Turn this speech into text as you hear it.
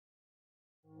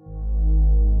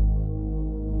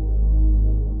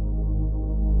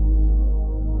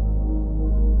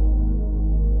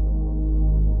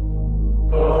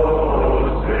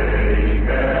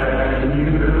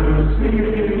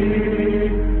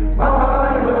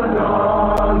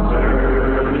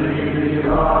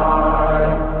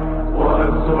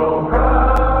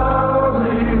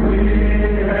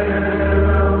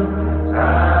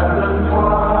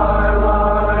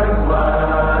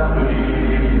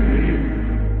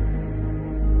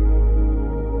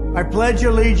I pledge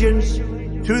allegiance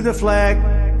to the flag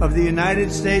of the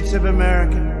United States of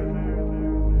America.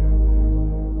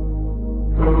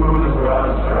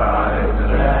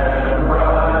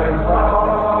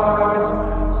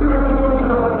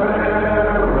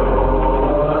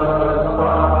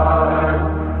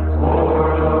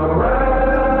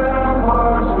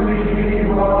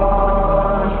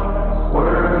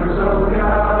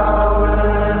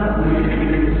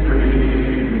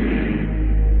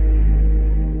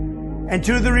 And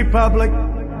to the republic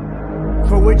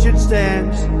for which it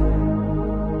stands,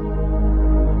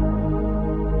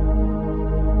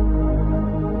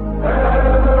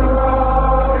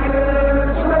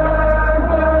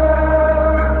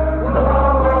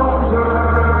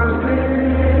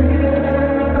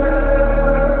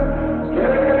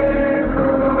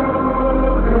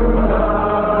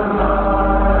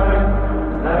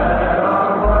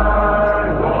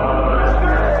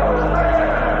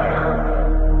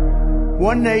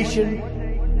 one nation,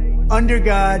 under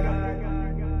God,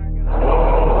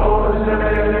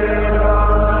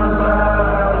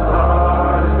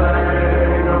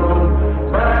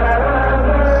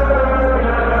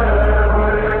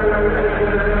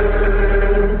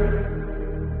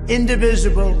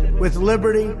 indivisible, with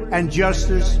liberty and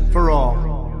justice for all.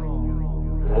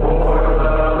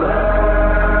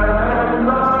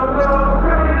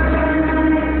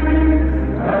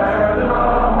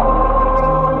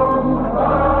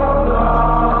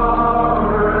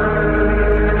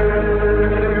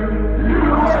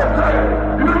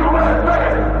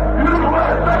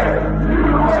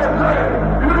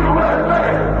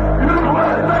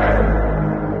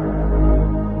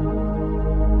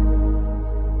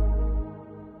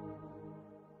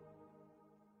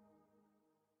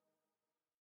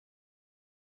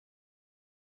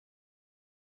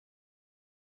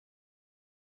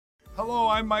 Hello,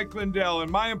 I'm Mike Lindell, and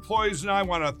my employees and I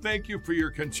want to thank you for your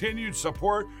continued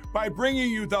support by bringing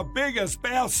you the biggest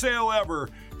bath sale ever.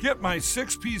 Get my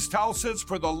 6-piece towel sets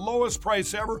for the lowest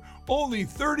price ever, only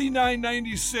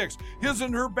 $39.96. His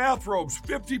and her bathrobes,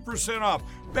 50% off.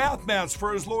 Bath mats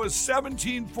for as low as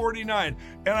 $17.49.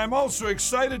 And I'm also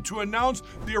excited to announce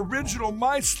the original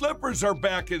My Slippers are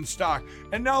back in stock.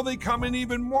 And now they come in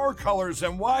even more colors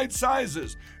and wide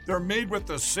sizes. They're made with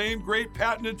the same great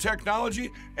patented technology.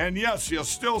 And yes, you'll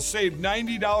still save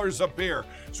 $90 a pair.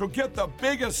 So get the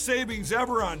biggest savings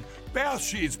ever on bath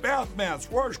sheets, bath mats,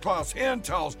 washcloths, hand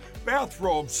towels,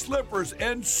 bathrobes, slippers,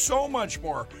 and so much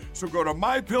more. So go to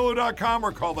MyPillow.com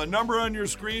or call the number on your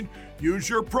screen. Use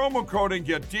your promo code and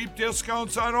get deep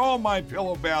discounts on all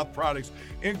MyPillow bath products,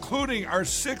 including our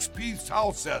 6-piece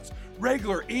towel sets.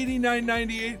 Regular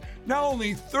 $89.98, now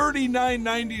only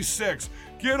 $39.96.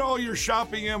 Get all your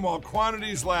shopping in while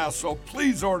quantities last, so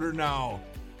please order now.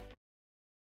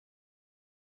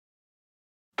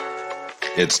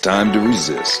 It's time to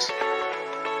resist.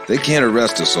 They can't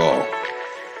arrest us all.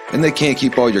 And they can't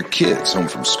keep all your kids home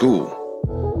from school.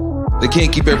 They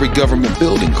can't keep every government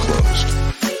building closed.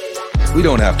 We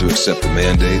don't have to accept the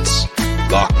mandates,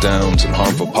 lockdowns, and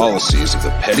harmful policies of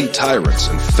the petty tyrants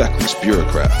and feckless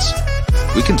bureaucrats.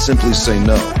 We can simply say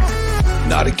no,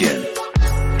 not again.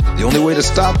 The only way to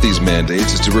stop these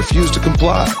mandates is to refuse to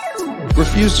comply.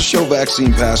 Refuse to show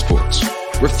vaccine passports.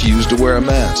 Refuse to wear a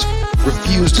mask.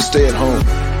 Refuse to stay at home.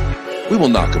 We will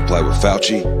not comply with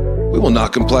Fauci. We will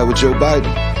not comply with Joe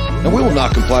Biden. And we will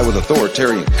not comply with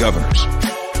authoritarian governors.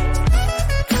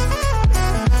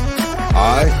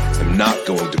 I am not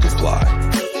going to comply.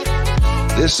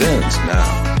 This ends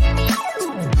now.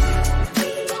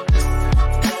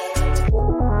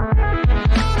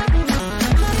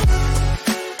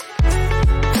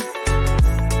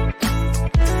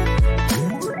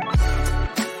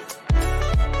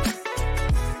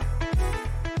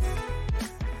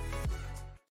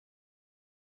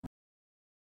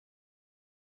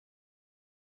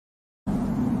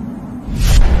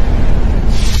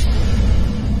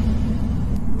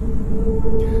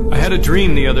 I had a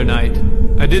dream the other night.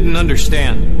 I didn't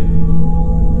understand.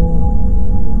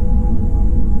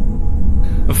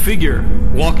 A figure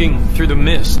walking through the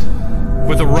mist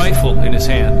with a rifle in his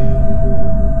hand.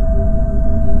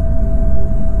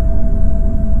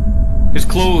 His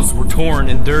clothes were torn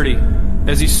and dirty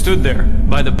as he stood there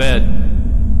by the bed.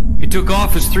 He took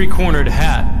off his three-cornered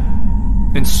hat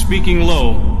and, speaking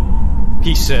low,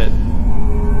 he said,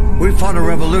 We fought a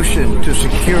revolution to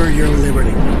secure your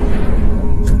liberty.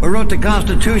 We wrote the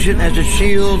Constitution as a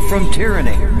shield from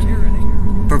tyranny.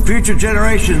 For future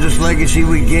generations, this legacy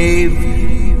we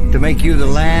gave to make you the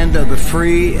land of the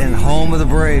free and home of the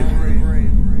brave.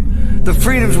 The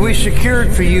freedoms we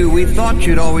secured for you, we thought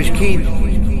you'd always keep.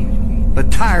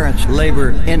 But tyrants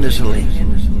labor endlessly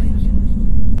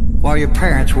while your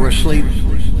parents were asleep.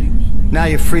 Now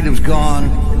your freedom's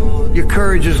gone, your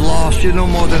courage is lost, you're no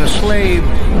more than a slave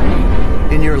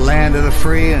in your land of the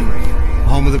free and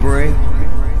home of the brave.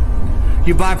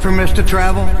 You buy permits to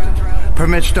travel,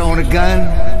 permits to own a gun,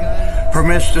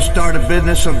 permits to start a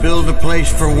business or build a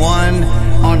place for one.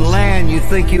 On land you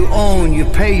think you own, you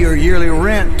pay your yearly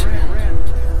rent,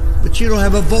 but you don't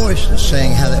have a voice in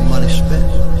saying how that money's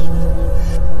spent.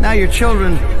 Now your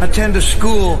children attend a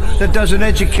school that doesn't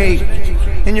educate,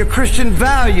 and your Christian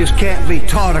values can't be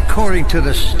taught according to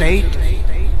the state.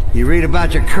 You read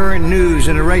about your current news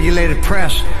in a regulated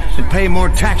press and pay more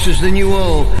taxes than you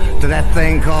owe to that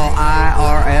thing called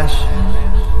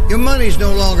IRS. Your money's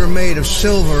no longer made of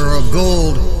silver or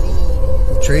gold.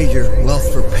 You trade your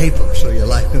wealth for paper so your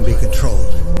life can be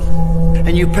controlled.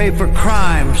 And you pay for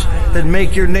crimes that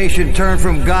make your nation turn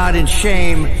from God in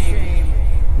shame.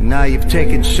 Now you've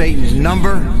taken Satan's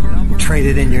number and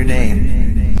traded in your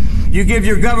name. You give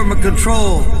your government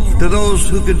control to those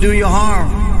who could do you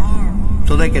harm,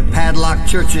 so they could padlock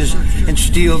churches and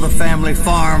steal the family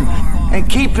farm and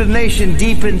keep the nation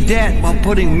deep in debt while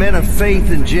putting men of faith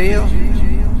in jail,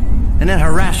 and then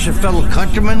harass your fellow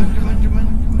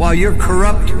countrymen while your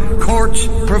corrupt courts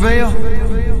prevail.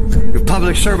 Your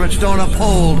public servants don't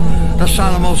uphold the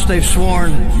solemn oaths they've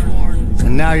sworn,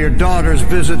 and now your daughters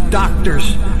visit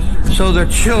doctors so their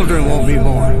children won't be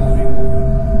born.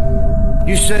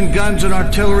 You send guns and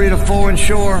artillery to foreign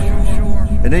shore,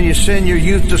 and then you send your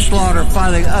youth to slaughter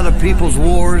fighting other people's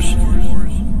wars.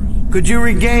 Could you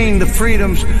regain the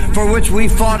freedoms for which we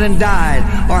fought and died,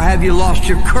 or have you lost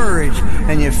your courage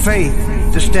and your faith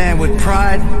to stand with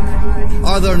pride?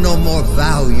 Are there no more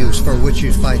values for which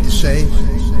you fight to save?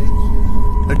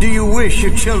 Or do you wish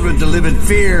your children to live in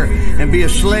fear and be a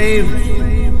slave?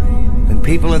 Then,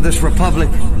 people of this republic,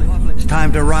 it's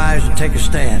time to rise and take a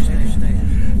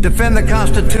stand. Defend the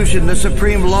Constitution, the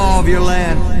supreme law of your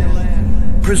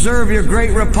land. Preserve your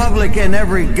great republic and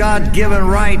every God-given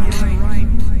right.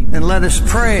 And let us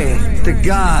pray to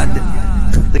God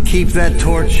to keep that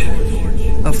torch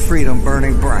of freedom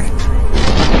burning bright.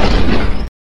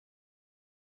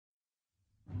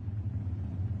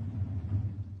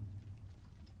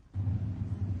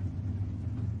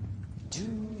 Do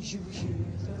you hear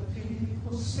the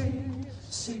people sing,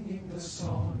 singing the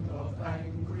song of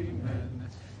angry men?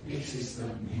 It is the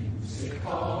music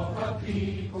of a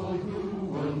people who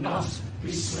will not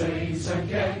be slaves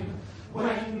again.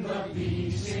 When the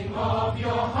beating of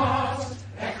your heart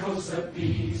echoes the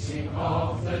beating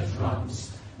of the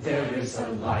drums, there is a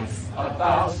life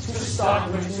about to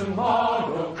start when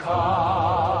tomorrow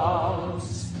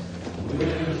comes. Will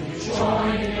you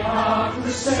join in our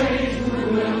crusade?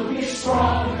 Who will be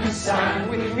strong and stand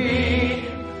with me?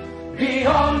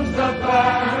 Beyond the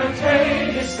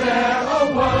barricade, is there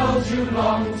a world you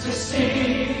long to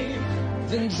see?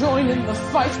 Then join in the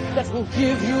fight that will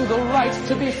give you the right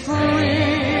to be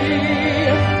free.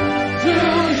 Do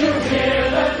you hear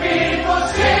the people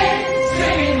sing,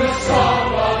 singing the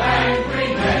song of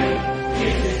angry men?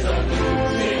 It is the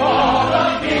music of the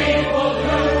people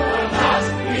who will not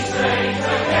be slaves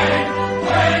again.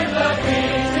 When the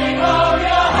beating of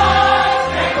your heart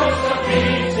echoes the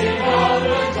beating of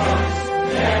the drums,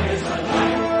 there is a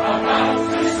life about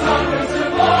to start when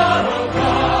tomorrow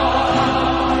comes.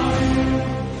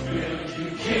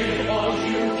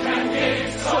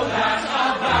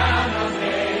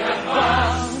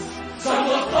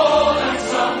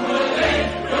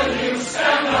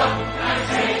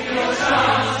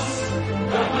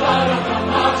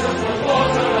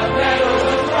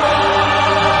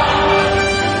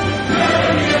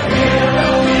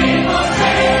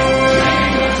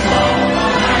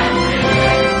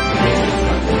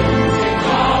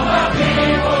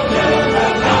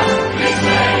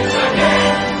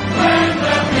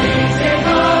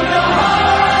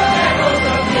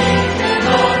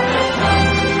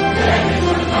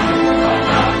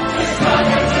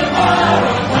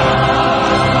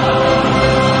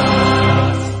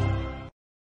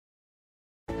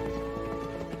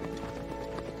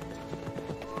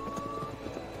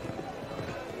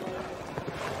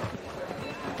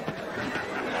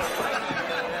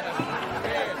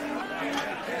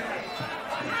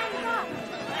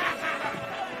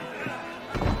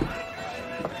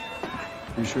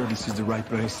 You sure this is the right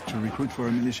place to recruit for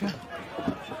a militia?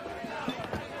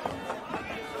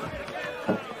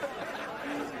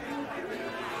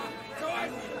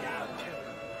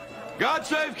 God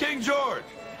save King George!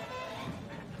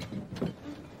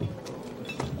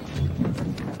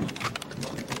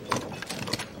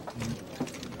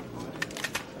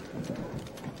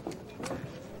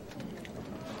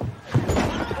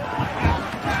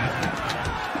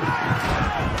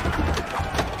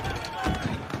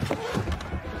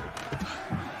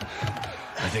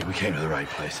 came to the right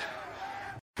place.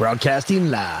 Broadcasting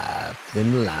live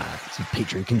in the lines of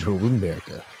Patriot-controlled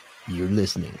America. You're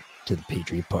listening to the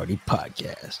Patriot Party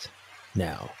Podcast.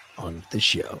 Now, on with the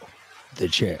show. The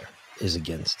chair is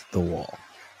against the wall.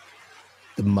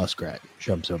 The muskrat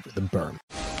jumps over the berm.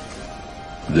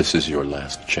 This is your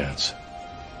last chance.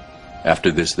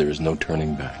 After this, there is no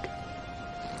turning back.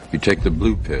 You take the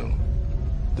blue pill.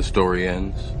 The story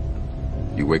ends.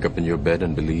 You wake up in your bed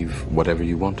and believe whatever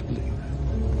you want to believe.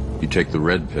 You take the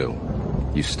red pill.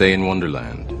 You stay in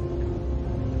Wonderland.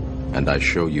 And I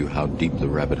show you how deep the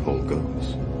rabbit hole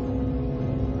goes.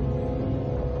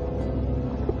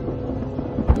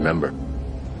 Remember,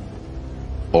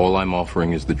 all I'm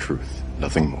offering is the truth,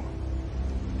 nothing more.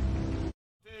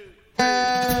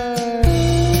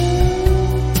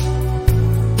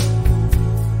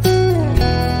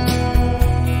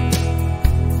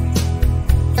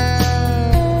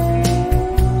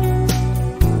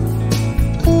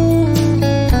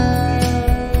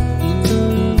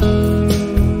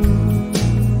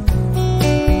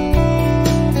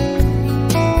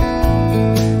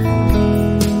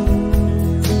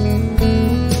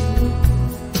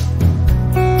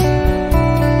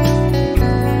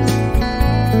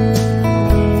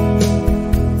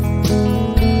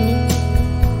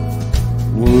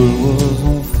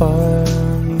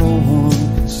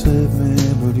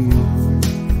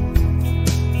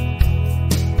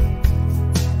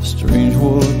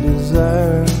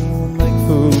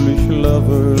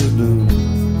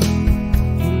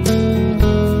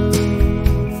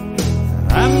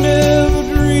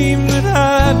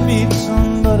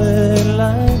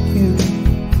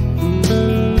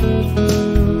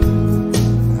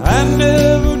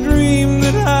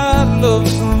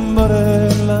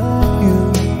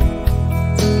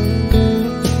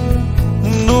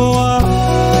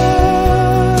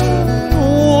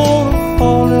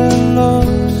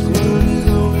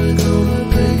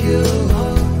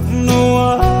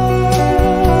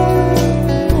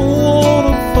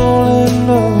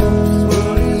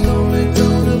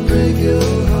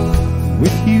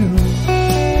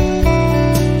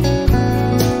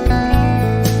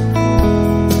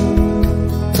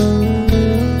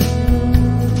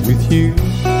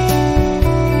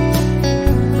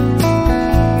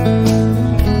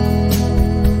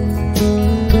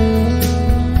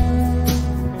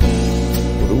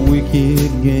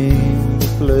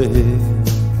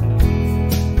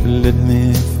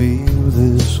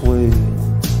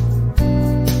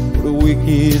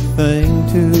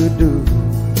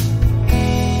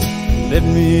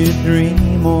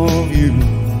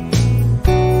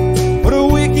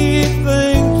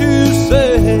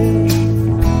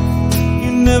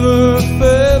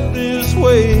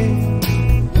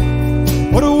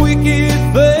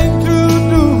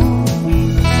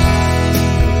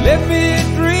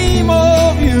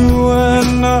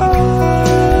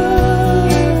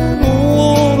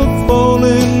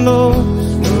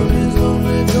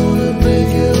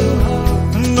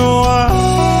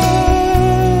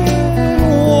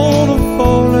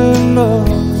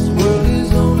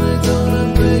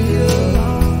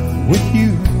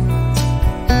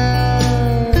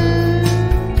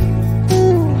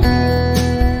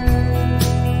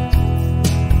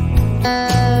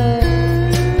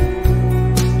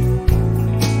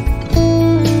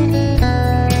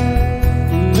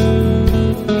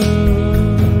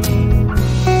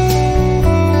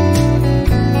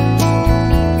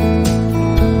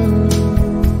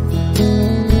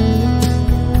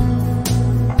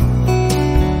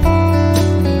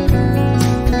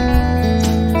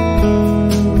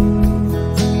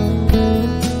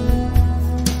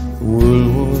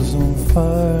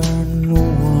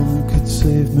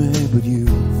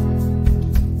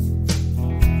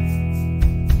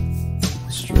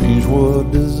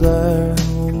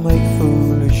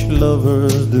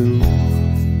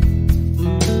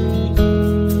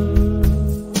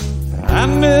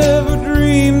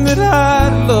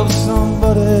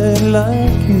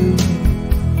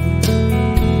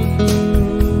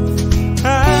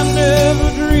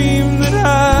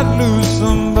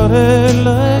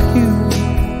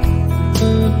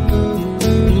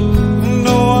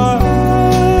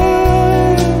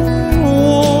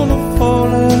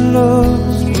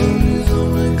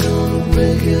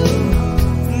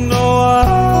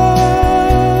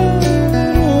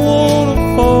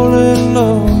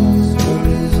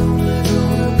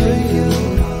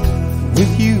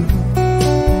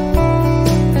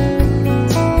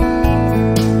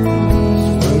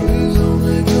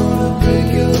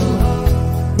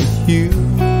 You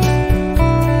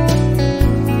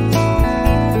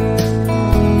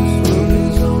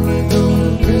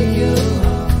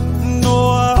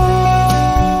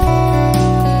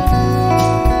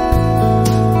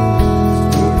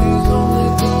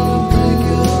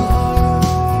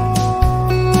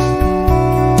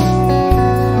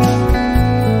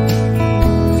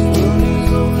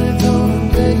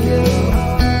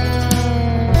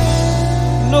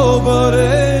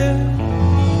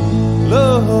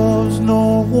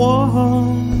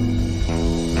one.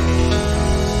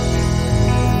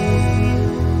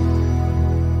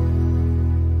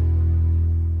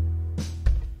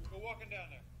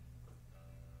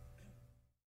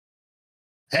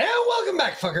 And welcome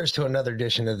back, fuckers, to another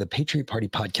edition of the Patriot Party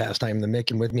Podcast. I am the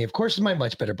Mick, and with me, of course, is my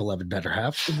much better beloved better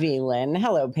half, V-Lyn.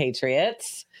 Hello,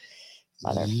 Patriots.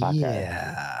 Motherfucker.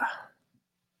 Yeah.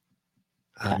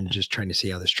 I'm just trying to see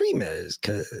how the stream is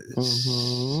because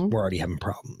we're already having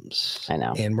problems. I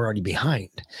know. And we're already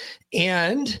behind.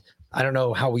 And I don't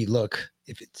know how we look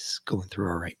if it's going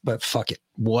through all right, but fuck it.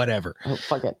 Whatever. Oh,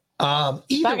 fuck it.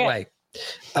 Either way,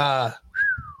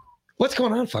 what's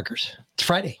going on, fuckers? It's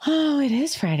Friday. Oh, it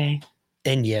is Friday.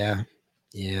 And yep.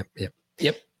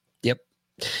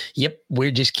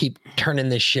 We just keep turning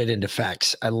this shit into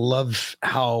facts. I love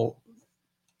how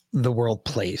the world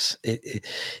plays.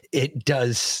 It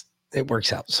does. It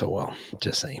works out so well.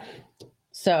 Just saying.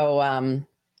 So,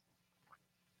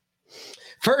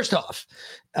 first off,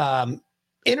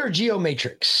 Energeo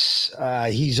Matrix.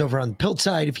 He's over on the Pilt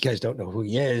side. If you guys don't know who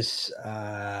he is,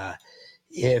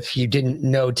 if you didn't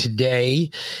know today,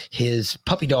 his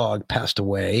puppy dog passed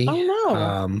away. Oh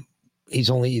no.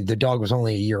 The dog was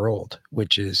only a year old,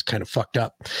 which is kind of fucked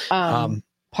up.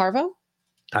 Parvo?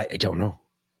 I don't know.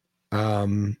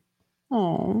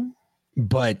 Oh.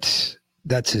 But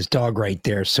that's his dog right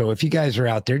there. So if you guys are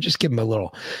out there, just give him a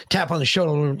little tap on the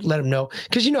shoulder and let him know.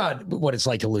 Because you know what it's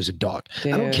like to lose a dog.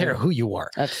 Dude, I don't care who you are.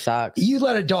 That sucks. You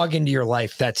let a dog into your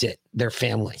life, that's it. They're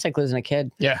family. It's like losing a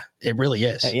kid. Yeah, it really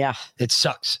is. Yeah. It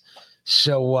sucks.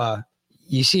 So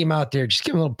you see him out there, just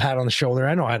give him a little pat on the shoulder.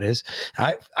 I know how it is.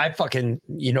 I fucking,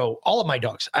 all of my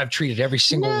dogs, I've treated every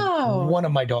single one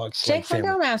of my dogs. Jake like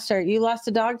family. Master, you lost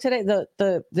a dog today?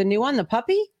 The new one, the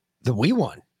puppy? The wee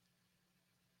one.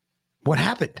 What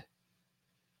happened?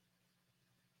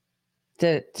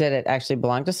 Did it actually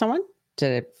belong to someone?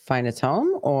 Did it find its home,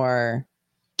 or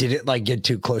did it like get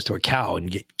too close to a cow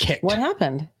and get kicked? What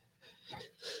happened?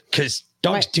 Because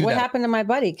dogs do what that. happened to my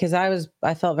buddy? Because I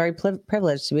felt very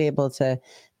privileged to be able to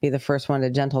be the first one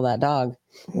to gentle that dog.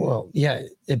 Well, yeah,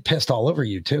 it pissed all over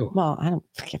you too. Well, I don't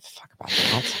give a fuck about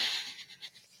that.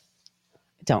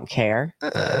 I don't care.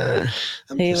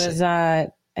 He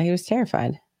was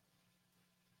terrified.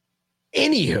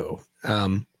 Anywho,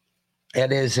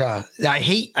 it is. I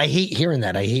hate hearing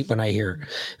that. I hate when I hear,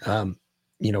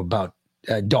 about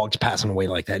dogs passing away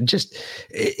like that.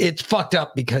 It's fucked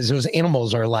up because those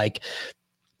animals are like,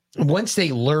 once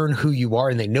they learn who you are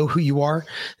and they know who you are,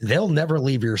 they'll never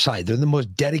leave your side. They're the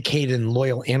most dedicated and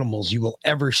loyal animals you will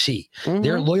ever see. Mm-hmm.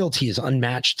 Their loyalty is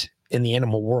unmatched in the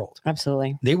animal world.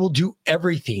 Absolutely. They will do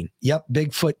everything. Yep.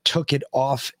 Bigfoot took it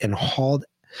off and hauled.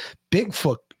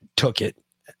 Bigfoot took it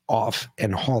off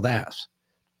and hauled ass.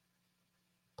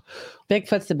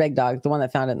 Bigfoot's the big dog, the one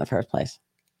that found it in the first place.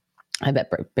 I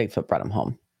bet Bigfoot brought him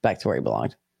home, back to where he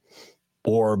belonged.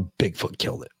 Or Bigfoot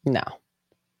killed it. No.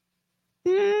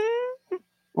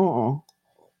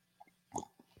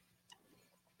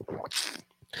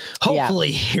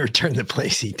 Hopefully he returned the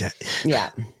place he did.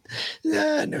 Yeah.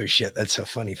 No shit. That's a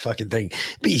funny fucking thing.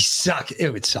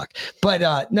 It would suck.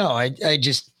 But no,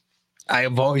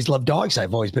 I've always loved dogs.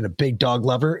 I've always been a big dog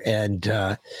lover, and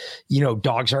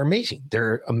dogs are amazing.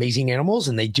 They're amazing animals,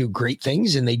 and they do great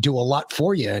things, and they do a lot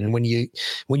for you. And when you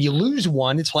lose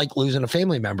one, it's like losing a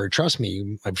family member. Trust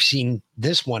me, I've seen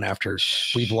this one after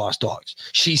we've lost dogs.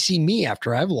 She's seen me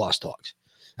after I've lost dogs.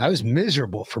 I was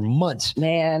miserable for months.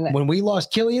 Man, when we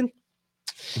lost Killian,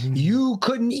 you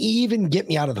couldn't even get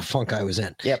me out of the funk I was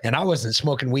in. Yep. And I wasn't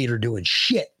smoking weed or doing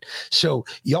shit. So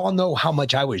y'all know how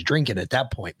much I was drinking at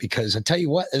that point, because I tell you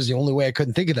what, is the only way I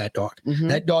couldn't think of that dog. Mm-hmm.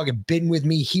 That dog had been with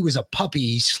me. He was a puppy.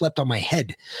 He slept on my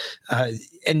head.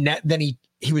 Then he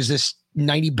was this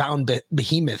 90-pound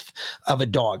behemoth of a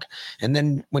dog. And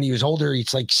then when he was older,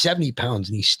 he's like 70 pounds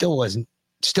and he still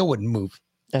wouldn't move.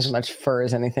 As much fur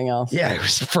as anything else. Yeah, it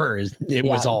was fur. It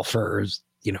was all fur.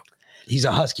 He's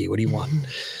a husky. What do you want?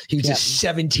 He was a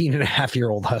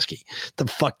 17-and-a-half-year-old husky. The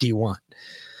fuck do you want?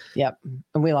 Yep.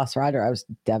 And we lost Roger. I was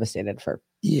devastated for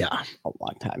a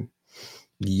long time.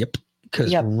 Yep.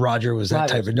 Because Roger was that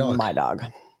type of dog. My dog.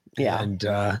 Yeah. And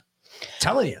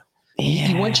telling you,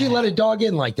 once you let a dog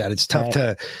in like that, it's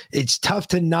tough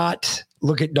to not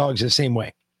look at dogs the same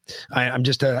way.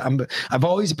 I've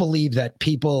always believed that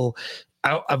people,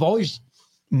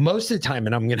 most of the time,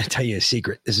 and I'm going to tell you a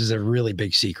secret. This is a really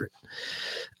big secret.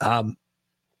 I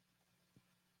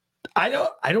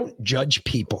don't judge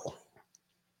people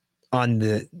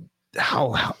on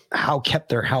how kept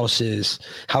their house is,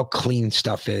 how clean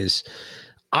stuff is.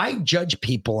 I judge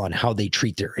people on how they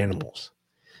treat their animals.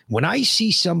 When I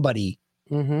see somebody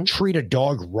treat a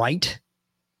dog right,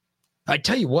 I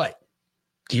tell you what,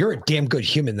 you're a damn good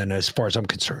human then, as far as I'm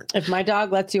concerned. If my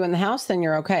dog lets you in the house, then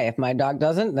you're okay. If my dog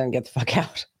doesn't, then get the fuck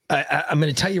out. I'm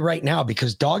going to tell you right now,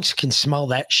 because dogs can smell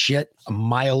that shit a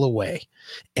mile away.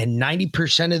 And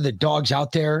 90% of the dogs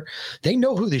out there, they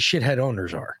know who the shithead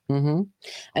owners are. Mm-hmm.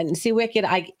 And see, Wicked,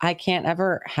 I can't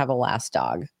ever have a last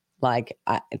dog. Like,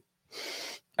 I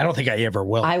don't think I ever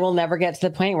will. I will never get to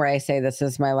the point where I say this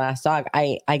is my last dog.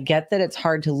 I get that it's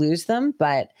hard to lose them,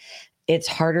 but it's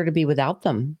harder to be without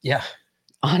them. Yeah.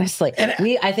 Honestly. And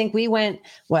I think we went,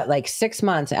 like 6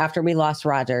 months after we lost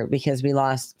Roger, because we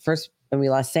lost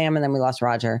Sam and then we lost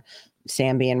Roger.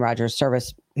 Sam being Roger's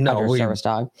service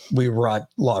dog. We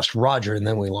lost Roger and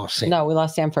then we lost Sam. No, we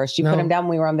lost Sam first. You put him down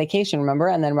when we were on vacation, remember?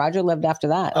 And then Roger lived after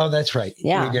that. Oh, that's right.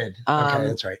 Yeah. We did. Okay,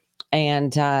 that's right.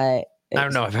 And I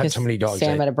don't know. I've had so many dogs.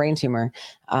 Sam had a brain tumor.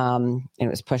 And it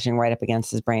was pushing right up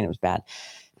against his brain. It was bad.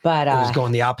 But it was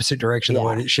going the opposite direction of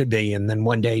what it should be. And then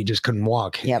one day he just couldn't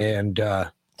walk. Yep. And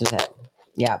just it.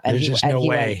 Yeah. And there's just no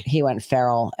way. He went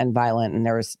feral and violent, and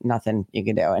there was nothing you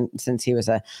could do. And since he was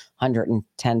a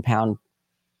 110-pound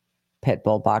pit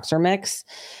bull boxer mix,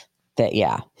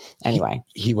 anyway.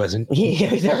 He wasn't.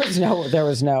 There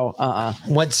was no.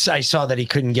 Once I saw that he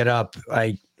couldn't get up,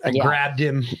 I grabbed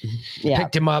him,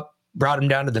 picked him up, brought him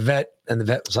down to the vet, and the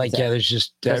vet was like, there's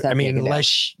just,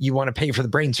 unless you want to pay for the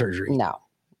brain surgery. No.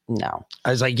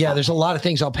 I was like, there's a lot of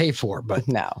things I'll pay for, but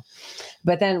no.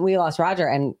 But then we lost Roger,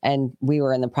 and we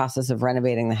were in the process of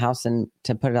renovating the house and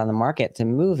to put it on the market to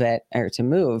move.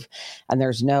 And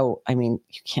there's you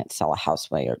can't sell a house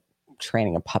while you're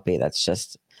training a puppy. That's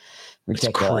just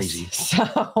ridiculous. It's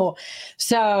crazy.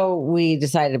 So we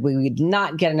decided we would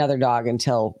not get another dog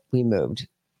until we moved.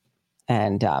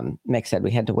 And Mick said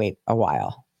we had to wait a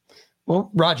while.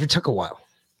 Well, Roger took a while.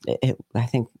 I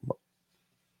think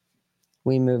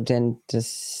we moved in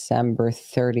December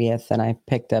 30th, and I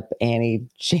picked up Annie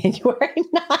January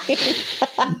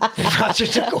 9th. Roger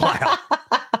took a while.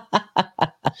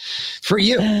 For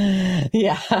you.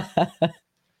 Yeah.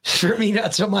 For me,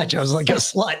 not so much. I was like a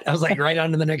slut. I was like, right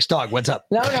on to the next dog. What's up?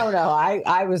 No.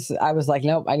 I was like,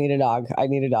 nope, I need a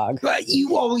dog. But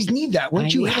you always need that.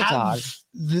 Once you have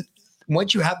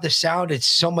the sound, it's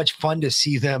so much fun to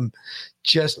see them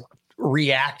just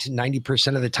react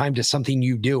 90% of the time to something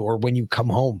you do, or when you come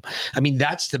home. I mean,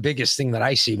 that's the biggest thing that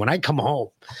I see. When I come home,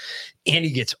 Annie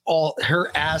gets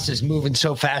her ass is moving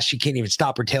so fast she can't even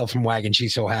stop her tail from wagging.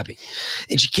 She's so happy.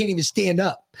 And she can't even stand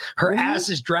up. Her ass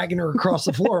is dragging her across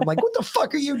the floor. I'm like, what the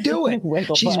fuck are you doing?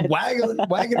 She's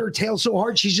wagging her tail so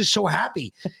hard. She's just so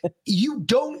happy. You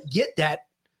don't get that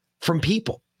from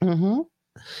people. Mm-hmm.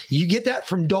 You get that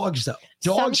from dogs, though.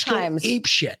 Dogs go ape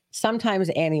shit. Sometimes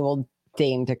Annie will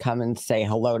deign to come and say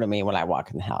hello to me when I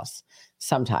walk in the house.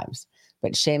 Sometimes.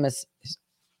 But Seamus is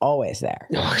always there.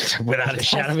 Without a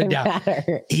shadow of a doubt.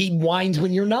 He whines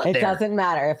when you're not there. It doesn't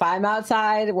matter. If I'm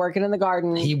outside working in the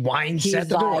garden, he whines at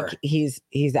the door. He's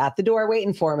at the door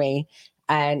waiting for me.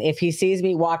 And if he sees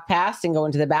me walk past and go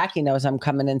into the back, he knows I'm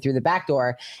coming in through the back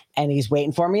door, and he's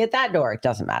waiting for me at that door. It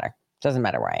doesn't matter. It doesn't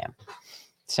matter where I am.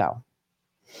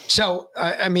 So,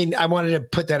 I mean, I wanted to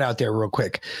put that out there real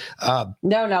quick.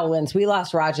 No, Linz, we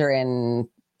lost Roger in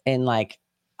like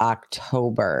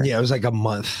October. Yeah, it was like a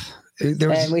month.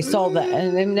 And we sold the,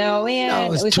 and no, it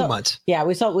was 2 months. Yeah,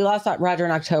 we lost Roger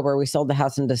in October. We sold the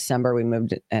house in December. We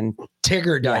moved it, and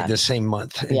Tigger died the same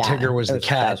month. And Tigger was the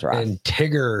cat, and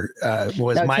Tigger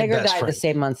was my Tigger best died friend. the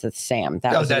same month as Sam.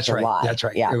 That's right. That's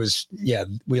right. Yeah. It was,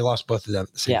 we lost both of them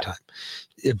at the same time.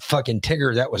 Fucking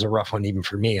Tigger, that was a rough one even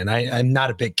for me. And I'm not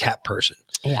a big cat person.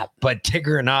 Yeah. But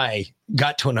Tigger and I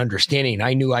got to an understanding.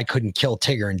 I knew I couldn't kill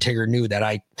Tigger, and Tigger knew that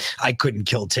I couldn't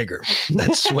kill Tigger.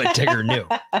 That's what Tigger knew.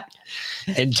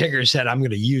 And Tigger said, I'm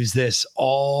going to use this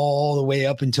all the way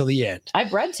up until the end. I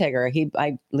bred Tigger.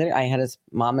 I had his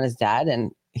mom and his dad,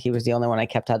 and he was the only one I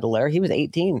kept out of the litter. He was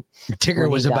 18. Tigger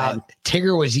was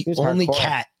the only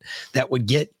cat that would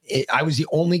get it. I was the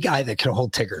only guy that could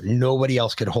hold Tigger. Nobody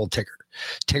else could hold Tigger.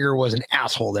 Tigger was an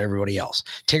asshole to everybody else.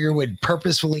 Tigger would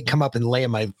purposefully come up and lay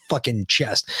on my fucking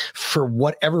chest for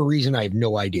whatever reason. I have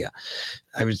no idea.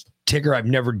 Tigger, I've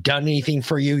never done anything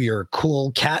for you. You're a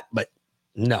cool cat, but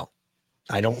no,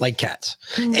 I don't like cats.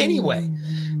 Anyway,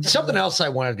 something else I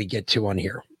wanted to get to on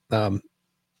here. The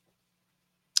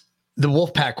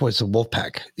Wolfpack was the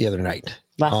Wolfpack the other night.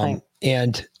 Last night.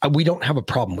 And we don't have a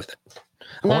problem with it.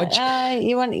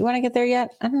 You want to get there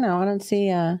yet? I don't know. I don't see.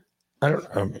 I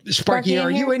don't know. Sparky, are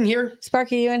you in here?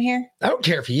 Sparky, you in here? I don't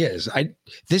care if he is.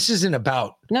 This isn't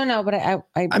about. No, but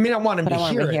I mean, I want him to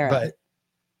hear it, but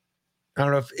I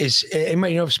don't know if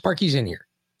anybody know if Sparky's in here.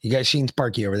 You guys seen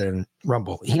Sparky over there in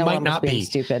Rumble? He No, might Rumble's not being be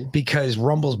stupid because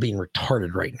Rumble's being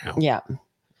retarded right now. Yeah.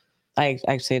 I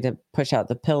actually had to push out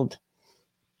the pilled.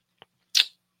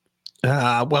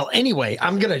 Well, anyway,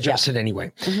 I'm going to adjust it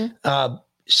anyway.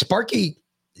 Sparky,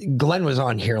 Glenn was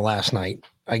on here last night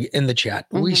in the chat.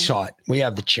 We saw it. We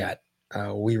have the chat.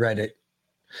 We read it.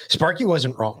 Sparky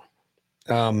wasn't wrong.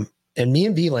 And me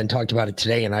and VLAN talked about it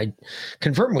today, and I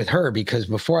confirmed with her because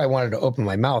before I wanted to open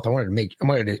my mouth, I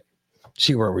wanted to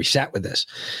see where we sat with this.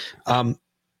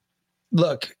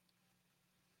 Look,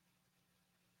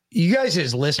 you guys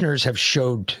as listeners have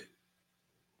showed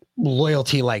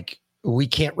loyalty like we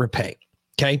can't repay.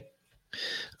 Okay.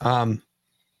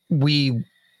 We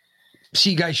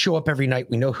see you guys show up every night.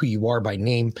 We know who you are by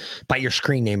name, by your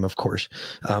screen name, of course.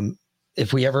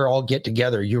 If we ever all get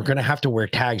together, you're going to have to wear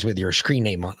tags with your screen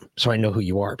name on them. So I know who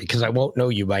you are because I won't know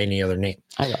you by any other name.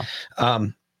 I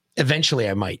know. Eventually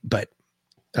I might, but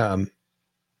no.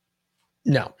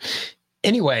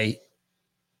 Anyway,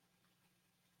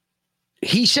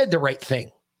 he said the right thing.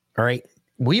 All right.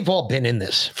 We've all been in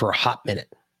this for a hot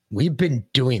minute. We've been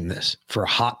doing this for a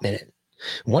hot minute.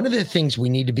 One of the things we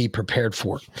need to be prepared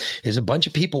for is a bunch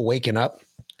of people waking up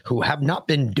who have not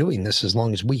been doing this as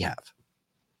long as we have.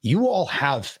 You all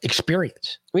have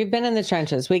experience. We've been in the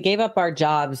trenches. We gave up our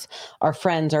jobs, our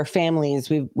friends, our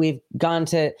families. We've gone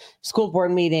to school board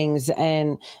meetings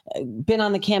and been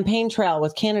on the campaign trail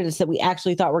with candidates that we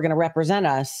actually thought were going to represent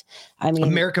us. I mean,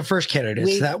 America First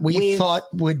candidates that we thought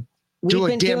would do a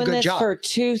damn good job. We've been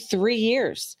doing this for 2-3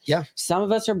 years. Yeah. Some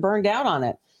of us are burned out on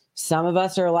it. Some of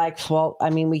us are like, well,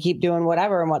 I mean, we keep doing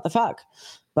whatever and what the fuck.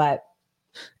 But.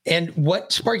 And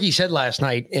what Sparky said last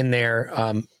night in there,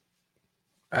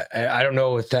 I don't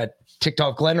know if that ticked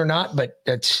off Glenn or not, but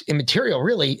that's immaterial,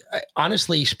 really.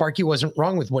 Honestly, Sparky wasn't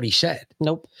wrong with what he said.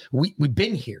 Nope. We've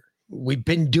been here. We've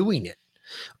been doing it.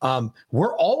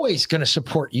 We're always going to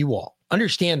support you all.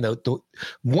 Understand, though, the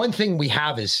one thing we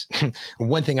have is,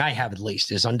 one thing I have at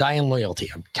least, is undying loyalty.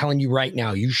 I'm telling you right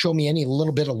now, you show me any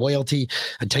little bit of loyalty,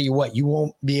 I tell you what, you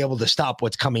won't be able to stop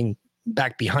what's coming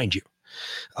back behind you.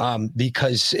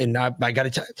 Because, and I got to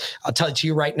tell, I'll tell it to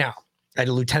you right now. I had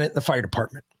a lieutenant in the fire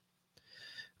department.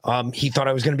 He thought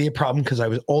I was going to be a problem because I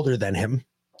was older than him.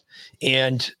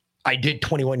 And I did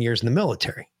 21 years in the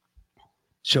military.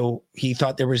 So he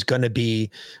thought there was going to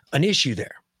be an issue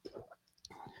there.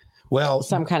 Well,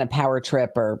 some kind of power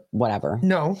trip or whatever.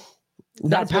 No,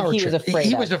 not a power trip.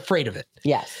 He was afraid of it.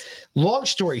 Yes. Long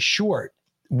story short,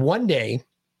 one day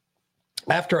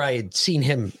after I had seen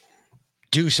him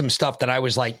do some stuff that I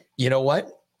was like, you know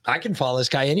what? I can follow this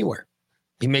guy anywhere.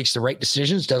 He makes the right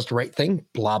decisions, does the right thing,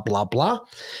 blah, blah, blah.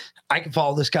 I can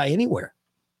follow this guy anywhere.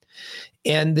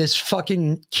 And this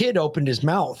fucking kid opened his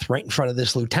mouth right in front of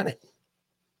this lieutenant.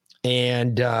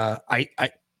 And I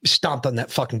stomped on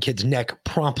that fucking kid's neck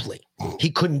promptly.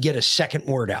 He couldn't get a second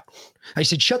word out. I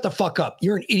said, shut the fuck up.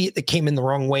 You're an idiot that came in the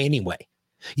wrong way anyway.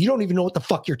 You don't even know what the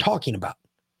fuck you're talking about.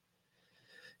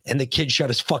 And the kid shut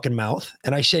his fucking mouth.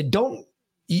 And I said,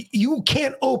 you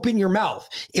can't open your mouth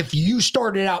if you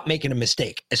started out making a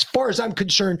mistake. As far as I'm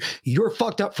concerned, you're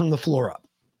fucked up from the floor up.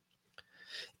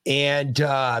 And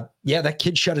yeah, that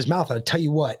kid shut his mouth. I'll tell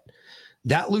you what,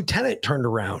 that lieutenant turned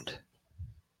around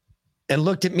and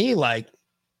looked at me like,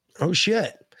 oh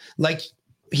shit, like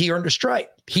he earned a stripe.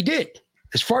 He did.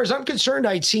 As far as I'm concerned,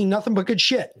 I'd seen nothing but good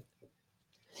shit.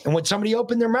 And when somebody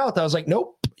opened their mouth, I was like,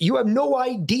 nope, you have no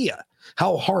idea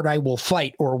how hard I will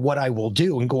fight or what I will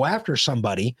do and go after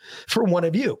somebody for one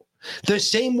of you. The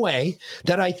same way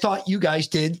that I thought you guys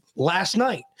did last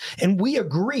night. And we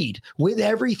agreed with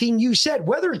everything you said,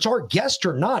 whether it's our guest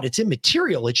or not, it's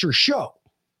immaterial. It's your show.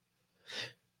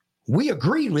 We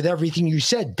agreed with everything you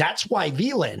said. That's why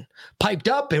VLAN piped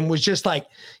up and was just like,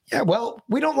 yeah, well,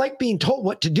 we don't like being told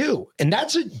what to do. And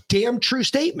that's a damn true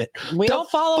statement. We don't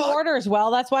follow orders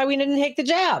well. That's why we didn't take the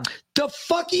jab. The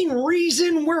fucking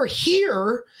reason we're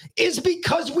here is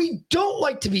because we don't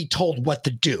like to be told what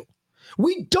to do.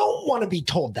 We don't want to be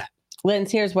told that.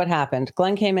 Linz, here's what happened.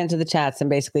 Glenn came into the chats and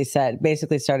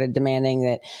basically started demanding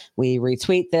that we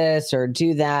retweet this or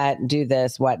do that, do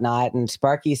this, whatnot. And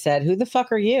Sparky said, who the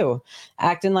fuck are you?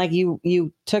 Acting like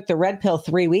you took the red pill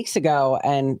 3 weeks ago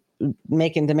and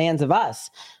making demands of us.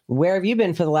 Where have you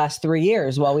been for the last 3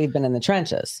 years while we've been in the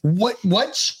trenches?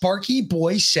 What Sparky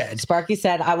boy said? Sparky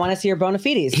said, I want to see your bona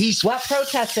fides. What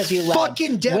protests have you led?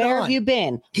 Fucking dead Where on. have you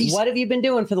been? What have you been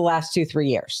doing for the last 2-3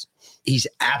 years? He's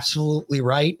absolutely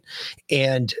right.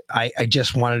 And I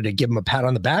just wanted to give him a pat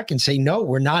on the back and say, no,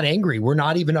 we're not angry. We're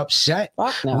not even upset.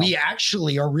 Fuck no. We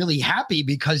actually are really happy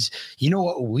because you know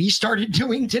what we started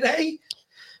doing today?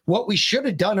 What we should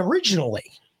have done originally.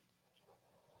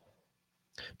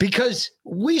 because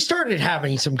we started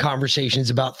having some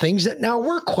conversations about things that now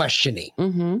we're questioning.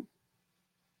 Mm-hmm.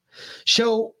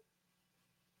 So,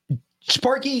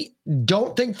 Sparky,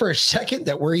 don't think for a second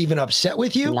that we're even upset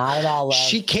with you. Not at all, love.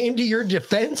 She came to your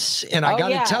defense, and I got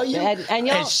to tell you, and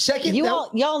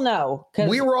y'all know, because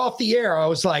we were off the air. I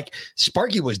was like,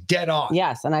 Sparky was dead on.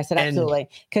 Yes, and I said absolutely,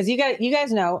 because you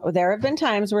guys know there have been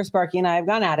times where Sparky and I have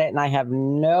gone at it, and I have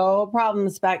no problem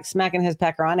smacking his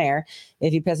pecker on air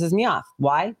if he pisses me off.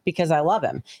 Why? Because I love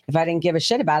him. If I didn't give a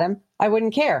shit about him, I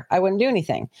wouldn't care. I wouldn't do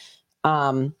anything.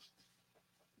 I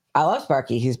love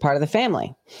Sparky. He's part of the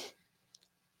family.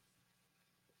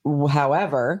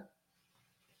 However,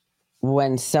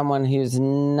 when someone who's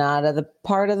not a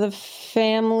part of the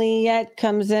family yet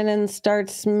comes in and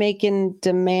starts making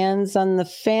demands on the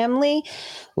family,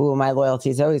 my loyalty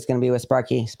is always going to be with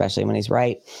Sparky, especially when he's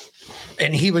right.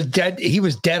 And he was dead. He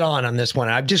was dead on this one.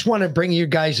 I just want to bring you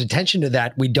guys' attention to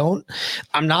that.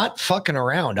 I'm not fucking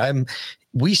around.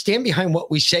 We stand behind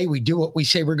what we say. We do what we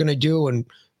say we're going to do. And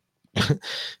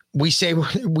we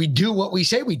do what we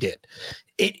say we did.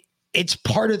 It's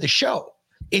part of the show.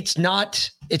 It's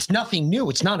nothing new.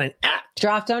 It's not an act.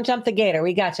 Don't jump the gator.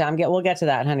 We got you. We'll get to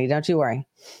that, honey. Don't you worry.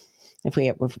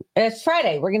 It's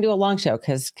Friday, we're gonna do a long show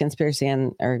because conspiracy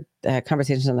or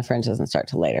conversations on the fringe doesn't start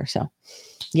till later. So,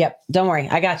 yep. Don't worry.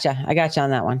 I got you. on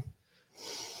that one.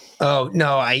 Oh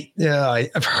no,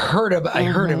 I've heard about. I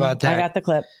heard about that. I got the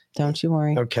clip. Don't you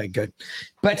worry. Okay, good.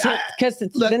 But because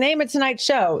the name of tonight's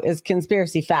show is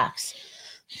Conspiracy Facts.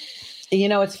 You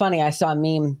know, it's funny. I saw a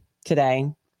meme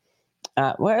today.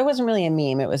 Well, it wasn't really a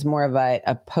meme. It was more of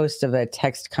a post of a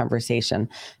text conversation.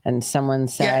 And someone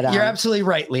said... Yeah, you're absolutely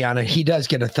right, Liana. He does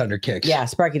get a thunder kick. Yeah,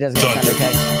 Sparky does get a thunder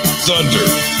kick.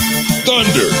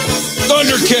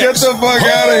 Thunder kick. Get the fuck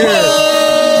out of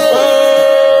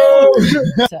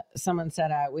here. So, someone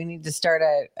said, we need to start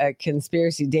a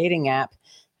conspiracy dating app.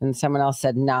 And someone else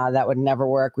said, nah, that would never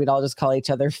work. We'd all just call each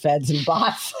other feds and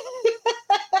bots.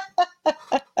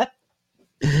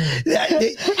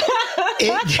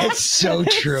 It's so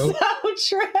true. So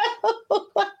true.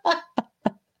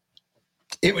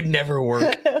 It would never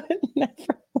work. We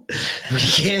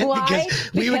can't. Why?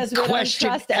 Because we would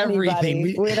question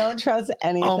everything. We don't trust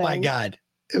anything. Oh my God.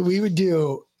 We would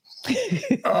do.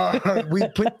 We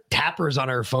put tappers on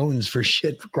our phones for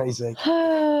shit, for Christ's sake.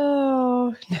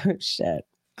 Oh, no shit.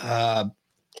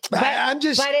 I'm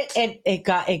just. But it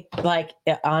got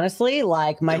honestly,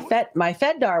 like my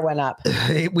FedDAR went up.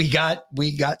 We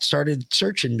got started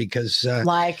searching because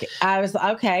like I was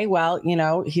okay. Well, you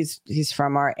know, he's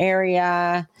from our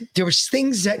area. There was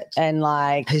things that and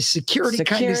like his security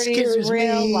kind of scares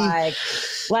real, me.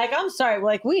 Like I'm sorry,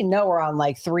 like we know we're on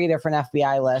like 3 different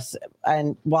FBI lists,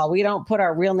 and while we don't put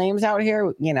our real names out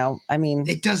here, you know, I mean,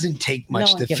 it doesn't take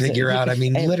much to figure out. I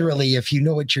mean, literally, if you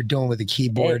know what you're doing with a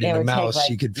keyboard and a mouse,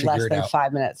 you could figure it out. Less than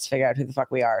 5 minutes to figure out who the fuck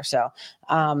we are. So,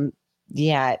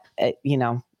 you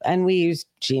know, and we use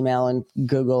Gmail and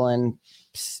Google and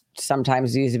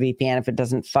sometimes use a VPN if it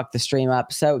doesn't fuck the stream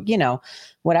up. So, you know,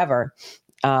 whatever.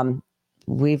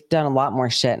 We've done a lot more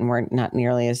shit and we're not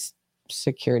nearly as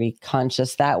security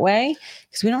conscious that way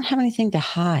because we don't have anything to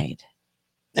hide.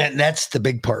 And that's the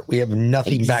big part. We have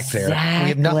nothing back there. We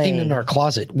have nothing in our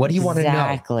closet. What do you want to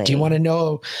know? Do you want to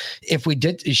know if we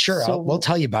did? Sure, So, we'll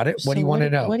tell you about it. What do you want to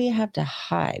know? What do you have to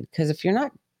hide? Because if you're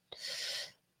not,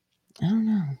 I don't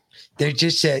know.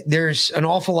 There's an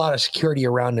awful lot of security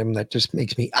around him that just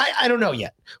makes me, I don't know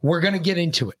yet. We're going to get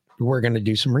into it. We're going to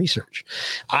do some research.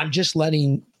 I'm just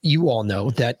letting you all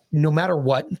know that no matter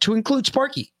what, to include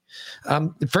Sparky,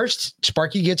 first,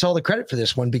 Sparky gets all the credit for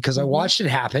this one because I watched it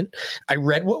happen. I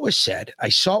read what was said. I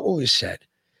saw what was said.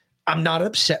 I'm not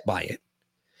upset by it.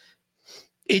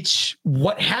 It's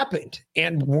what happened,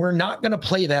 and we're not going to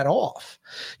play that off.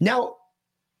 Now,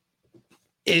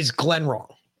 is Glenn wrong?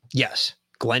 Yes.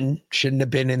 Glenn shouldn't have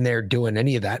been in there doing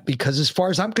any of that because as far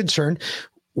as I'm concerned,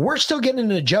 we're still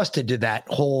getting adjusted to that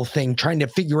whole thing, trying to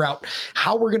figure out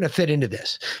how we're going to fit into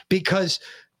this because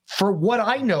for what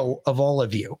I know of all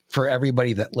of you, for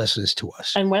everybody that listens to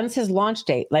us. And when's his launch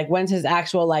date? Like, when's his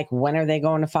actual, like, when are they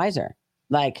going to Pfizer?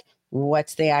 Like,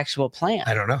 what's the actual plan?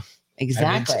 I don't know.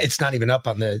 Exactly. I mean, it's not even up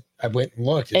on the, I went and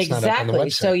looked. It's not up on the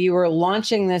website. So you were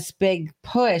launching this big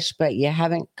push, but you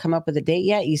haven't come up with a date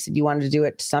yet. You said you wanted to do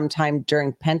it sometime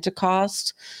during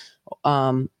Pentecost,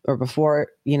 or before,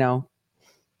 you know,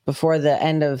 before the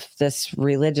end of this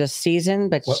religious season,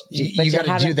 but you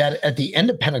got to do that at the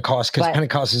end of Pentecost because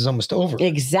Pentecost is almost over.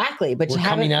 Exactly, but you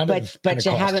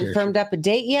haven't firmed up a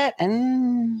date yet,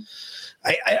 and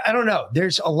I don't know.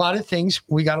 There's a lot of things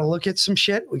we got to look at. Some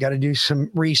shit. We got to do some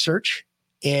research.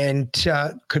 and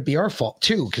could be our fault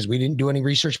too, because we didn't do any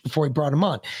research before we brought him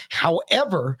on.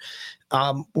 However,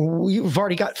 we've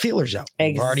already got feelers out.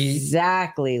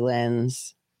 Exactly,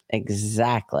 Linz.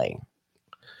 Exactly.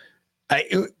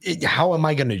 How am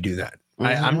I going to do that?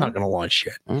 I'm not going to launch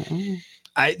shit.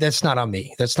 That's not on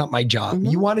me. That's not my job.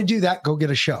 You want to do that? Go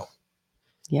get a show.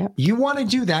 Yeah. You want to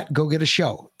do that? Go get a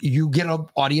show. You get an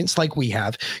audience like we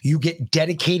have. You get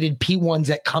dedicated P1s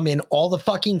that come in all the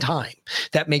fucking time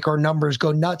that make our numbers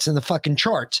go nuts in the fucking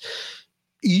charts.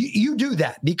 You do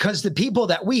that because the people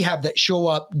that we have that show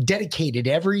up dedicated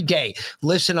every day,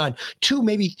 listen on two,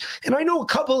 maybe, and I know a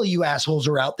couple of you assholes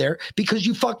are out there because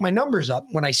you fuck my numbers up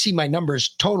when I see my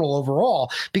numbers total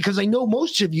overall, because I know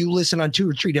most of you listen on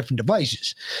 2 or 3 different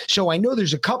devices. So I know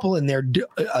there's a couple in there,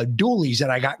 dualies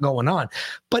that I got going on.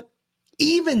 But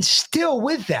even still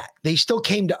with that, they still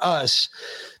came to us.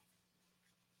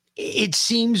 It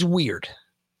seems weird.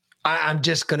 I'm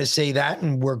just going to say that,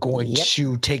 and we're going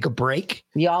to take a break.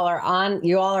 You all are on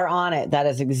it. That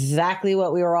is exactly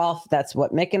what we were all, that's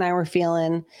what Mick and I were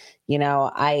feeling. You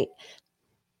know, I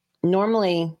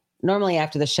normally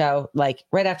after the show, like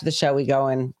right after the show, we go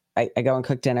and I go and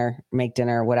cook dinner, make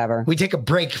dinner, whatever. We take a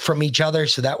break from each other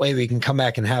so that way we can come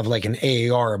back and have like an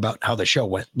AAR about how the show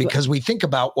went, because we think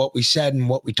about what we said and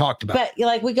what we talked about. But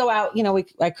like we go out, you know,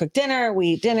 I cook dinner, we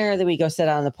eat dinner, then we go sit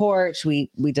on the porch,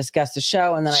 we discuss the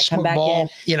show, and then I come back in.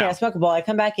 I smoke a bowl. I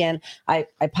come back in, I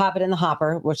pop it in the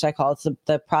hopper, which I call it's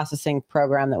the processing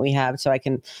program that we have, so I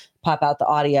can pop out the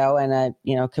audio and a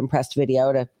compressed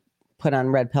video to put on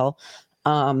Red Pill.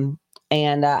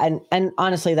 And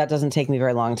honestly, that doesn't take me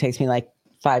very long. It takes me like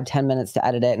 5-10 minutes to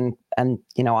edit it, and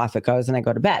off it goes, and I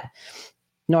go to bed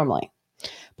normally.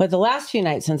 But the last few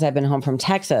nights since I've been home from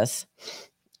Texas,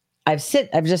 I've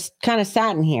just kind of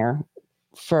sat in here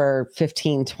for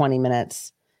 15-20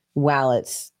 minutes while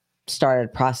it's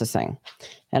started processing,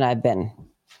 and I've been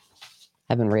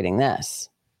reading this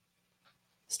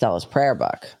Stella's prayer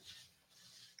book.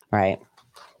 Right,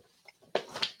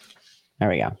 there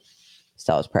we go.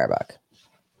 Stella's prayer book.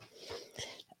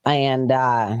 And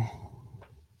y'all,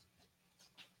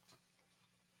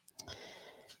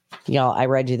 I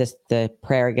read you the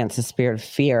prayer against the spirit of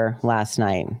fear last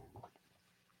night.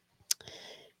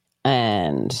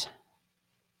 But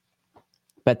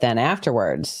then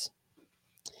afterwards,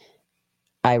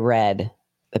 I read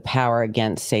the power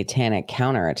against satanic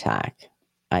counterattack,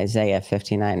 Isaiah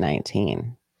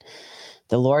 59:19.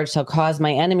 The Lord shall cause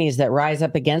my enemies that rise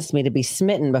up against me to be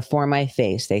smitten before my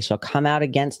face. They shall come out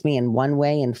against me in one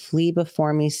way and flee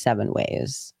before me 7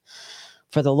 ways.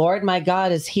 For the Lord my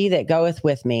God is he that goeth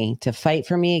with me to fight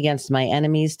for me against my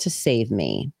enemies to save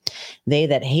me. They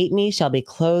that hate me shall be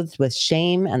clothed with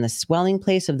shame, and the swelling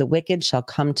place of the wicked shall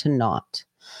come to naught.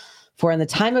 For in the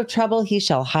time of trouble he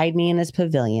shall hide me in his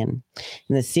pavilion.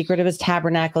 In the secret of his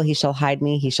tabernacle he shall hide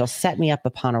me. He shall set me up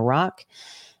upon a rock.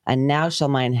 And now shall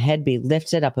mine head be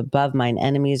lifted up above mine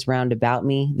enemies round about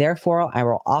me. Therefore I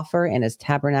will offer in his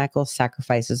tabernacle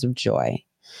sacrifices of joy.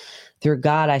 Through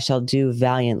God I shall do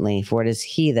valiantly, for it is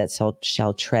he that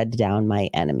shall tread down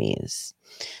my enemies.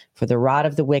 For the rod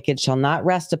of the wicked shall not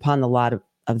rest upon the lot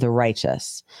of the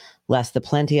righteous, lest the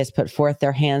plenteous put forth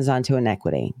their hands unto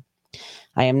iniquity.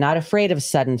 I am not afraid of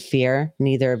sudden fear,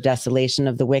 neither of desolation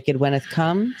of the wicked when it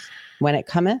cometh.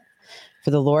 For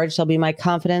the Lord shall be my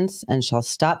confidence, and shall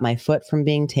stop my foot from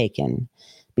being taken.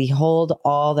 Behold,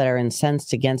 all that are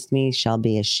incensed against me shall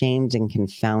be ashamed and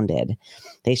confounded.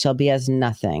 They shall be as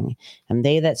nothing, and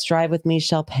they that strive with me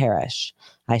shall perish.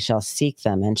 I shall seek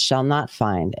them, and shall not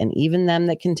find, and even them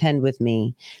that contend with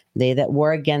me, they that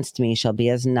war against me shall be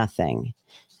as nothing,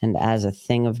 and as a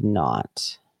thing of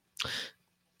naught.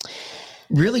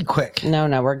 Really quick. No,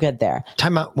 we're good there.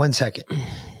 Time out 1 second.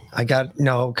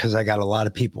 Because I got a lot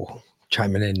of people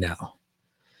chiming in now.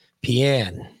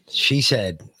 Pianne, she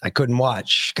said, I couldn't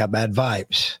watch, got bad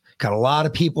vibes. Got a lot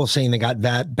of people saying they got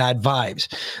bad vibes.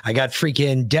 I got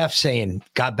freaking Def saying,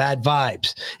 got bad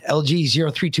vibes.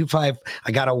 LG0325,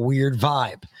 I got a weird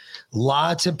vibe.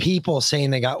 Lots of people saying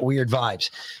they got weird vibes.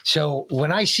 So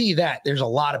when I see that, there's a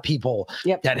lot of people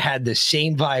that had the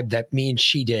same vibe that me and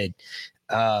she did.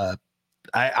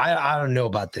 I don't know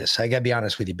about this. I gotta be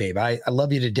honest with you, babe. I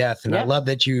love you to death, and I love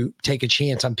that you take a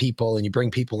chance on people and you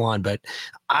bring people on. But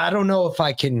I don't know if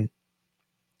I can.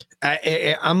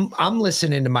 I'm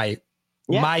listening to my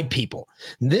people.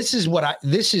 These are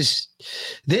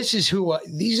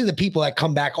the people that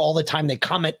come back all the time. They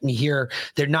comment in here.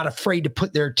 They're not afraid to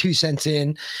put their 2 cents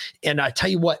in. And I tell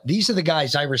you what, these are the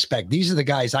guys I respect. These are the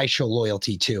guys I show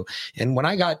loyalty to. And when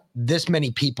I got this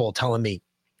many people telling me,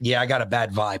 yeah, I got a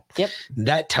bad vibe. Yep.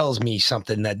 That tells me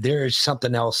something, that there is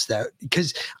something else that,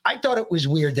 because I thought it was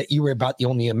weird that you were about the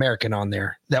only American on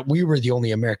there, that we were the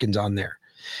only Americans on there.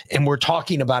 And we're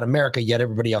talking about America, yet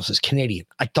everybody else is Canadian.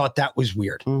 I thought that was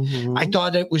weird. Mhm. I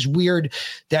thought it was weird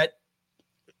that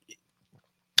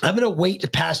I'm going to wait to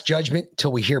pass judgment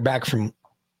till we hear back from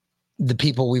the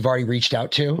people we've already reached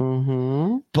out to.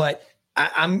 Mhm. But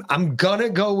I'm gonna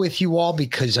go with you all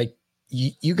because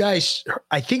you guys,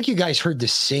 I think you guys heard the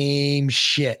same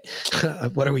shit.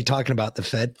 What are we talking about? The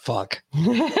Fed? Fuck.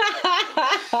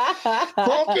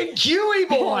 Fucking Kiwi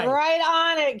boy. Right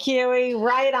on it, Kiwi.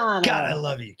 Right on God, it. I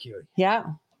love you, Kiwi. Yeah.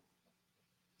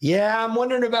 Yeah, I'm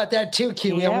wondering about that too,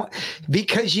 Kiwi. Yeah.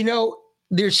 Because, you know,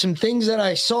 there's some things that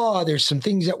I saw, there's some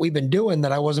things that we've been doing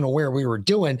that I wasn't aware we were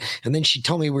doing. And then she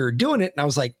told me we were doing it. And I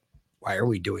was like, why are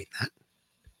we doing that?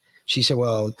 She said,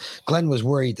 well, Glenn was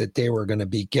worried that they were going to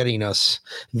be getting us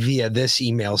via this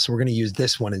email. So we're going to use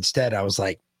this one instead. I was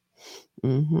like,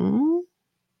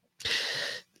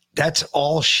 that's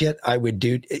all shit I would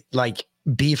do. Like,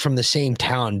 be from the same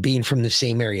town, being from the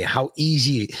same area. How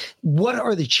easy, what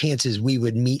are the chances we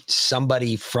would meet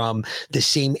somebody from the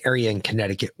same area in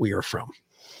Connecticut we are from?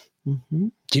 Do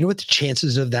you know what the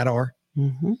chances of that are?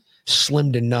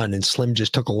 Slim to none. And Slim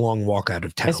just took a long walk out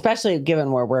of town. Especially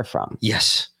given where we're from.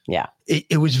 Yes. Yeah.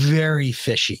 It was very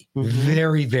fishy.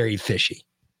 Very, very fishy.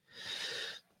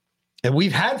 And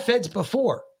we've had feds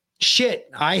before. Shit,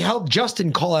 I helped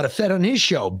Justin call out a Fed on his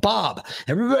show, Bob.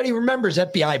 Everybody remembers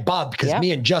FBI Bob because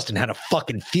me and Justin had a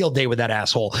fucking field day with that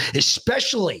asshole,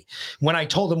 especially when I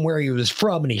told him where he was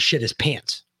from and he shit his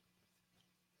pants.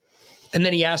 And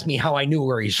then he asked me how I knew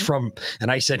where he's from.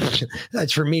 And I said,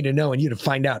 that's for me to know and you to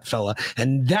find out, fella.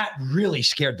 And that really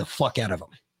scared the fuck out of him.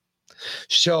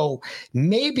 So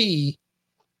maybe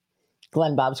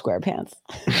Glenn Bob SquarePants.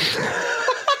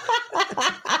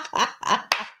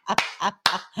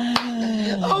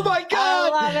 Oh my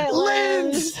God! I love it,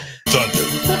 Linz!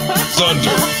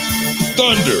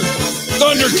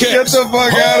 Thunder kicks. Get the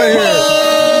fuck out of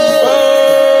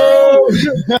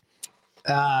here.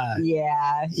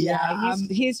 Yeah.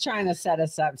 He's trying to set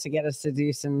us up to get us to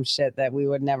do some shit that we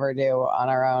would never do on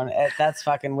our own. That's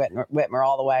fucking Whitmer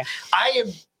all the way.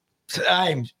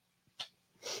 I'm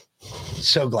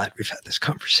so glad we've had this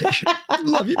conversation. I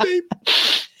love you, babe.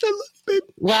 I love you, babe.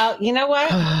 Well, you know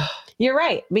what? You're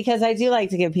right, because I do like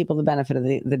to give people the benefit of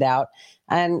the doubt,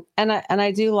 and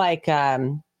I do like,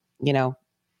 you know,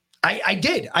 I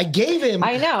did. I gave him.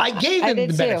 I know. I gave him the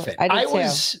benefit. I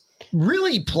was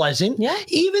really pleasant. Yeah.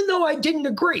 Even though I didn't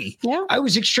agree. Yeah. I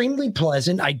was extremely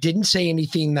pleasant. I didn't say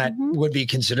anything that would be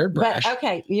considered brash. But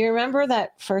okay, you remember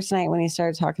that first night when he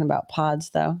started talking about pods,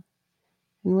 though?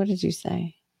 And what did you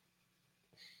say?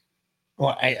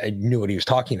 Well, I knew what he was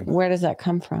talking about. Where does that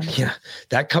come from? Yeah,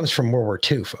 that comes from World War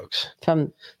II, folks.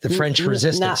 From the French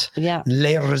resistance. Yeah.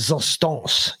 Les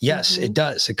résistants. Yes, it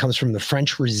does. It comes from the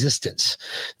French resistance.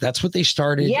 That's what they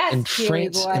started in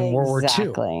France in World War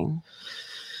II.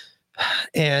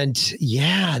 And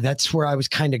yeah, that's where I was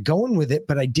kind of going with it,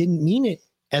 but I didn't mean it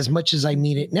as much as I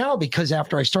mean it now, because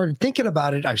after I started thinking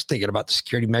about it, I was thinking about the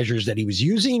security measures that he was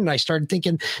using. And I started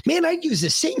thinking, man, I'd use the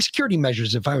same security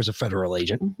measures if I was a federal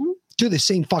agent. Do the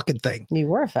same fucking thing. You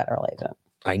were a federal agent.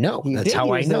 I know. You That's did how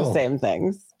I use know. those same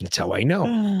things. That's how I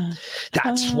know.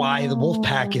 That's why the wolf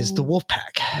pack is the wolf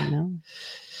pack. I know.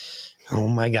 Oh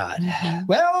my God.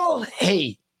 Well,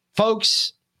 hey,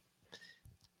 folks,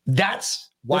 that's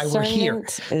why we're here.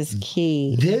 Is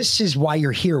key. This is why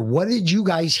you're here. What did you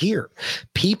guys hear?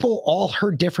 People all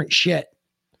heard different shit.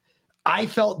 I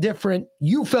felt different.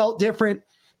 You felt different.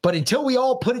 But until we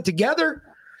all put it together,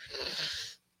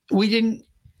 we didn't,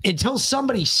 until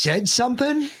somebody said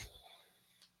something.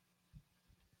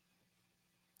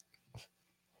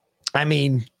 I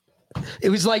mean, it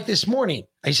was like this morning.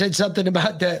 I said something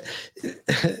about the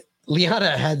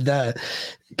Liana had the,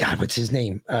 God, what's his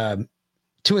name?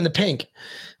 Two in the Pink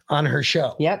on her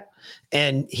show. Yep.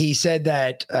 And he said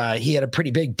that he had a pretty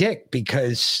big dick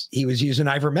because he was using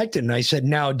ivermectin. And I said,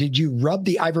 now, did you rub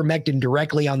the ivermectin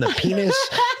directly on the penis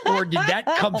or did that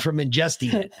come from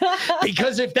ingesting it?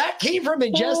 Because if that came from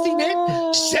ingesting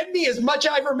it, send me as much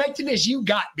ivermectin as you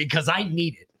got because I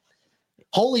need it.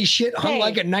 Holy shit, hung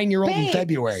like a 9-year-old in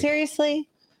February. Seriously?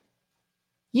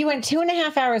 You went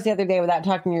 2.5 hours the other day without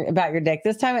talking about your dick.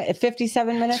 This time at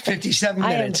 57 minutes? 57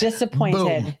 minutes. I am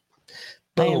disappointed.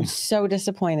 Boom. I am so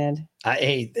disappointed.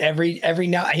 Hey, every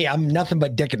now, hey, I'm nothing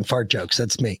but dick and fart jokes.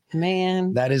 That's me.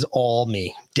 Man. That is all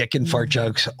me. Dick and fart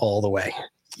jokes all the way.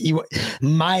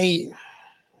 My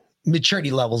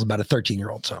maturity level is about a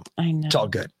 13-year-old, so I know. it's all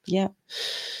good. Yep.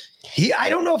 I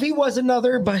don't know if he was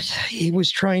another, but he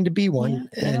was trying to be one.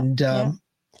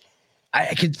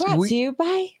 I could brought to you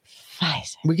by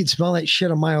Pfizer. We could smell that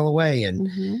shit a mile away.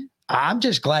 And I'm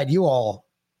just glad you all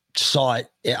saw it.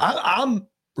 I'm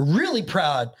really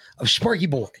proud of Sparky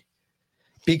Boy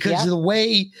because of the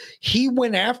way he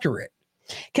went after it.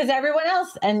 Because everyone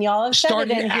else, and y'all have started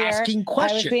said it in asking here,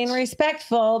 questions. I was being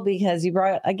respectful because you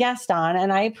brought a guest on,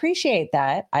 and I appreciate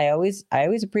that. I always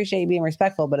appreciate you being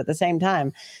respectful, but at the same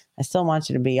time, I still want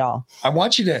you to be y'all. I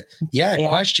want you to,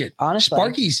 question. Honestly,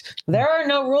 Sparky's. There are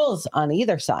no rules on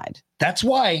either side. That's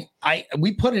why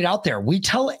we put it out there. We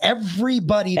tell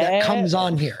everybody that comes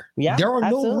on here. Yeah, there are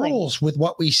absolutely. no rules with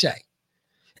what we say.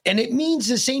 And it means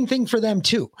the same thing for them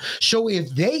too. So if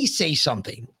they say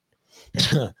something,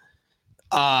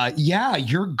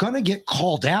 you're going to get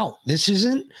called out.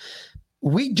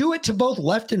 We do it to both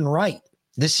left and right.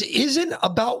 This isn't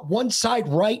about one side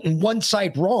right and one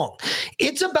side wrong.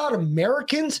 It's about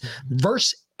Americans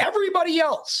versus everybody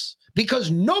else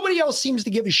because nobody else seems to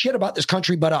give a shit about this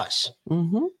country but us.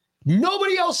 Mm-hmm.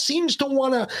 Nobody else seems to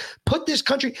want to put this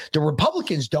country. The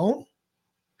Republicans don't.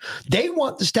 They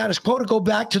want the status quo to go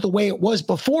back to the way it was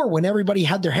before when everybody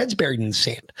had their heads buried in the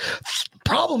sand.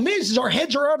 Problem is our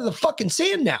heads are out of the fucking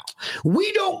sand now.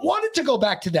 We don't want it to go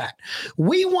back to that.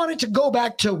 We want it to go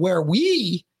back to where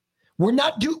we were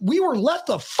left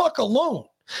the fuck alone.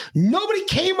 Nobody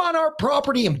came on our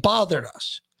property and bothered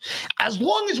us. As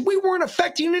long as we weren't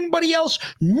affecting anybody else,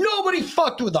 nobody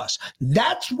fucked with us.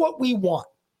 That's what we want.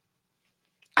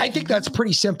 I think that's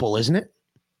pretty simple, isn't it?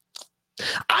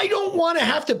 I don't want to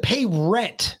have to pay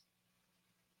rent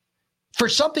for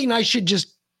something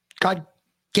God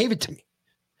gave it to me.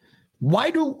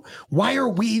 Why are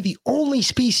we the only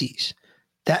species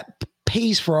that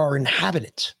pays for our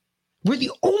inhabitants? We're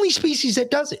the only species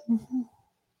that does it. Mm-hmm.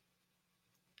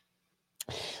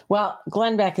 Well,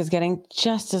 Glenn Beck is getting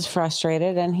just as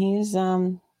frustrated, and he's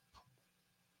a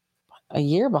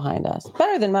year behind us.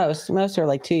 Better than most. Most are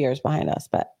like 2 years behind us,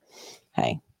 but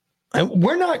hey. And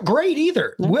we're not great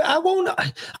either. No.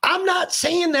 I'm not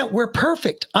saying that we're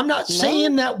perfect. I'm not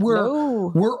saying that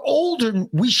we're old and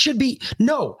we should be.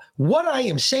 No, what I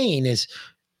am saying is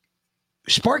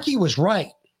Sparky was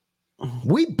right.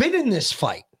 We've been in this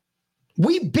fight.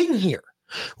 We've been here.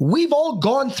 We've all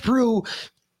gone through.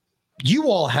 You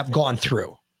all have gone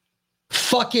through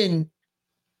fucking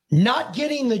not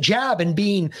getting the jab and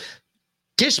being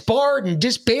disbarred and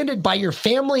disbanded by your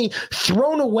family,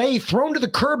 thrown away, thrown to the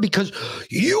curb because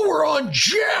you were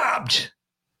unjabbed.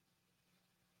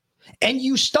 And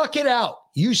you stuck it out.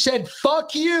 You said,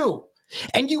 fuck you.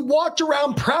 And you walked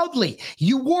around proudly.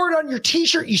 You wore it on your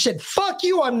t-shirt. You said, fuck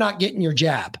you, I'm not getting your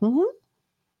jab. Mm-hmm.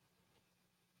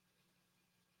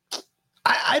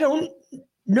 I don't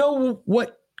know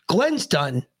what Glenn's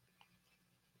done,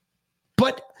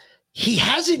 but he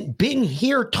hasn't been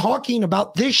here talking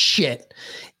about this shit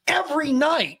every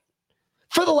night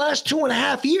for the last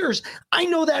 2.5 years. I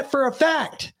know that for a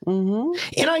fact. Mm-hmm.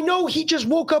 And I know he just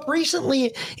woke up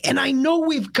recently, and I know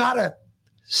we've got to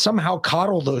somehow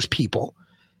coddle those people,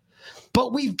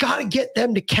 but we've got to get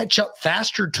them to catch up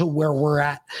faster to where we're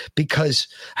at, because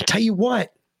I tell you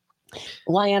what.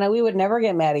 Lyanna, we would never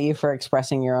get mad at you for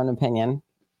expressing your own opinion.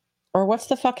 Or what's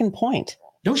the fucking point?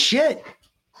 No shit.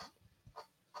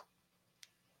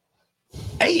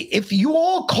 Hey, if you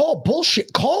all call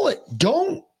bullshit, call it.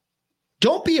 Don't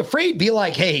be afraid. Be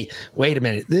like, hey, wait a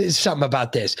minute. There's something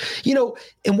about this.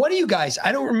 And one of you guys,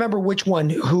 I don't remember which one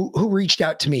who reached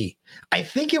out to me. I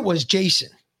think it was Jason.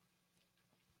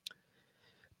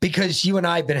 Because you and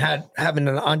I have been having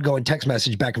an ongoing text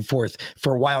message back and forth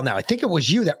for a while now. I think it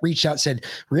was you that reached out and said,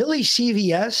 really,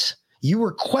 CVS? You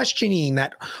were questioning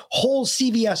that whole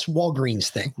CVS Walgreens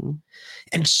thing. Mm-hmm.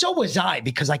 And so was I,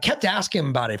 because I kept asking him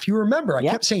about it. If you remember, I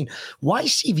kept saying, why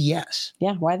CVS?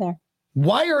 Yeah, why there?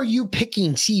 Why are you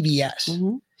picking CVS?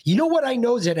 Mm-hmm. You know what I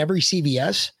know is at every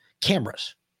CVS?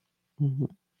 Cameras. Mm-hmm.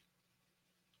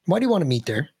 Why do you want to meet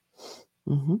there?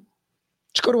 Mm-hmm.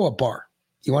 Let's go to a bar.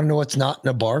 You want to know what's not in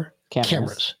a bar?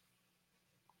 Cameras.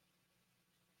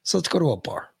 So let's go to a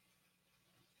bar.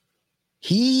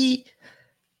 He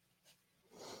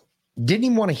didn't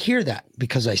even want to hear that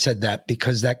because I said that,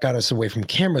 because that got us away from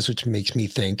cameras, which makes me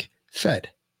think Fed,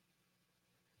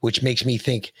 which makes me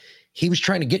think he was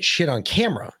trying to get shit on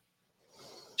camera,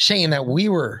 saying that we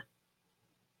were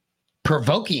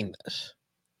provoking this.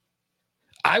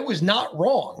 I was not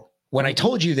wrong when I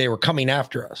told you they were coming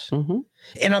after us. Mm-hmm.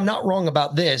 And I'm not wrong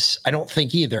about this, I don't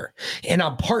think either. And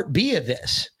I'm part B of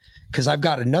this, because I've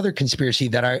got another conspiracy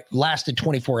that I lasted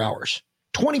 24 hours.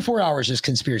 24 hours this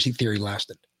conspiracy theory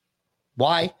lasted.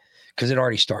 Why? Because it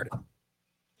already started.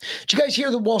 Did you guys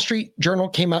hear the Wall Street Journal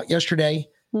came out yesterday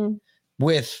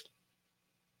with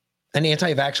an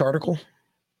anti-vax article?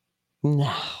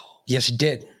 No. Yes, it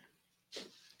did.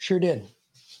 Sure did.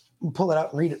 I'll pull it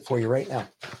out and read it for you right now.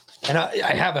 And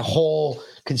I have a whole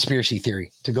conspiracy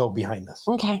theory to go behind this.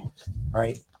 Okay. All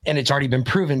right. And it's already been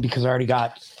proven because I already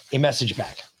got a message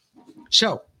back.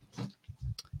 So,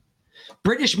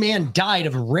 British man died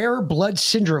of rare blood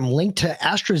syndrome linked to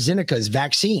AstraZeneca's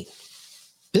vaccine.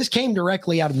 This came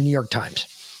directly out of the New York Times.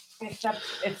 Except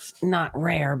it's not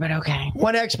rare, but okay.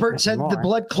 One expert said the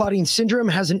blood clotting syndrome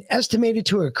has an estimated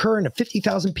to occur in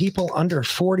 50,000 people under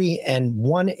 40 and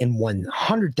 1 in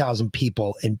 100,000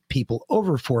 people and people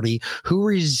over 40 who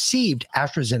received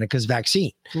AstraZeneca's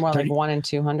vaccine. More like 1 in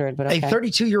 200, but okay. A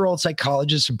 32-year-old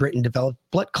psychologist in Britain developed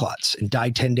blood clots and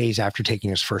died 10 days after taking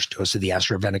his first dose of the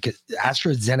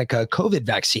AstraZeneca COVID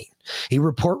vaccine. A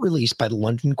report released by the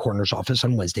London coroner's office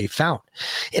on Wednesday found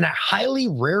in a highly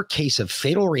rare case of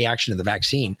fatal reaction to the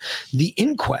vaccine, the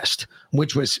inquest,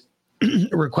 which was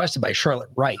requested by Charlotte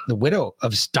Wright, the widow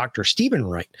of Dr. Stephen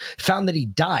Wright, found that he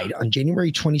died on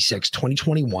January 26,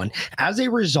 2021 as a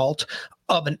result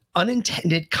of an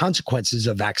unintended consequences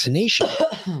of vaccination.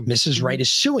 Mrs. Wright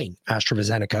is suing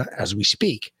AstraZeneca as we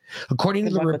speak. According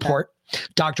to the report,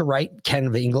 Dr. Wright, Kent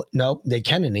of England,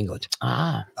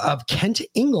 of Kent,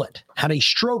 England, had a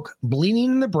stroke,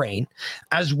 bleeding in the brain,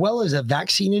 as well as a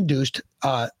vaccine-induced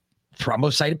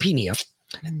thrombocytopenia,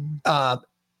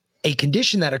 a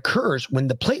condition that occurs when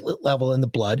the platelet level in the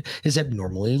blood is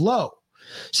abnormally low.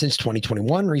 Since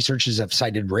 2021, researchers have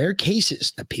cited rare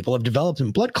cases that people have developed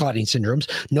in blood clotting syndromes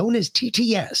known as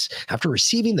TTS after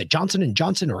receiving the Johnson &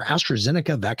 Johnson or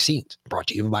AstraZeneca vaccines, brought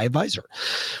to you by Pfizer,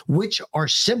 which are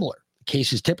similar.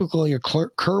 Cases typically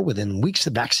occur within weeks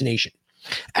of vaccination.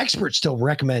 Experts still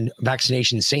recommend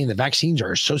vaccinations, saying the vaccines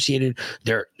are associated.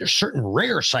 There are certain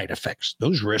rare side effects.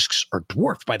 Those risks are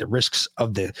dwarfed by the risks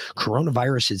of the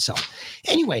coronavirus itself.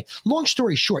 Anyway, long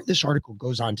story short, this article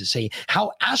goes on to say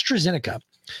how AstraZeneca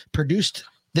produced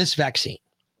this vaccine.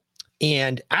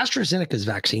 And AstraZeneca's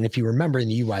vaccine, if you remember, in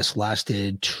the U.S.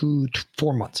 lasted 2 to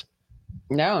 4 months.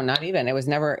 No, not even. It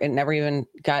never even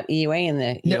got EUA in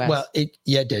the US. Well, it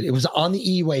did. It was on the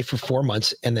EUA for 4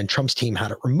 months, and then Trump's team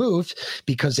had it removed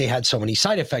because they had so many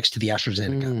side effects to the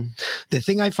AstraZeneca. The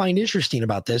thing I find interesting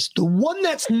about this, the one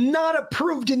that's not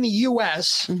approved in the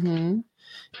US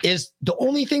is the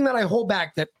only thing that I hold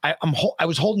back, that I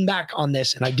was holding back on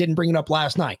this, and I didn't bring it up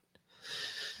last night,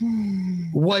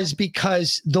 was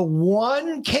because the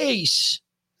one case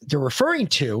they're referring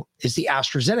to is the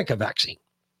AstraZeneca vaccine.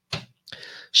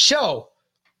 So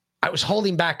I was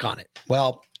holding back on it.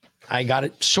 Well, I got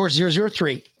it. Source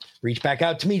 003 reached back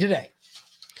out to me today.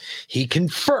 He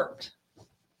confirmed.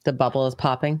 The bubble is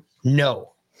popping?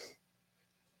 No.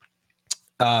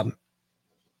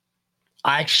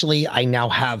 Actually, I now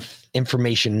have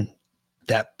information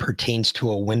that pertains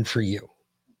to a win for you.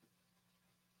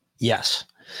 Yes.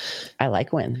 I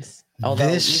like wins.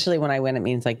 Although usually when I win, it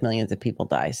means like millions of people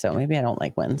die. So maybe I don't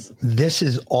like wins. This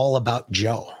is all about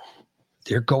Joe.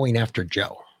 They're going after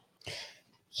Joe.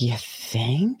 You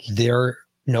think?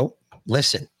 No,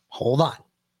 listen, hold on.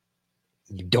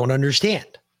 You don't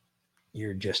understand.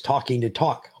 You're just talking to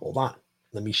talk. Hold on.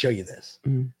 Let me show you this.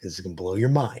 This is going to blow your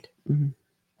mind. Let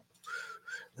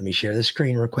me share the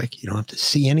screen real quick. You don't have to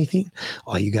see anything.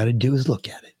 All you got to do is look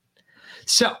at it.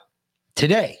 So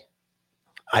today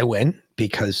I win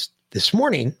because this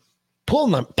morning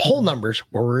poll numbers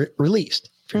were released.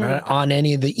 If you're not on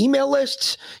any of the email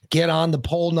lists, get on the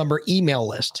poll number email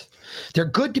list. They're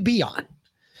good to be on.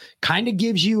 Kind of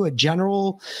gives you a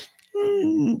general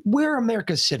where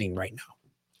America's sitting right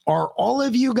now. Are all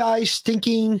of you guys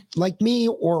thinking like me,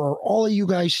 or are all of you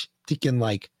guys thinking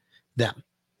like them?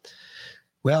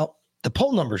 Well, the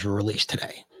poll numbers were released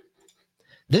today.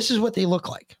 This is what they look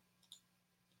like.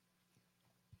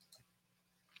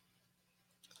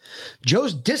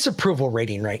 Joe's disapproval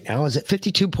rating right now is at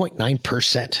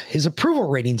 52.9%. His approval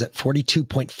rating's at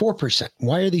 42.4%.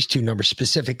 Why are these two numbers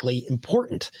specifically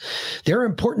important? They're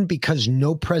important because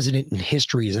no president in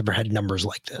history has ever had numbers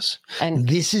like this. And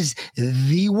this is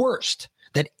the worst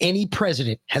that any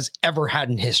president has ever had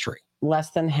in history.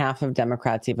 Less than half of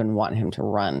Democrats even want him to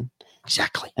run.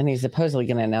 Exactly. And he's supposedly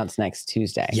going to announce next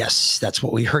Tuesday. Yes, that's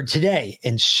what we heard today.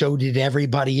 And so did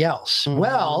everybody else.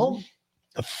 Well,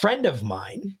 a friend of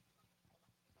mine,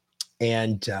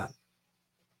 and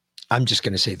I'm just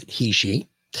going to say that she,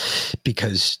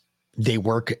 because they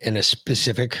work in a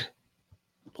specific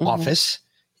office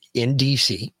in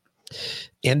DC,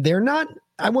 and they're not,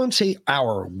 I won't say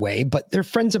our way, but they're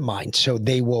friends of mine, so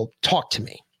they will talk to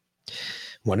me.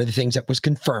 one of the things that was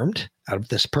confirmed out of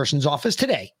this person's office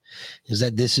today is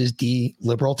that this is the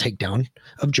liberal takedown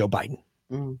of Joe Biden.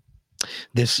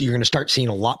 This, you're going to start seeing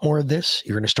a lot more of this.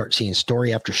 You're going to start seeing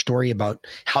story after story about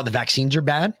how the vaccines are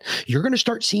bad. You're going to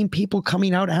start seeing people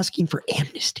coming out asking for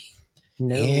amnesty.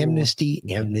 Amnesty.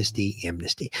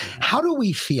 How do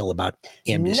we feel about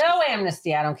amnesty? No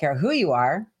amnesty. I don't care who you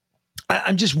are.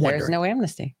 I'm just wondering. There's no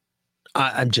amnesty.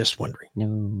 I'm just wondering.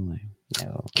 No.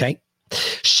 Okay.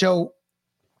 So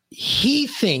he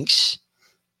thinks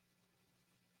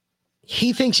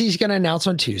he's going to announce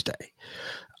on Tuesday.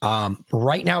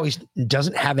 Right now, he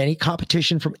doesn't have any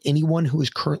competition from anyone who is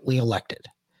currently elected,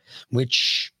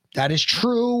 which that is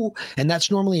true. And that's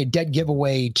normally a dead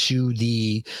giveaway to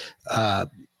the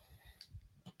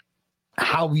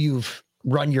how you've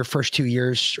run your first 2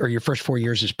 years or your first 4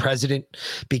 years as president,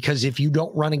 because if you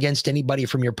don't run against anybody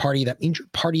from your party, that means your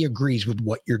party agrees with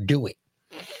what you're doing.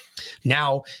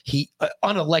 Now,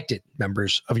 unelected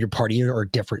members of your party are a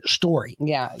different story.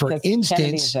 Yeah. For instance,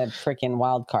 Kennedy's a freaking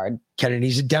wild card.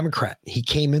 Kennedy's a Democrat. He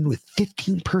came in with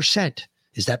 15%.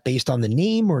 Is that based on the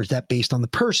name or is that based on the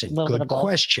person? Good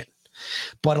question.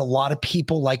 But a lot of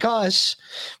people like us,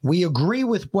 we agree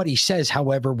with what he says.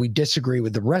 However, we disagree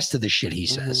with the rest of the shit he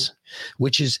says,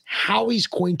 which is how he's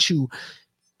going to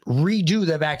redo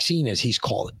the vaccine, as he's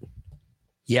called it.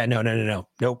 Yeah, no.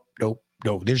 Nope.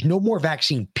 There's no more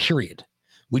vaccine, period.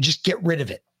 We just get rid of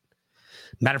it.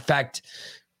 Matter of fact,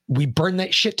 we burn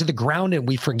that shit to the ground and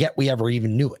we forget we ever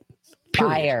even knew it.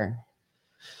 Period.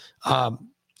 Fire.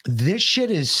 This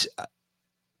shit is,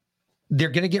 they're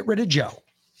going to get rid of Joe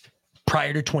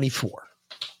prior to 24.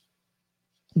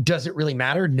 Does it really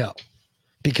matter? No,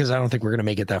 because I don't think we're going to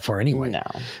make it that far anyway. No.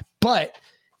 But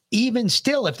even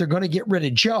still, if they're going to get rid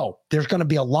of Joe, there's going to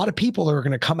be a lot of people that are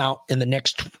going to come out in the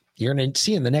next, you're going to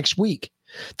see in the next week,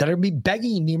 that are going to be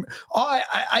begging me. Oh,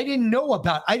 I didn't know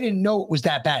it was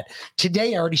that bad.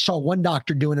 Today, I already saw one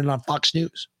doctor doing it on Fox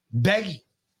News, begging.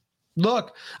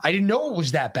 Look, I didn't know it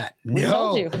was that bad. We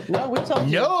told you. No, we told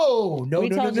you. No. We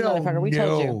told you, motherfucker. We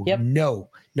told you. Yep.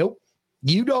 Nope.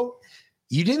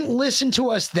 You didn't listen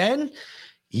to us then.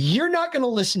 You're not going to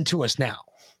listen to us now.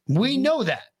 We know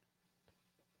that.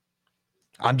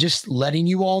 I'm just letting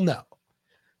you all know.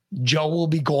 Joe will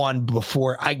be gone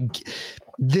before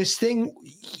this thing.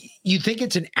 You think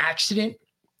it's an accident?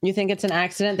 You think it's an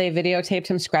accident? They videotaped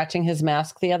him scratching his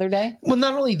mask the other day? Well,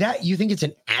 not only that, you think it's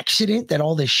an accident that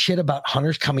all this shit about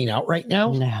Hunter's coming out right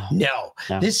now? No.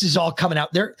 This is all coming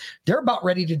out. They're about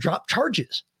ready to drop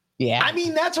charges. Yeah. I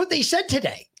mean, that's what they said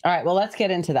today. All right. Well, let's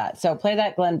get into that. So play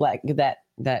that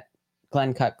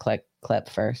Glenn Cut clip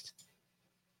first.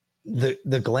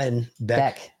 The Glenn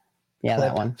Beck. Yeah,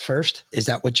 that one. First. Is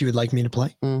that what you would like me to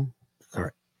play? Mm. All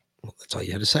right. Well, that's all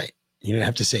you had to say. You didn't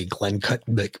have to say Glenn Cut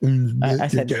Beck. I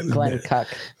said Glenn Cuck.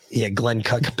 Yeah, Glenn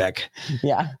Cuck Beck.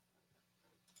 Yeah.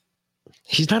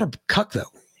 He's not a cuck,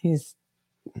 though.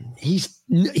 He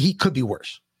could be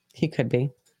worse. He could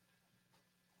be.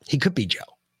 He could be Joe.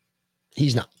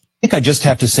 He's not. I think I just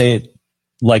have to say it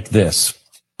like this.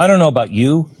 I don't know about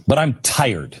you, but I'm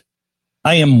tired.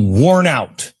 I am worn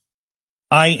out.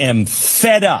 I am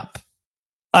fed up.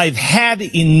 I've had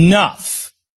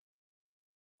enough.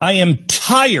 I am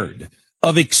tired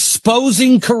of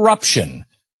exposing corruption,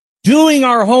 doing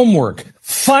our homework,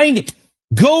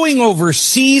 going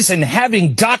overseas and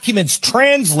having documents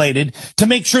translated to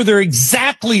make sure they're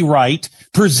exactly right,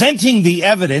 presenting the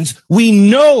evidence. We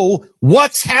know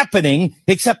what's happening,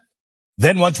 except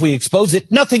then once we expose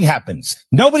it, nothing happens.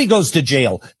 Nobody goes to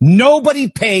jail. Nobody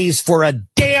pays for a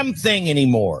damn thing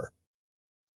anymore.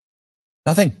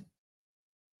 Nothing.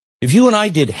 If you and I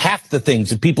did half the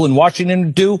things that people in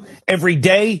Washington do every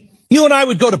day, you and I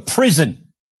would go to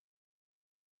prison.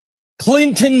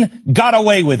 Clinton got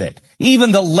away with it.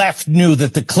 Even the left knew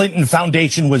that the Clinton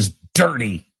Foundation was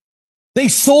dirty. They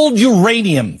sold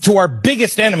uranium to our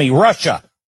biggest enemy, Russia.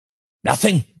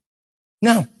 Nothing.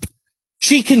 No.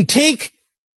 She can take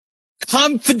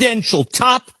confidential,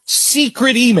 top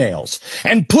secret emails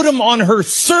and put them on her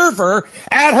server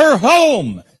at her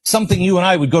home. Something you and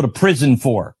I would go to prison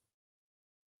for.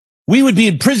 We would be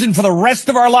in prison for the rest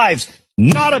of our lives.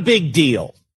 Not a big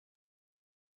deal.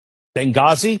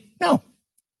 Benghazi? No.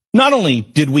 Not only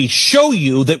did we show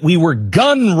you that we were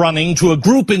gun running to a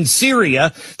group in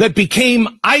Syria that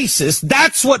became ISIS,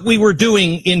 that's what we were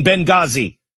doing in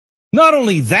Benghazi. Not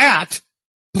only that,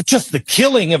 but just the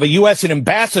killing of a U.S.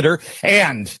 ambassador,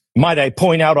 and, might I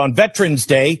point out, on Veterans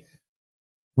Day,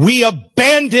 we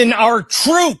abandon our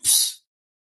troops.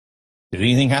 Did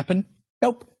anything happen?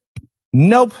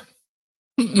 Nope.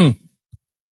 Mm-mm.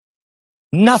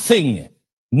 Nothing.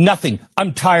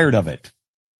 I'm tired of it.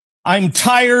 I'm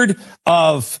tired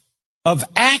of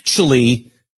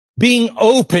actually being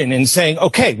open and saying,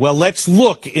 okay, well, let's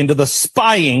look into the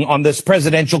spying on this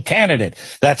presidential candidate.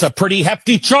 That's a pretty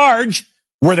hefty charge.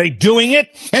 Were they doing it?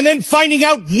 And then finding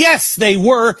out, yes, they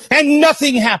were, and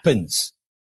nothing happens.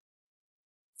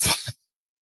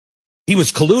 He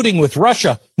was colluding with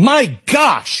Russia. My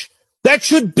gosh, that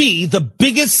should be the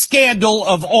biggest scandal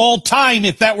of all time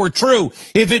if that were true.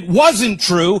 If it wasn't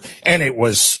true, and it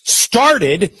was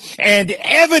started, and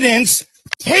evidence,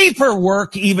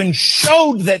 paperwork even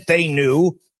showed that they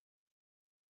knew,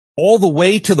 all the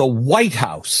way to the White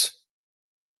House,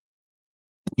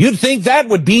 you'd think that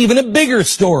would be even a bigger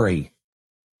story.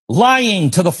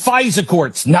 Lying to the FISA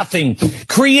courts, nothing.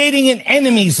 Creating an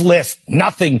enemies list,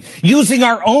 nothing. Using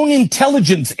our own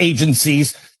intelligence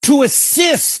agencies to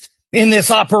assist in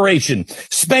this operation.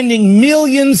 Spending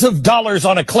millions of dollars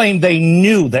on a claim they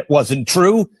knew that wasn't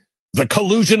true. The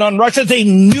collusion on Russia, they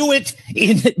knew it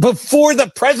before the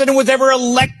president was ever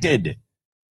elected.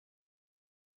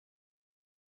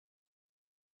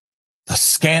 The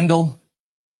scandal.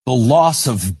 The loss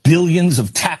of billions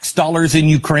of tax dollars in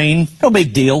Ukraine, no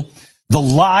big deal. The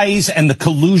lies and the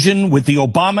collusion with the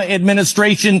Obama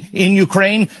administration in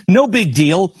Ukraine, no big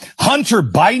deal. Hunter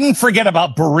Biden, forget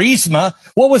about Burisma.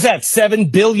 What was that,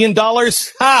 $7 billion?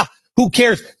 Who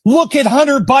cares? Look at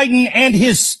Hunter Biden and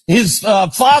his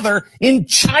father in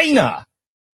China.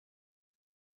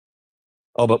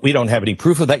 Oh, but we don't have any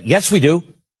proof of that. Yes, we do.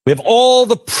 We have all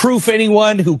the proof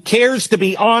anyone who cares to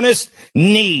be honest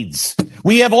needs.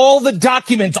 We have all the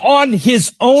documents on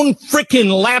his own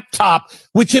frickin' laptop,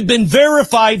 which have been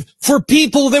verified for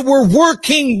people that were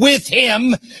working with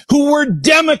him, who were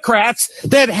Democrats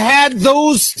that had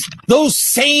those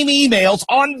same emails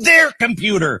on their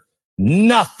computer.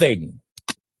 Nothing.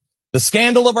 The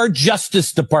scandal of our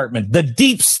Justice Department, the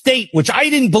deep state, which I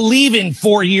didn't believe in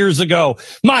 4 years ago.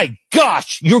 My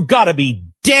gosh, you've got to be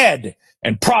dead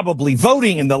and probably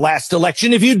voting in the last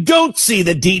election if you don't see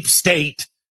the deep state.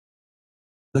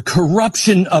 The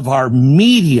corruption of our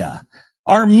media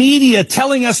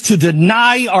telling us to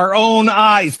deny our own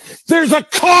eyes. There's a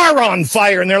car on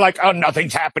fire, and they're like, oh,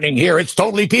 nothing's happening here. It's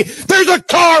totally peaceful. There's a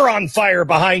car on fire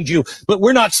behind you, but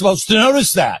we're not supposed to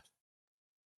notice that.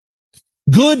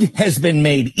 Good has been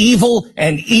made evil,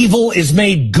 and evil is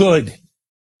made good.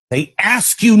 They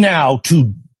ask you now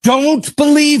to don't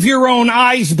believe your own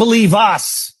eyes, believe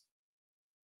us.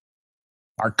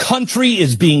 Our country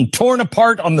is being torn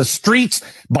apart on the streets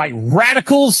by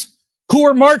radicals who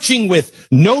are marching with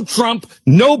no Trump,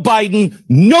 no Biden,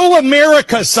 no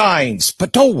America signs.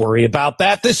 But don't worry about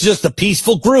that. This is just a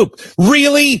peaceful group.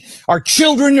 Really? Our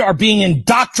children are being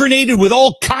indoctrinated with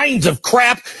all kinds of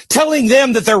crap, telling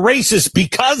them that they're racist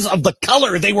because of the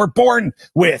color they were born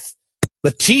with.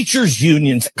 The teachers'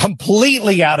 unions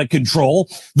completely out of control.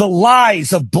 The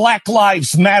lies of Black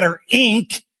Lives Matter,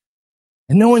 Inc.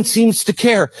 And no one seems to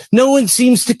care. No one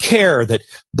seems to care that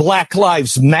Black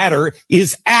Lives Matter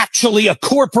is actually a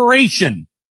corporation.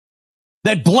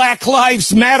 That Black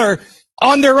Lives Matter,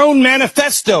 on their own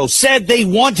manifesto, said they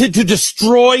wanted to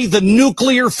destroy the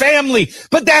nuclear family.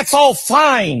 But that's all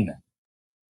fine.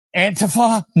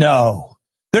 Antifa? No.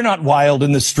 They're not wild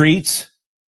in the streets.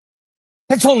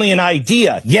 That's only an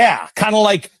idea. Yeah, kind of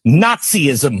like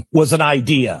Nazism was an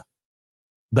idea.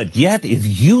 But yet, if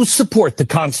you support the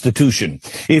Constitution,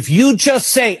 if you just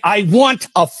say, I want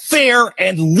a fair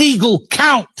and legal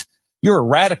count, you're a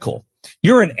radical.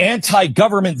 You're an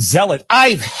anti-government zealot.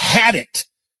 I've had it.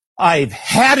 I've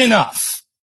had enough.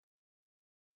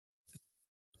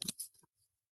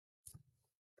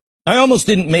 I almost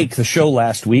didn't make the show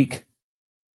last week,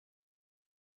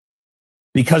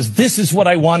 because this is what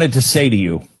I wanted to say to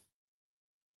you.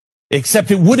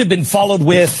 Except it would have been followed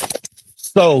with,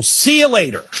 so see you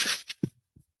later.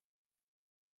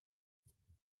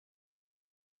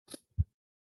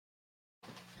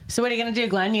 So what are you going to do,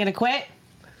 Glenn? You going to quit?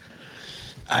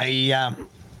 Yeah.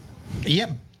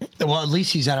 Well, at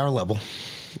least he's at our level.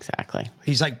 Exactly.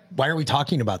 He's like, why are we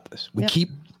talking about this? We keep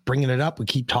bringing it up. We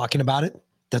keep talking about it.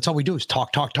 That's all we do is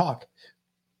talk.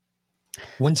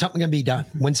 When's something going to be done?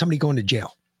 When's somebody going to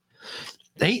jail?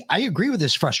 I agree with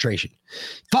this frustration.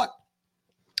 Fuck.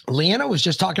 Leanna was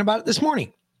just talking about it this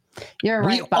morning. You're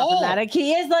right, problematic.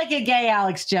 He is like a gay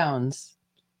Alex Jones.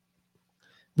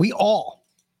 We all.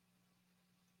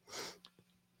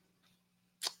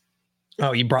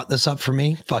 Oh, you brought this up for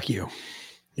me? Fuck you.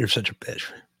 You're such a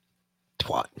bitch.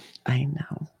 Twat. I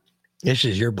know. This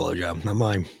is your blowjob, not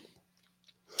mine.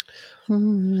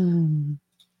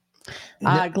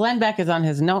 Glenn Beck is on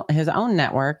his own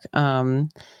network,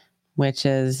 which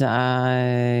is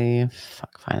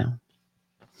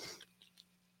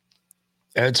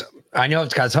I know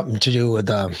it's got something to do with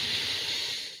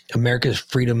America's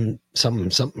freedom,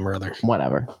 something or other.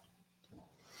 Whatever.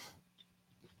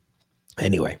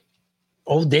 Anyway,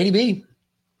 old Danny B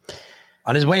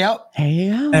on his way out. There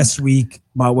you go. Last week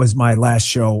was my last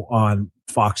show on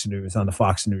Fox News, on the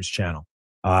Fox News channel.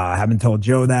 I haven't told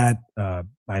Joe that.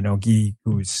 I know Guy,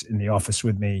 who's in the office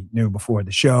with me, knew before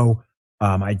the show.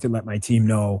 I did let my team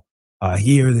know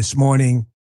here this morning,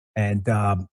 and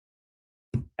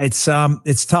it's tough.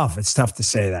 It's tough to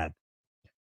say that.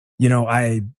 You know,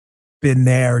 I've been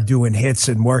there doing hits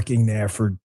and working there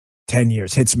for 10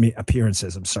 years.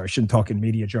 Appearances. I'm sorry, I shouldn't talk in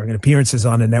media jargon. Appearances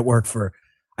on the network for,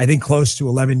 I think, close to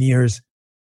 11 years.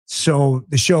 So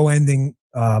the show ending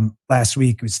last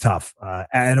week was tough.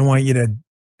 I don't want you to.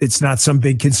 It's not some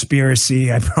big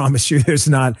conspiracy. I promise you, there's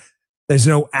no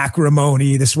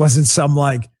acrimony. This wasn't some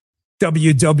like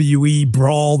WWE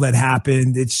brawl that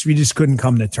happened. We just couldn't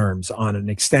come to terms on an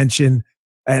extension.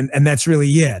 And that's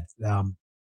really it. The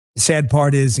sad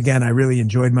part is, again, I really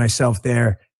enjoyed myself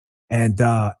there. And,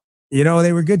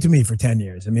 they were good to me for 10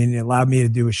 years. I mean, it allowed me to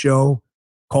do a show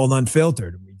called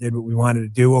Unfiltered. We did what we wanted to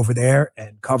do over there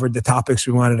and covered the topics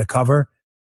we wanted to cover.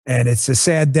 And it's a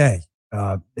sad day.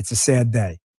 It's a sad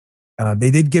day.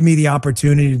 They did give me the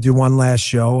opportunity to do one last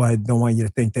show. I don't want you to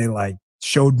think they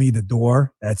showed me the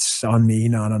door. That's on me,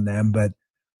 not on them. But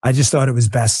I just thought it was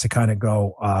best to kind of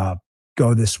go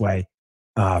this way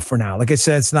for now. Like I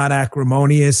said, it's not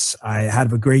acrimonious. I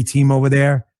have a great team over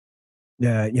there.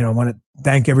 I want to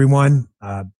thank everyone.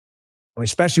 I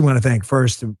especially want to thank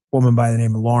first a woman by the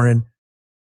name of Lauren.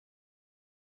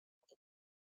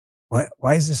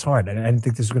 Why is this hard? I didn't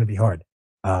think this was going to be hard.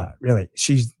 Really,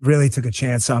 she really took a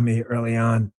chance on me early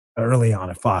on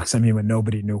at Fox. I mean, when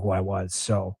nobody knew who I was.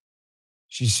 So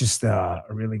she's just a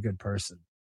really good person.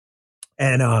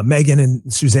 And Megan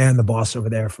and Suzanne, the boss over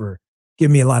there, for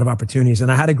giving me a lot of opportunities.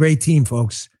 And I had a great team,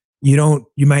 folks. You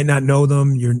might not know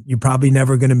them. You're probably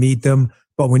never going to meet them.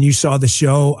 But when you saw the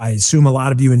show, I assume a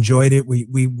lot of you enjoyed it.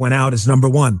 We went out as number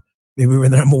one. We were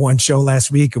the number one show last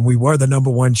week, and we were the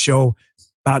number one show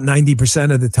about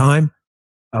 90% of the time.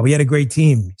 We had a great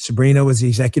team. Sabrina was the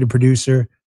executive producer.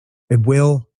 And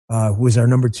Will, who was our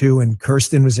number two, and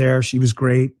Kirsten was there. She was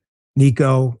great.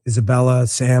 Nico, Isabella,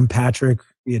 Sam, Patrick.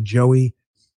 We had Joey.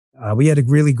 We had a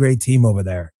really great team over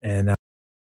there. And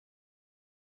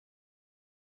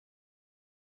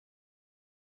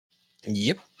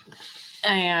yep.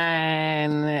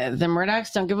 And the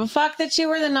Murdochs don't give a fuck that you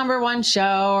were the number one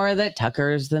show, or that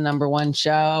Tucker's the number one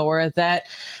show, or that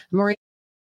Maria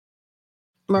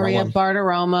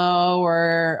Bartiromo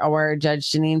or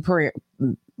Judge Janine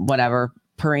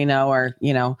Perino, or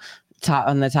top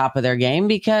on the top of their game,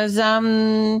 because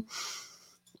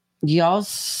y'all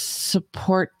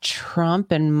support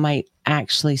Trump and might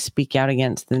actually speak out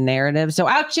against the narrative. So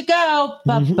out you go.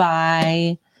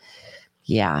 Bye-bye.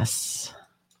 Yes.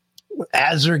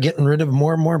 As they're getting rid of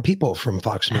more and more people from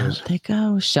Fox News. Out they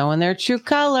go, showing their true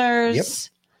colors. Yep.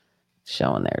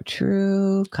 Showing their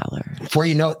true colors. Before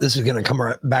you know it, this is going to come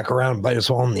back around and bite us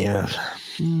all in the ass.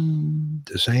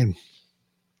 The same.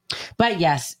 But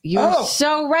yes, you're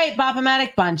so right,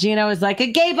 Bop-O-Matic. Bongino is like a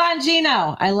gay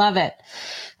Bongino. I love it.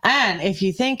 And if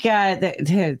you think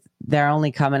that they're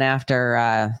only coming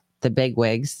after the big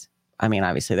wigs, I mean,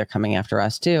 obviously they're coming after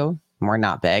us too. We're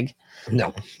not big.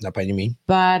 No, not by any means.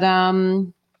 But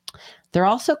they're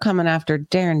also coming after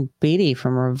Darren Beatty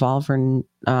from Revolver.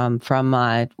 From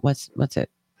what's it?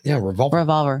 Yeah,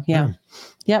 Revolver. Yeah.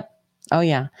 Yep. Oh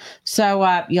yeah.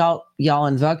 So y'all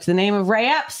invoked the name of Ray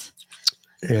Epps.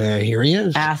 Here he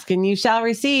is. Ask and you shall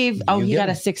receive. He got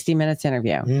a 60 minutes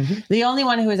interview. Mm-hmm. The only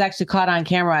one who was actually caught on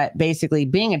camera basically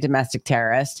being a domestic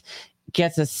terrorist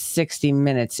gets a 60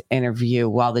 minutes interview,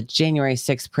 while the January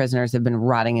 6th prisoners have been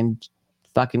rotting in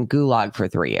fucking gulag for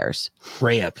 3 years.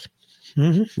 Ray Epps.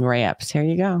 Mm-hmm. Ray Epps. Here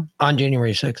you go. On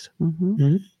January 6th.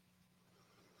 Mm-hmm.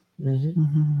 Mm-hmm.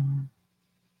 Mm-hmm.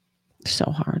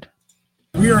 So hard.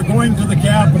 We are going to the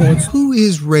Capitol. Who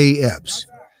is Ray Epps?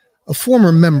 A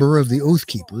former member of the Oath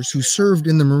Keepers who served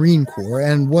in the Marine Corps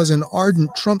and was an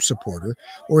ardent Trump supporter,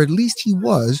 or at least he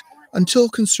was, until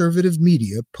conservative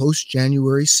media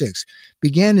post-January 6th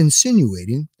began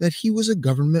insinuating that he was a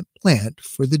government plant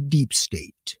for the deep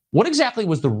state. What exactly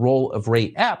was the role of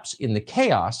Ray Epps in the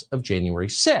chaos of January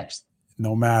 6th?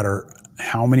 No matter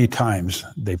how many times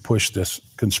they push this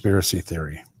conspiracy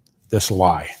theory, this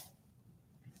lie,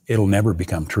 it'll never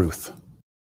become truth.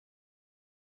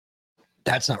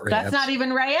 That's not Ray Epps. That's not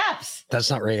even Ray Epps. That's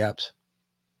not Ray Epps.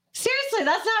 Seriously,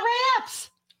 that's not Ray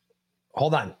Epps.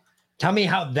 Hold on. Tell me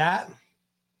how that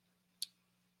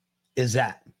is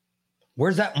that.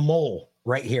 Where's that mole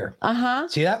right here? Uh-huh.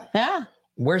 See that? Yeah.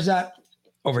 Where's that?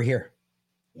 Over here.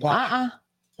 Watch.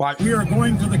 Watch. We are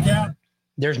going to the gap.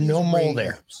 There's no mole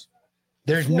there.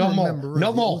 There's no mole.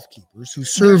 No mole. Keepers who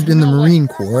served in the Marine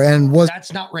Corps and was.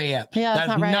 That's not Ray Epps. Yeah,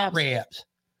 that's not Ray Epps.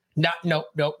 Nope,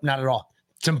 not at all.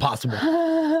 It's impossible.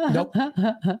 Nope.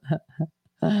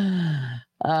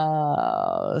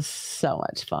 Oh, so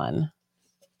much fun.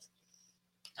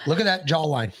 Look at that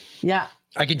jawline. Yeah.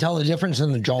 I can tell the difference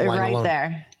in the jawline right alone.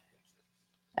 there.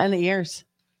 And the ears.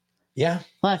 Yeah.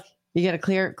 Look, you get a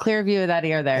clear view of that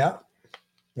ear there. Yeah.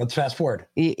 Let's fast forward.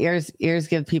 Ears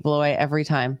give people away every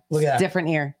time. Look at that. Different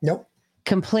ear. Nope.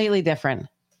 Completely different.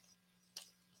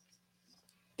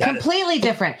 Completely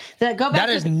different. Go back. That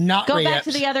is not Go Ray back Epps.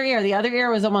 to the other ear. The other ear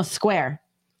was almost square.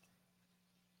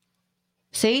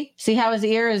 See how his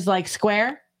ear is like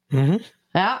square? Mm-hmm.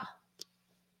 Yeah.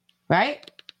 Right?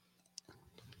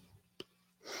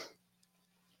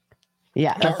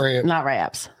 Yeah. Not Ray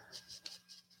Epps.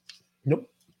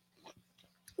 Nope.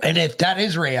 And if that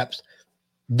is Ray Epps,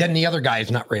 then the other guy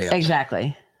is not Ray Epps.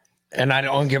 Exactly. And I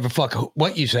don't give a fuck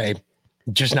what you say.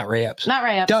 Just not Ray Epps. Not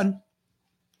Ray Epps. Done.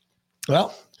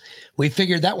 Well, we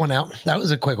figured that one out. That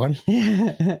was a quick one.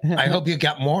 I hope you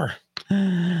got more.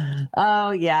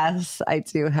 Oh, yes, I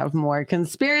do have more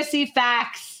conspiracy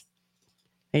facts.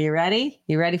 Are you ready?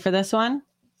 You ready for this one?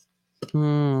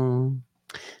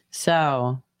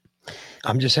 So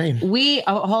I'm just saying. Hold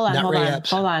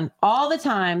on. All the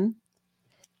time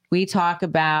we talk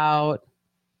about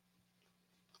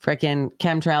freaking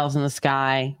chemtrails in the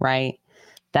sky, right?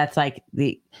 That's like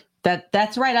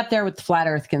that's right up there with the flat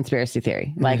earth conspiracy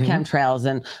theory, like chemtrails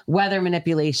and weather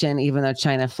manipulation, even though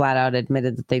China flat out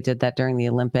admitted that they did that during the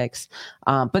Olympics.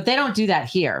 But they don't do that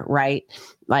here, right?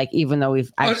 Like, even though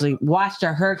we've actually watched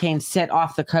a hurricane sit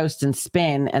off the coast and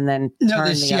spin and then turn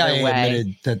the CIA other way.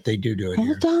 admitted that they do it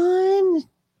here. Hold on.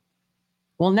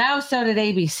 Well, now so did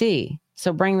ABC.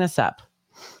 So bring this up.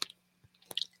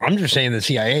 I'm just saying the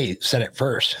CIA said it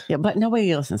first. Yeah, but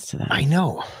nobody listens to that. I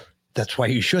know. That's why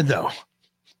you should, though.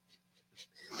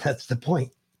 That's the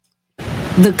point.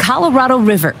 The Colorado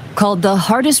River, called the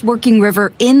hardest working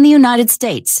river in the United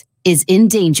States, is in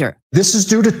danger. This is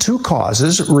due to two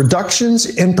causes: reductions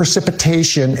in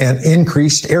precipitation and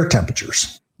increased air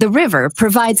temperatures. The river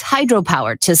provides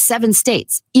hydropower to 7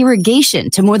 states, irrigation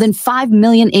to more than 5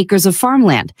 million acres of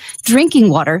farmland,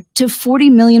 drinking water to 40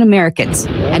 million Americans,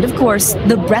 and of course,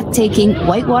 the breathtaking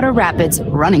Whitewater Rapids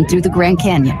running through the Grand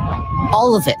Canyon.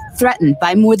 All of it threatened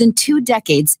by more than 2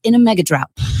 decades in a megadrought.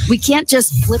 We can't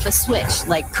just flip a switch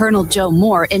like Colonel Joe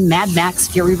Moore in Mad Max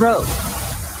Fury Road.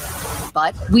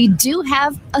 But we do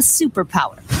have a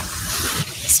superpower.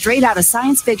 Straight out of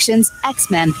science fiction's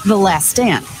X-Men: The Last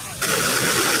Stand.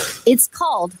 It's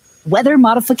called weather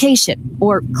modification,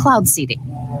 or cloud seeding.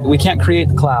 We can't create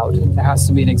the cloud. There has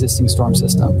to be an existing storm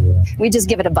system. We just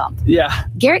give it a bump. Yeah.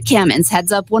 Garrett Kamens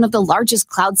heads up one of the largest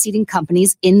cloud seeding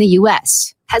companies in the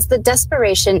U.S. Has the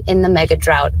desperation in the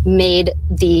megadrought made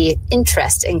the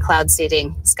interest in cloud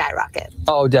seeding skyrocket?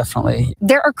 Oh, definitely.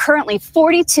 There are currently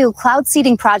 42 cloud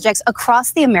seeding projects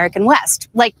across the American West,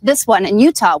 like this one in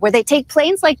Utah, where they take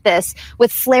planes like this with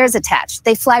flares attached.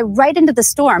 They fly right into the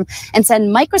storm and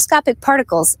send microscopic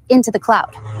particles into the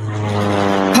cloud.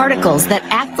 Particles that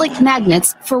act like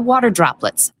magnets for water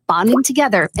droplets, bonding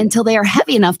together until they are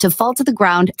heavy enough to fall to the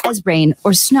ground as rain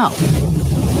or snow.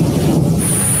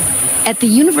 At the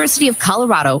University of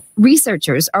Colorado,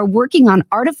 researchers are working on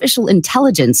artificial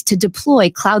intelligence to deploy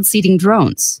cloud seeding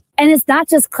drones. And it's not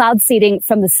just cloud seeding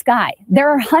from the sky. There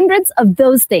are hundreds of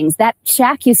those things. That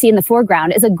shack you see in the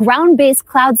foreground is a ground-based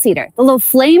cloud seeder. The little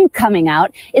flame coming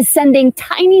out is sending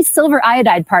tiny silver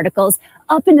iodide particles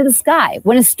up into the sky.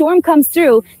 When a storm comes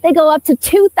through, they go up to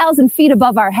 2,000 feet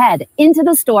above our head, into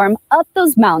the storm, up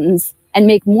those mountains, and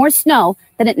make more snow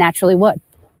than it naturally would.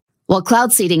 While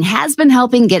cloud seeding has been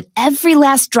helping get every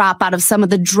last drop out of some of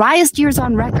the driest years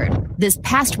on record, this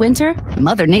past winter,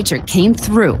 Mother Nature came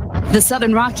through. The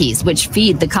Southern Rockies, which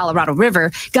feed the Colorado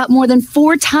River, got more than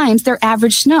 4 times their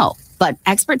average snow. But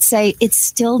experts say it's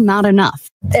still not enough.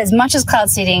 As much as cloud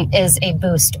seeding is a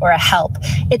boost or a help,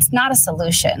 it's not a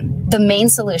solution. The main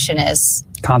solution is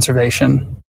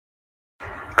conservation.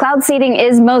 Cloud seeding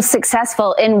is most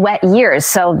successful in wet years,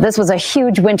 so this was a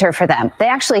huge winter for them. They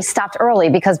actually stopped early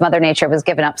because Mother Nature was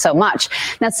giving up so much.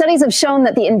 Now, studies have shown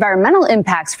that the environmental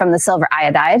impacts from the silver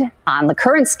iodide, on the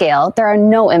current scale, there are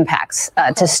no impacts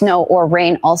to snow or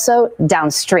rain, also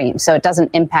downstream, so it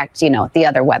doesn't impact, the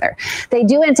other weather. They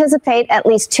do anticipate at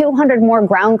least 200 more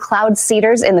ground cloud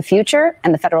seeders in the future,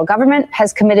 and the federal government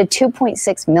has committed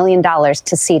 $2.6 million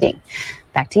to seeding.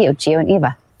 Back to you, Gio and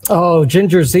Eva. Oh,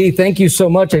 Ginger Z, thank you so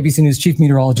much. ABC News Chief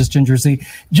Meteorologist Ginger Z.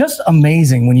 Just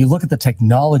amazing when you look at the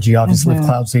technology, obviously, of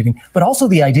cloud seeding, but also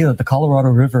the idea that the Colorado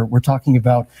River, we're talking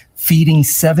about feeding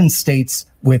 7 states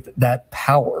with that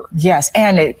power. Yes,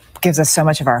 and it gives us so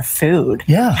much of our food.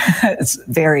 Yeah. It's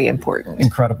very important.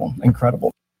 Incredible.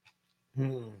 Incredible.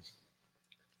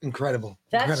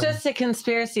 That's just a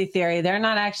conspiracy theory. They're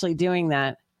not actually doing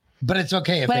that. But it's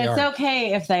okay if But they it's are.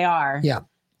 okay if they are. Yeah.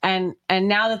 And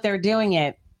now that they're doing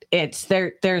it, it's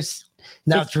there's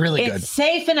Now it's really good. It's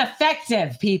safe and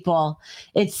effective, people.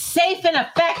 It's safe and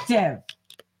effective.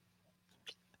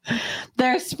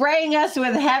 They're spraying us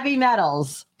with heavy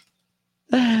metals,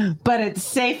 but it's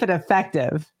safe and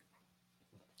effective.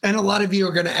 And a lot of you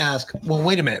are going to ask, well,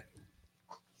 wait a minute.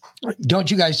 Don't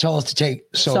you guys tell us to take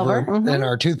silver in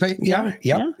our toothpaste? Yeah.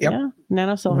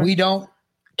 Nano silver. We don't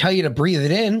tell you to breathe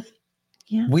it in.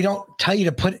 Yeah. We don't tell you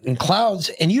to put it in clouds,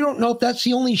 and you don't know if that's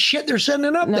the only shit they're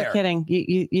sending up there. No kidding.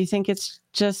 You think it's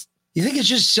just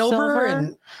silver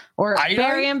and or iodine?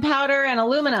 barium powder and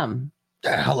aluminum?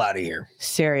 The hell out of here.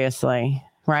 Seriously,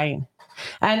 right?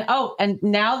 And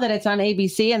now that it's on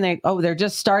ABC and they're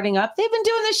just starting up, they've been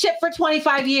doing this shit for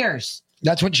 25 years.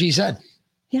 That's what she said.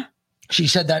 Yeah. She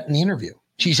said that in the interview.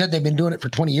 She said they've been doing it for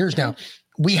 20 years now.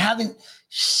 We haven't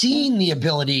seen the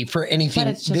ability for anything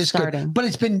But it's just this starting. good, but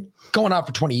it's been going on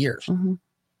for 20 years.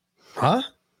 Huh?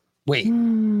 Wait,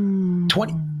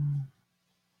 20.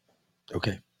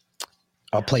 Okay.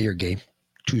 I'll play your game.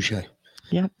 Touche.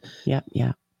 Yep.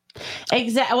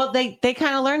 Exactly. Well, they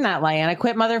kind of learned that, Lyanna.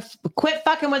 Quit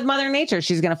fucking with Mother Nature.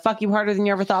 She's gonna fuck you harder than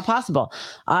you ever thought possible.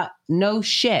 No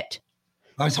shit.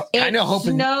 I was kind of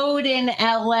hoping. Snowed in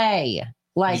LA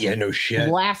no shit.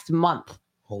 last month.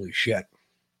 Holy shit.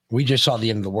 We just saw the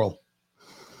end of the world.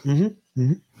 We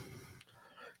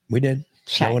did.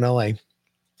 Snow in LA.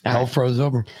 Hell froze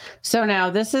over. So now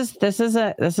this is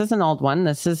an old one.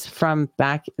 This is from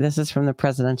the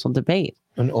presidential debate.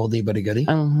 An oldie but a goodie.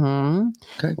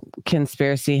 Okay.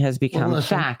 Conspiracy has become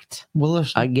fact. We'll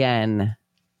listen. Again.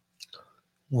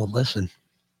 Well, listen.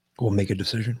 We'll make a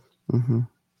decision.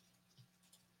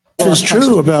 This is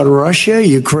true about Russia,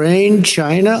 Ukraine,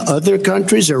 China, other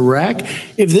countries, Iraq.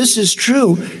 If this is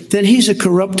true, then he's a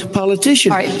corrupt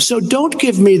politician. So don't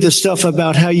give me the stuff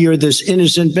about how you're this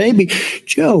innocent baby.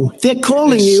 Joe, they're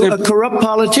calling you a corrupt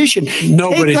politician.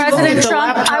 Nobody. President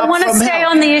Trump, I want to stay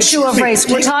on the issue of race.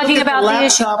 We're talking about the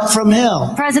issue. From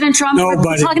hell. President Trump, we're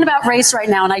Nobody. talking about race right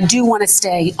now, and I do want to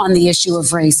stay on the issue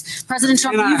of race. President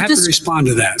Trump, And I have to respond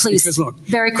to that. Please. Because look,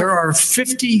 Very quick. there are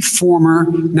 50 former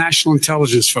national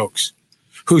intelligence folks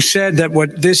who said that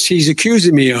what he's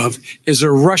accusing me of is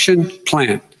a Russian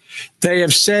plant. They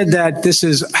have said that this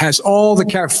has all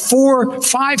the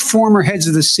 5 former heads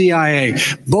of the CIA,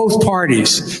 both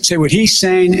parties say what he's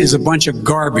saying is a bunch of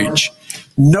garbage.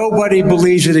 Nobody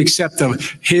believes it except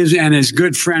his and his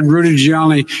good friend Rudy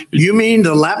Giuliani. You mean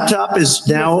the laptop is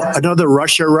now another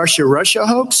Russia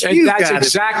hoax? That's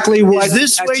exactly what. Is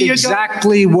this that's where you're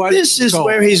exactly going? what. This is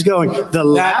where he's going. The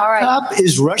laptop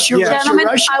is Russia, Gentlemen,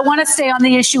 Russia. I want to stay on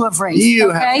the issue of race. You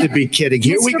okay? have to be kidding.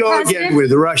 Here we Mr. go President, again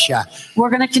with Russia. We're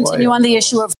going to continue on the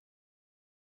issue of.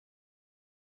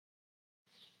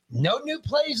 No new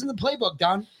plays in the playbook,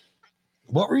 Don.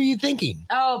 What were you thinking?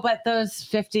 Oh, but those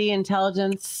 50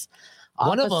 intelligence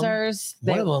officers,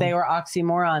 they were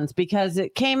oxymorons because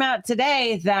it came out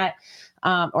today that,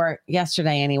 or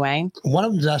yesterday anyway. One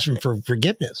of them's asking for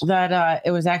forgiveness. That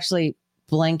it was actually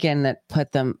Blinken that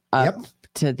put them up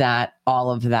to that, all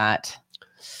of that.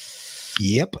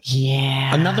 Yep.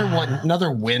 Yeah.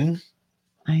 Another win.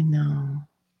 I know.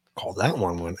 Call that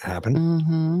one when it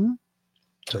happened.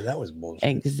 So that was bullshit.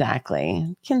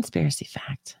 Exactly. Conspiracy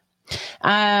fact.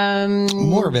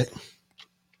 More of it.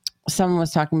 Someone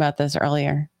was talking about this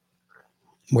earlier.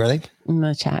 Were they? In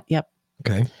the chat. Yep.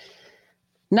 Okay.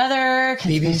 Another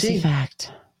conspiracy BBC.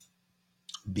 fact.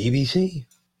 BBC.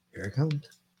 Here it comes.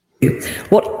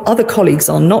 What other colleagues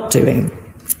are not doing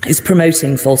is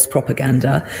promoting false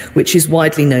propaganda, which is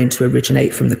widely known to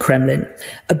originate from the Kremlin,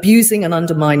 abusing and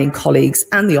undermining colleagues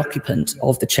and the occupant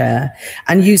of the chair,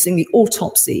 and using the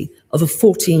autopsy of a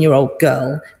 14-year-old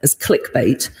girl as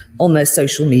clickbait on their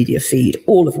social media feed,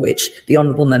 all of which the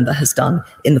honourable member has done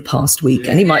in the past week.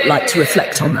 And he might like to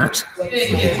reflect on that.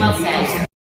 Well said.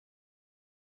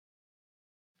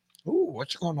 Ooh,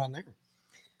 what's going on there?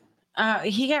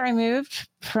 He got removed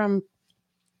from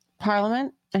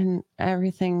Parliament, and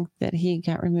everything that he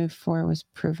got removed for was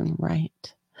proven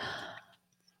right.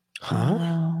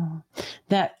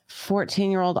 That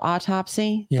 14-year-old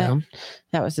autopsy,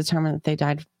 that was determined that they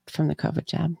died from the COVID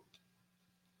jab.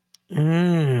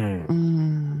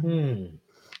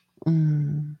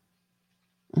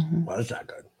 that's not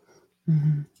good.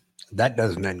 Mhm. That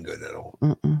doesn't end good at all.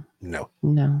 Mm-mm. No.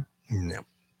 No.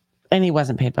 And he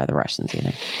wasn't paid by the Russians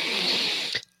either.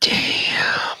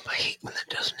 Damn. I hate when that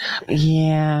doesn't happen.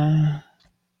 Yeah.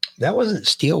 That wasn't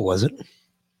Steele, was it?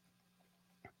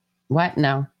 What?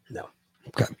 No. No.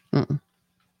 Okay. Mm-mm.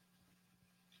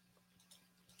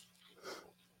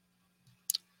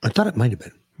 I thought it might have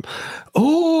been.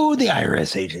 Oh, the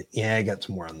IRS agent. Yeah, I got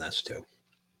some more on this too.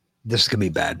 This is going to be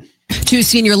bad. Two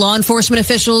senior law enforcement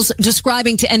officials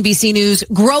describing to NBC News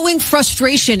growing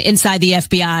frustration inside the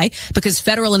FBI because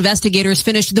federal investigators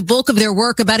finished the bulk of their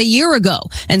work about a year ago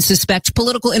and suspect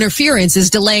political interference is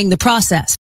delaying the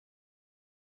process.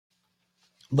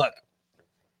 Look,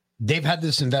 they've had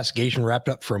this investigation wrapped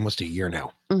up for almost a year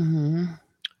now. Mm-hmm.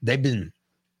 They've been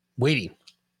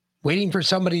waiting for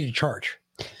somebody to charge.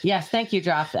 Yes, thank you,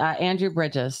 Joff. Andrew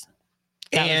Bridges.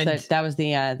 That was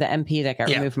the MP that got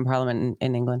removed from Parliament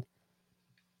in England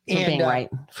for being right,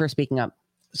 for speaking up.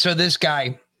 So this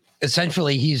guy,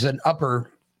 essentially, he's an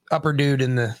upper dude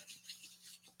in the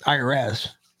IRS.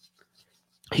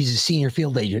 He's a senior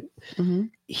field agent. Mm-hmm.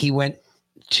 He went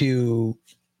to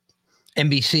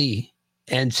NBC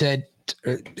and said,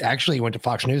 actually, he went to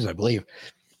Fox News, I believe,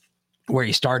 where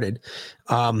he started.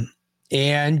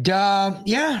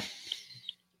 Yeah,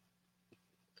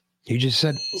 he just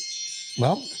said,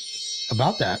 well,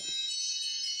 about that.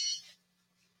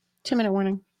 2-minute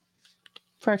warning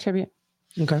for our tribute.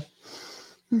 Okay.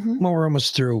 Mm-hmm. Well, we're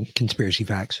almost through conspiracy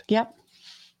facts. Yep.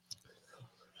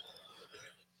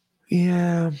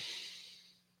 Yeah.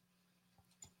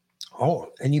 Oh,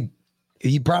 and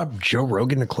you brought up Joe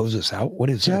Rogan to close us out. What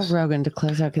is Joe this? Rogan to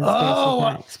close out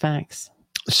conspiracy facts.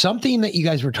 Something that you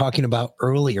guys were talking about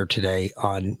earlier today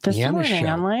on This Leanna's morning show.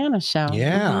 on Leanna's show.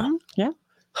 Yeah. Mm-hmm. Yeah.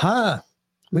 Huh.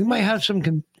 We might have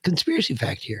some conspiracy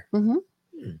fact here.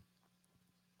 Mm-hmm.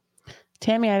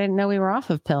 Tammy, I didn't know we were off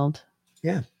of Pilled.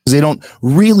 Yeah. They don't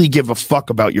really give a fuck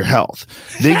about your health.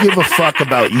 They give a fuck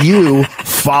about you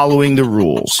following the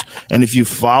rules. And if you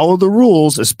follow the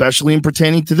rules, especially in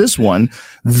pertaining to this one,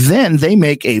 then they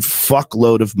make a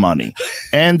fuckload of money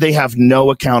and they have no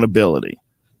accountability.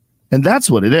 And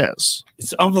that's what it is.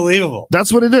 It's unbelievable.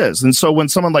 That's what it is. And so when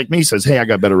someone like me says, hey, I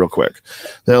got better real quick,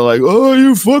 they're like, oh,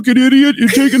 you fucking idiot. You're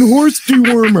taking horse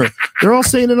dewormer. They're all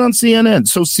saying it on CNN.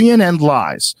 So CNN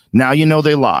lies. Now you know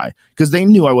they lie because they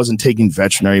knew I wasn't taking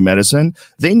veterinary medicine.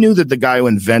 They knew that the guy who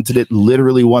invented it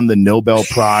literally won the Nobel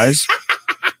Prize.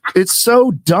 It's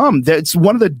so dumb. That's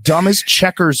one of the dumbest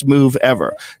checkers move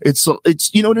ever. It's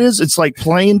you know what it is? It's like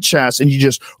playing chess and you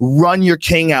just run your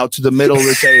king out to the middle of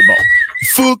the table.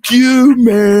 Fuck you,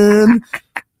 man.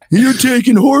 You're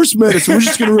taking horse medicine. We're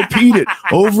just going to repeat it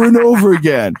over and over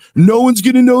again. No one's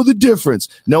going to know the difference.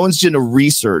 No one's going to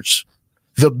research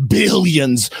the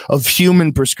billions of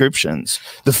human prescriptions.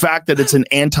 The fact that it's an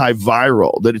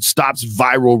antiviral, that it stops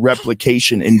viral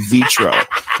replication in vitro,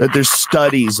 that there's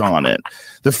studies on it.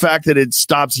 The fact that it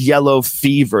stops yellow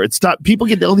fever. People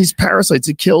get all these parasites.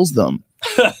 It kills them.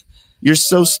 You're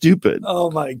so stupid. Oh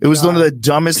my God. It was one of the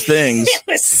dumbest things.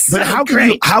 But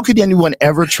how could anyone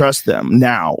ever trust them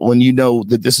now when you know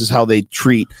that this is how they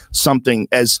treat something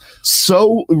as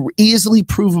so easily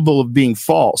provable of being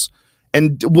false?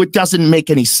 And what doesn't make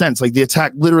any sense, like the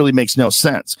attack literally makes no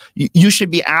sense. You should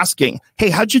be asking,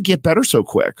 hey, how'd you get better so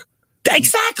quick?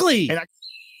 Exactly.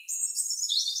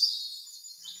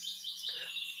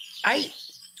 I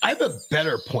have a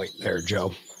better point there,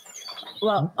 Joe.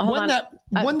 Well, hold on.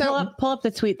 Pull up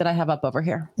the tweet that I have up over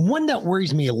here. One that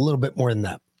worries me a little bit more than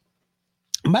that.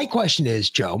 My question is,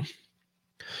 Joe,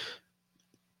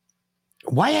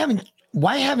 why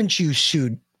haven't you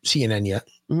sued CNN yet?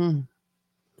 Mm.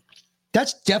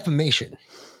 That's defamation.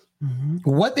 Mm-hmm.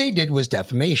 What they did was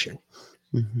defamation.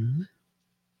 Mm-hmm.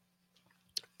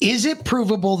 Is it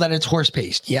provable that it's horse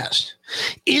paste? Yes.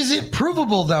 Is it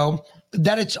provable, though,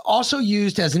 that it's also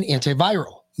used as an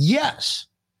antiviral? Yes.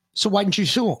 So why didn't you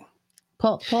sue him?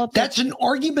 Pull up. That's an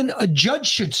argument a judge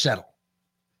should settle.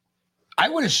 I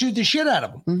would have sued the shit out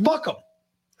of him. Mm-hmm. Fuck him.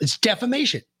 It's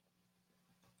defamation.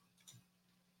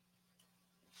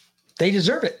 They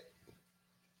deserve it.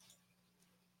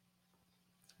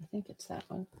 I think it's that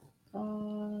one.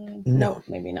 No,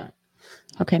 maybe not.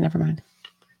 Okay, never mind.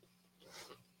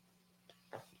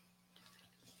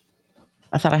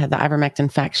 I thought I had the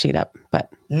ivermectin fact sheet up, but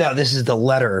no, this is the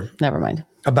letter. Never mind.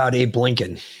 About Abe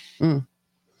Lincoln. Mm.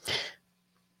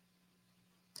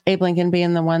 Abe Lincoln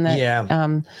being the one that, yeah.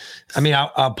 I mean,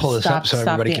 I'll pull this up so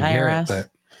everybody can hear it. But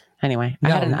anyway, I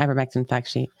had an ivermectin fact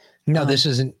sheet. No, this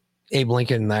isn't Abe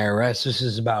Lincoln and the IRS. This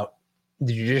is about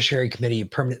the Judiciary Committee,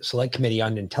 Permanent Select Committee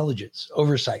on Intelligence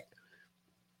Oversight.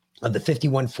 of the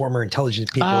 51 former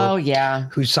intelligence people. Oh, yeah.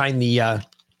 Who signed the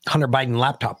Hunter Biden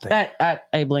laptop thing. At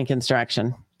Abe Lincoln's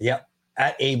direction. Yep.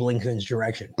 At Abe Lincoln's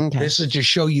direction. Okay. This is to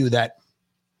show you that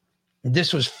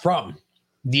this was from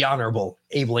the Honorable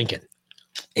Abe Lincoln,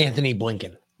 Anthony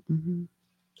Blinken. Mm-hmm.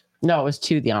 No, it was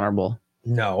to the Honorable.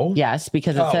 No. Yes,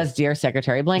 because it says, Dear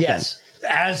Secretary Blinken. Yes.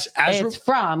 As it's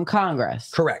from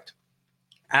Congress. Correct.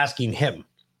 Asking him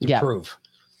to prove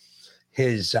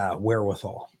his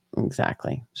wherewithal.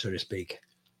 Exactly. So to speak.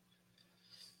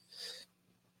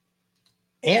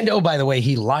 And, oh, by the way,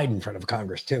 he lied in front of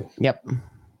Congress, too. Yep.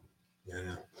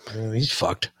 Yeah. He's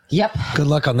fucked. Yep. Good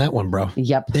luck on that one, bro.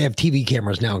 Yep. They have TV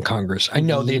cameras now in Congress. I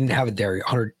know they didn't have it there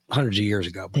hundreds of years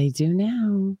ago. They do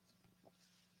now.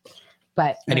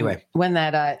 But anyway, when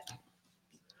that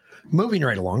moving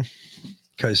right along,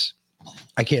 because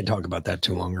I can't talk about that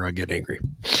too long or I get angry.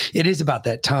 It is about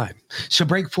that time. So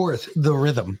break forth the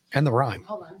rhythm and the rhyme.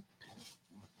 Hold on.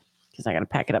 Because I got to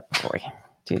pack it up before we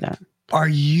do that. Are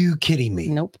you kidding me?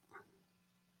 Nope.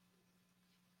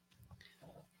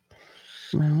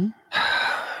 No.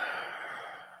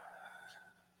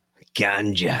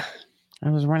 Ganja. I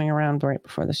was running around right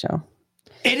before the show.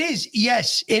 It is.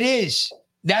 Yes, it is.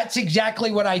 That's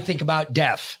exactly what I think about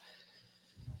death.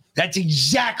 That's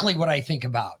exactly what I think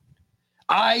about.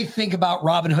 I think about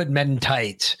Robin Hood Men in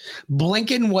Tights.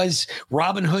 Blinken was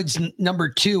Robin Hood's number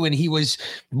 2, and he was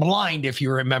blind, if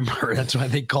you remember. That's why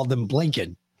they called him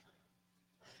Blinken.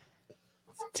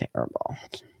 It's terrible.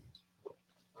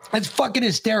 That's fucking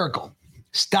hysterical.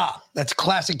 Stop. That's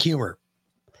classic humor.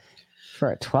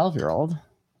 For a 12-year-old.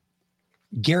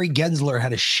 Gary Gensler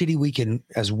had a shitty weekend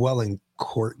as well in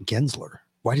court. Gensler.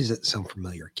 Why does that sound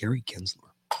familiar? Gary Gensler.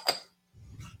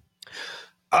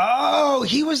 Oh,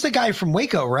 he was the guy from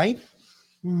Waco, right?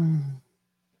 Am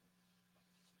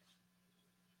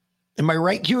I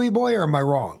right, Huey boy, or am I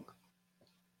wrong?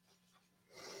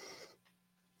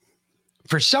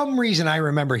 For some reason, I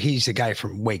remember he's the guy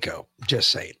from Waco. Just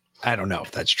saying. I don't know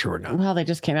if that's true or not. Well, they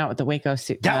just came out with the Waco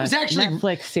that was actually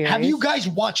Netflix series. Have you guys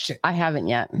watched it? I haven't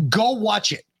yet. Go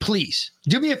watch it, please.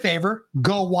 Do me a favor.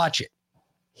 Go watch it.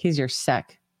 He's your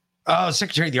sec. Oh,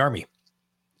 Secretary of the Army,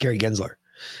 Gary Gensler.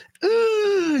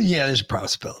 Yeah, there's a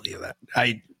possibility of that.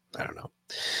 I don't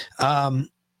know.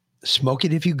 Smoke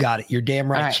it if you got it. You're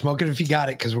damn right. Smoke it if you got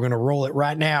it, because we're going to roll it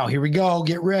right now. Here we go.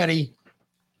 Get ready.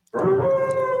 You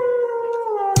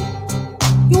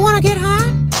want to get high?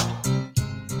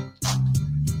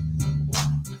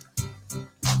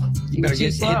 You better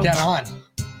hit that on.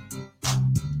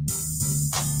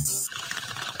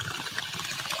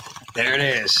 There it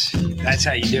is. That's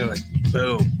how you do it.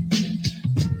 Boom.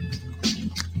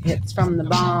 Hits from the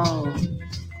bong.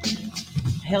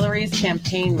 Hillary's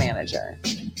campaign manager.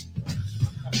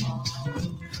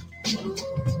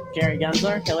 Gary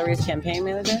Gensler, Hillary's campaign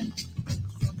manager.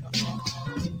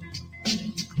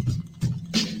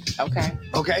 Okay.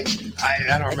 Okay.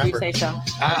 I don't remember. If you say so.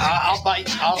 I'll bite.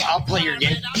 I'll play your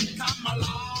game.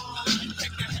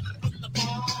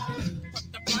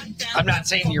 I'm not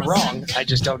saying you're wrong. I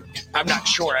just don't. I'm not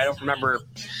sure. I don't remember.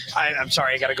 I'm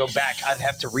sorry. I got to go back. I'd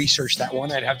have to research that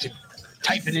one. I'd have to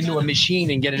type it into a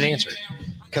machine and get an answer,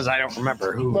 because I don't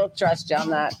remember who. We'll trust you on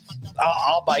that.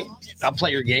 I'll bite. I'll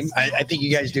play your game. I think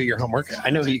you guys do your homework. I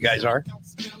know who you guys are.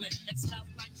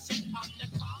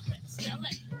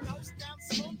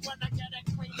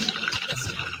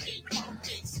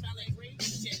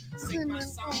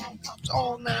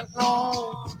 All night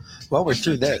long. Well, we're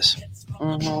through this.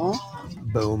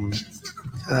 Mm-hmm. Boom.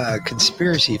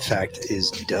 Conspiracy fact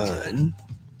is done.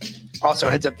 Also,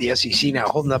 heads up the SEC now,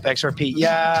 holding up XRP.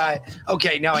 Yeah.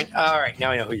 Okay. All right.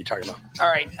 Now I know who you're talking about. All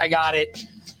right. I got it.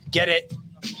 Get it.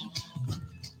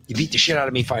 You beat the shit out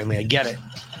of me finally. I get it.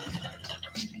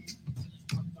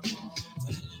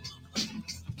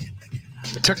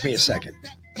 It took me a second.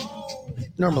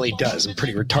 Normally it does. I'm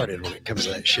pretty retarded when it comes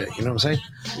to that shit. You know what I'm saying?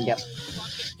 Yep.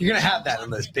 You're going to have that on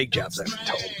those big jobs, I've been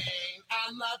told.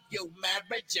 I love you,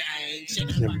 Mary Jane.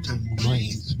 Never done the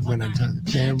lanes when I'm done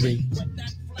the cherry.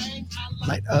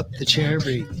 Light up the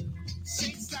cherry.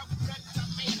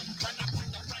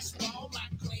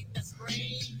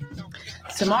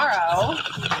 Tomorrow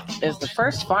is the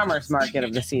first farmers market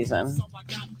of the season.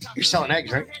 You're selling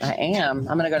eggs, right? I am.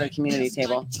 I'm going to go to a community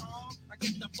table.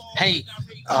 Hey,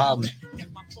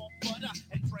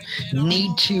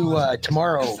 need to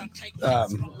tomorrow.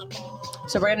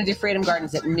 So we're going to do Freedom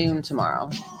Gardens at noon tomorrow.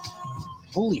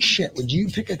 Holy shit. Would you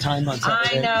pick a time on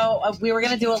Saturday? I know. We were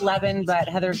going to do 11, but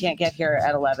Heather can't get here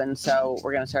at 11, so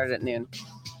we're going to start it at noon.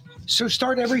 So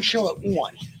start every show at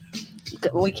 1.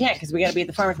 We can't, because we got to be at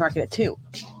the farmers market at 2.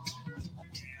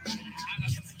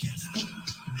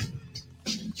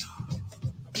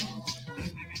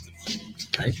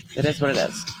 right? It is what it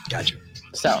is. Gotcha.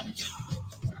 So,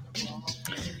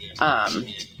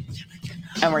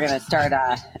 and we're gonna start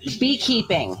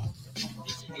beekeeping.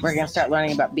 We're gonna start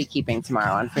learning about beekeeping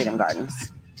tomorrow on Freedom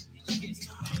Gardens.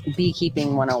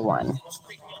 Beekeeping 101.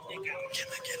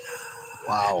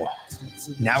 Wow.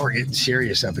 Now we're getting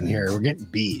serious up in here. We're getting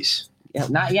bees. Yeah,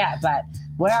 not yet, but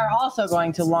we are also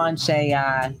going to launch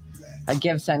a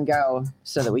Give, Send, Go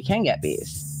so that we can get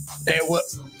bees. Hey,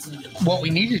 what we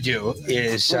need to do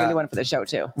is we're gonna do one for the show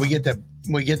too. We get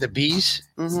the bees.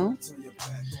 Mm-hmm.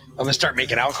 I'm gonna start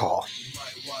making alcohol.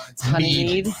 Honey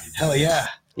mead. Hell yeah.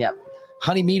 Yep.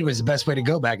 Honey mead was the best way to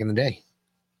go back in the day.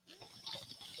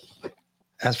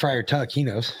 Ask Friar Tuck, he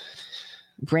knows.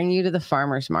 Bring you to the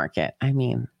farmer's market. I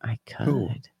mean, I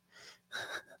could.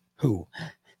 Who?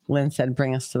 Lynn said,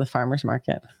 bring us to the farmer's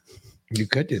market. You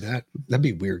could do that. That'd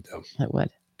be weird, though. It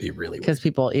would. Be really weird. Because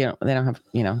people, they don't have,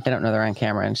 they don't know they're on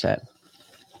camera and shit.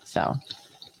 So.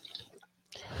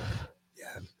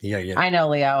 Yeah. I know,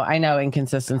 Leo. I know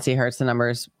inconsistency hurts the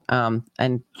numbers.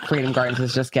 And Freedom Gardens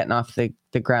is just getting off the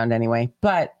ground anyway.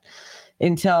 But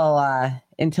until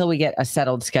we get a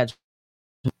settled schedule,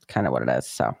 kind of what it is.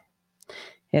 So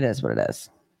it is what it is.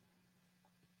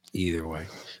 Either way.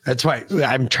 That's why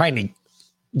I'm trying to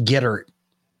get her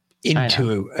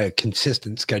into a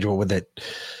consistent schedule with it.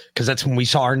 Because that's when we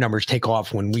saw our numbers take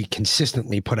off, when we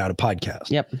consistently put out a podcast.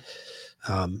 Yep.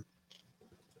 And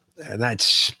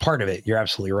that's part of it. You're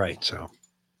absolutely right. So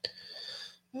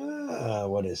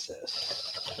what is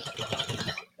this?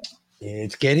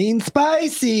 It's getting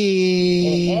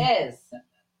spicy. It is.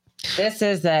 This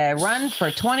is a run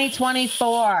for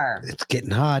 2024. It's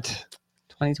getting hot.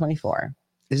 2024.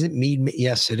 Is it mead?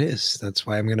 Yes, it is. That's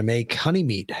why I'm going to make honey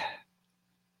mead.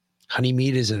 Honey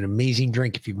mead is an amazing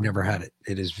drink if you've never had it.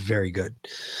 It is very good.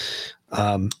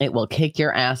 It will kick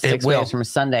your ass 6 days from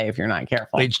Sunday if you're not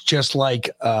careful. It's just like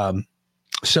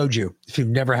soju. If you've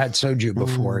never had soju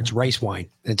before, it's rice wine.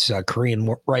 It's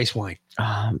Korean rice wine.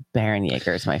 Baron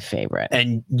Jaeger is my favorite.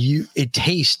 And it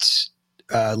tastes...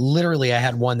 literally, I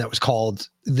had one that was called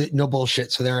no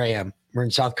bullshit. So there I am. We're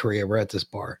in South Korea. We're at this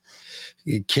bar.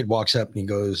 A kid walks up and he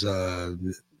goes,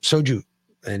 soju,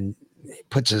 and he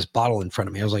puts his bottle in front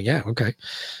of me. I was like, yeah, okay.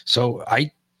 So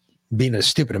I, being a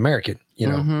stupid American,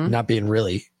 not being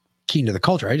really keen to the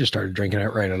culture, I just started drinking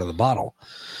it right out of the bottle.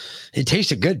 It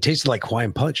tasted good. It tasted like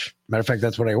Hawaiian Punch. Matter of fact,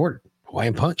 that's what I ordered.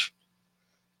 Hawaiian Punch.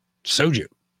 Soju.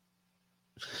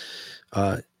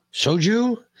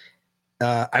 Soju.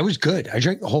 I was good. I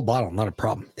drank the whole bottle, not a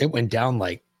problem. It went down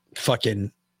like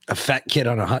fucking a fat kid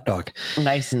on a hot dog.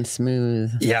 Nice and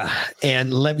smooth. Yeah.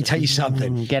 And let me tell you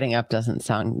something. Getting up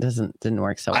didn't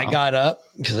work so well. I got up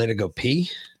because I had to go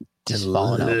pee. Just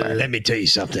falling over. Let me tell you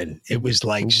something. It was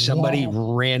like somebody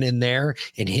ran in there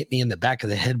and hit me in the back of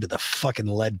the head with a fucking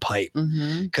lead pipe.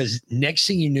 Because next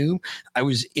thing you knew, I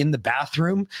was in the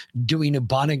bathroom doing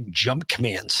Ebonic jump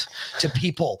commands to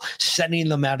people, sending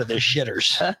them out of their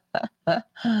shitters.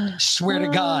 Swear to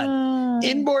God.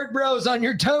 Inboard bros on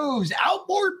your toes.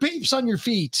 Outboard peeps on your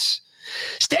feet.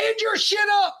 Stand your shit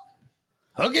up.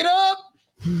 Hook it up.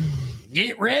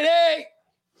 Get ready.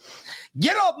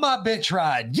 Get off my bitch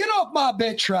ride. Get off my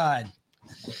bitch ride.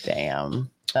 Damn.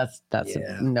 That's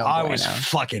no. I was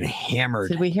fucking hammered.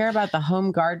 Did we hear about the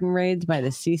home garden raids by the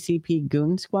CCP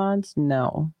goon squads?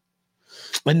 No.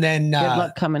 And then good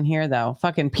luck coming here though.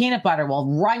 Fucking peanut butter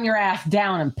will run your ass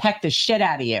down and peck the shit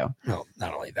out of you. No,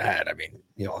 not only that. I mean,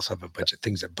 you also have a bunch of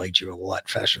things that bite you a lot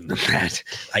faster than that.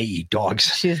 I eat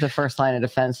dogs. She's the first line of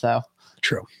defense though.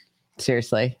 True.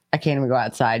 Seriously, I can't even go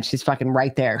outside. She's fucking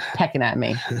right there pecking at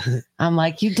me. I'm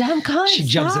like, you dumb cunt. She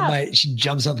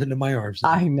jumps up into my arms.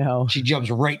 I know. She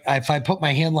jumps right. If I put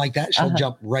my hand like that, she'll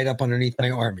jump right up underneath my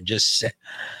arm and just sit.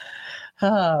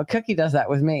 Oh, Cookie does that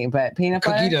with me, but peanut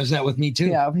butter. Cookie does that with me too.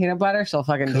 Yeah, peanut butter. She'll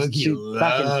fucking. Cookie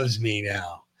loves me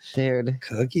now, dude.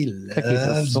 Cookie loves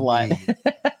Cookie's a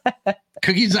slut.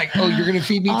 Cookie's like, oh, you're gonna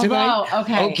feed me tonight?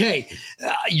 Okay.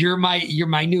 You're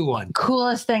my new one.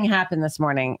 Coolest thing happened this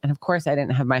morning, and of course I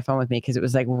didn't have my phone with me because it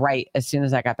was like right as soon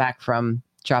as I got back from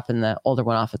dropping the older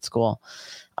one off at school,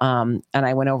 and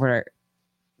I went over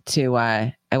to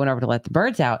let the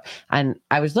birds out, and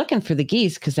I was looking for the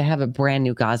geese because I have a brand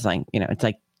new gosling. It's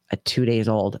like 2 days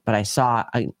old, but I saw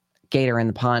a gator in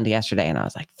the pond yesterday, and I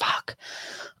was like, fuck,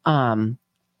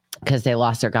 because they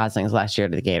lost their goslings last year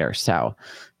to the gator, so.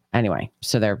 Anyway,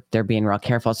 so they're being real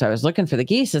careful. So I was looking for the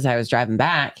geese as I was driving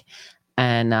back,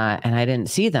 and I didn't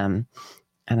see them.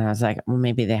 And I was like, well,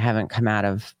 maybe they haven't come out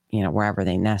of wherever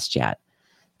they nest yet.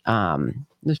 It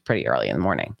was pretty early in the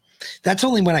morning, That's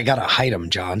only when I gotta hide them,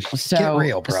 John. So Get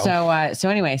real, bro. So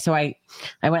anyway,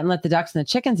 I went and let the ducks and the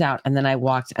chickens out, and then I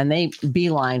walked, and they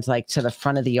beelined like to the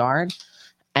front of the yard,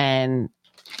 and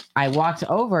I walked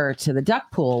over to the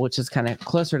duck pool, which is kind of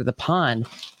closer to the pond,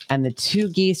 and the 2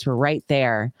 geese were right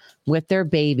there with their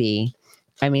baby.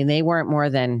 I mean, they weren't more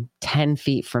than 10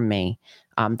 feet from me.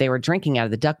 They were drinking out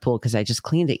of the duck pool because I just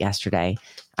cleaned it yesterday,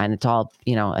 and it's all,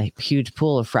 a huge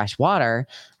pool of fresh water.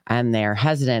 And they're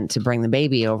hesitant to bring the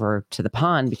baby over to the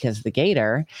pond because of the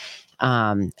gator.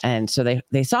 And so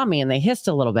they saw me and they hissed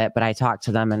a little bit, but I talked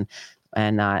to them and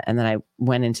then I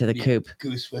went into the coop.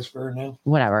 Goose whisperer now.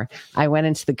 Whatever. I went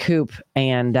into the coop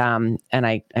and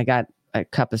I got a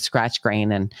cup of scratch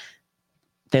grain, and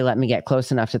they let me get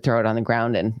close enough to throw it on the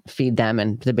ground and feed them.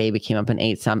 And the baby came up and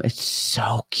ate some. It's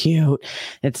so cute.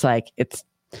 It's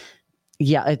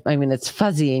it's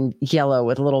fuzzy and yellow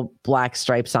with little black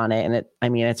stripes on it. And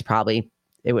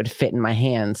it would fit in my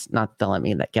hands. Not that they'll let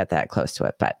me get that close to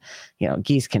it, but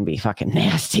geese can be fucking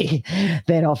nasty.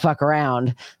 They don't fuck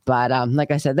around. But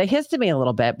like I said, they hissed at me a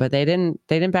little bit, but they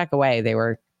didn't back away. They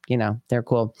were, they're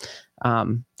cool.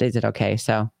 They did okay.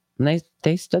 So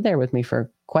they stood there with me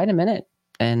for quite a minute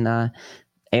and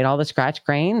ate all the scratch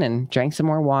grain and drank some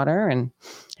more water. And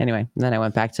anyway, then I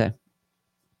went back to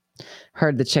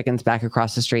herd the chickens back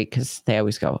across the street because they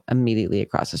always go immediately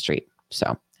across the street.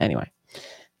 So anyway,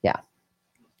 yeah,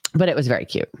 but it was very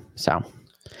cute. So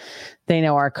they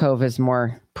know our cove is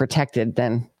more protected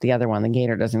than the other one. The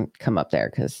gator doesn't come up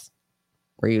there because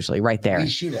we're usually right there. We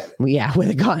shoot at it. Yeah, with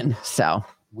a gun. So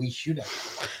we shoot at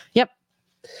it. Yep.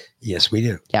 Yes, we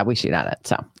do. Yeah, we shoot at it.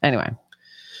 So anyway.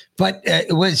 But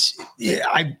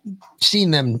I've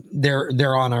seen them.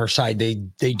 They're on our side.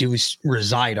 They do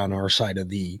reside on our side of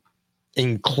the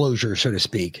enclosure, so to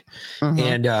speak. Mm-hmm.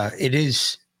 And it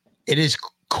is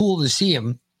cool to see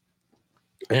them.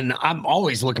 And I'm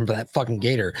always looking for that fucking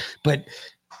gator. But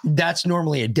that's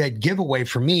normally a dead giveaway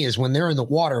for me, is when they're in the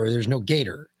water, there's no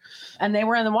gator. And they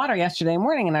were in the water yesterday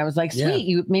morning, and I was like, "Sweet,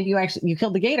 yeah. you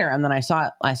killed the gator." And then I saw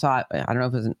it. I don't know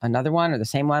if it was another one or the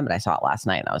same one, but I saw it last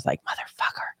night, and I was like,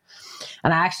 "Motherfucker!"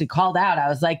 And I actually called out. I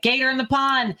was like, "Gator in the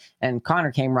pond!" And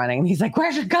Connor came running, and he's like,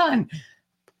 "Where's your gun?" I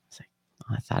was like,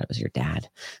 "Oh, I thought it was your dad."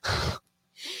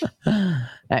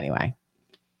 Anyway,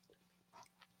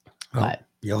 but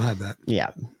you'll have that.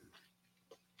 Yeah.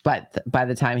 But by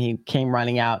the time he came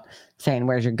running out saying,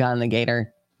 "Where's your gun?" the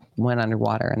gator went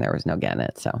underwater and there was no getting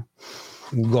it. So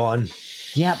gone.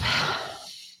 Yep.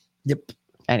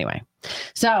 Anyway,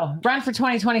 so run for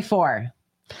 2024.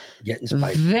 Getting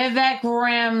spiked. Vivek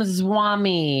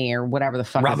Ramaswamy or whatever the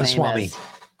fuck his name is.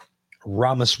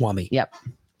 Ramaswamy. Yep.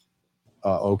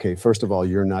 Okay, first of all,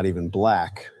 you're not even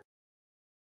black.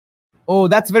 Oh,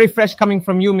 that's very fresh coming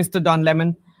from you, Mr. Don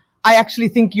Lemon. I actually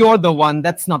think you're the one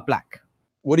that's not black.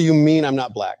 What do you mean I'm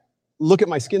not black? Look at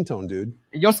my skin tone, dude.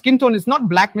 Your skin tone is not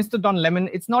black, Mr. Don Lemon.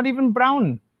 It's not even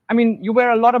brown. I mean, you wear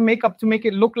a lot of makeup to make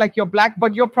it look like you're black,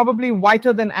 but you're probably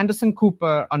whiter than Anderson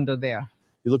Cooper under there.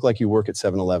 You look like you work at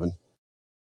 7-Eleven.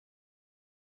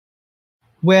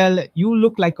 Well, you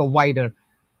look like a whiter,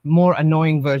 more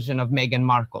annoying version of Meghan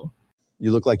Markle.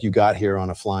 You look like you got here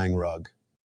on a flying rug.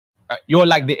 You're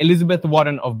like the Elizabeth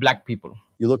Warren of black people.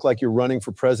 You look like you're running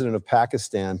for president of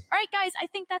Pakistan. All right, guys, I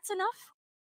think that's enough.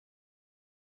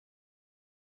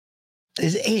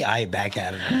 Is AI back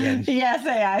at it again? Yes,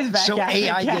 AI is back so at it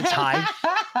AI again. gets high?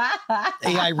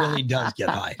 AI really does get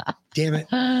high. Damn it.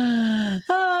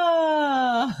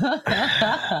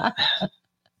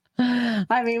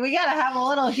 I mean, we got to have a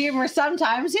little humor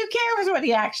sometimes. Who cares what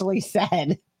he actually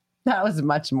said? That was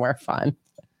much more fun.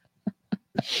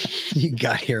 You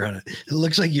got here on it. It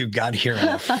looks like you got here on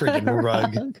a freaking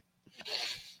rug.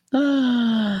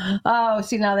 Oh,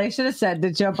 see, now they should have said,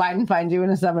 "Did Joe Biden find you in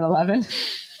a 7-Eleven?"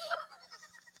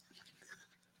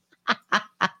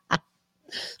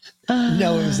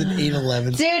 No, it was an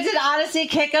 8-11. Dude, did Odyssey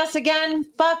kick us again?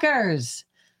 Fuckers.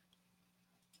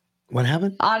 What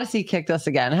happened? Odyssey kicked us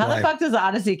again. How Why? the fuck does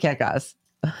Odyssey kick us?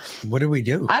 What did we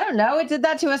do? I don't know. It did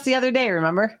that to us the other day,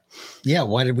 remember? Yeah,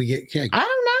 why did we get kicked? I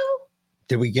don't know.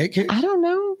 Did we get kicked? I don't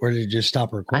know. Or did it just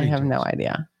stop recording? I have no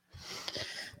idea.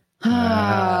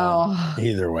 Oh.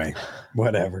 Either way,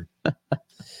 whatever.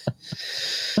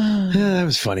 That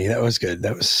was funny. That was good.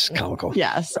 That was comical.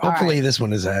 Yes. Hopefully right. this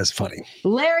one is as funny.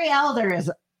 Larry Elder is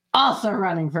also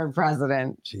running for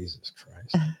president. Jesus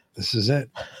Christ. This is it.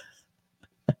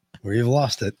 We've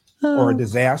lost it. Or a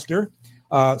disaster.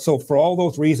 So for all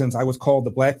those reasons, I was called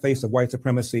the black face of white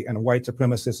supremacy and a white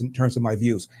supremacist in terms of my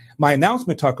views. My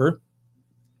announcement, Tucker,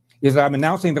 is that I'm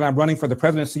announcing that I'm running for the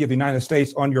presidency of the United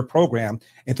States on your program.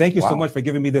 And thank you so much for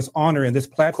giving me this honor and this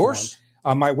platform. Of course.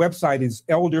 My website is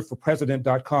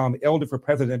elderforpresident.com,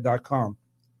 elderforpresident.com.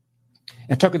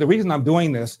 And Tucker, the reason I'm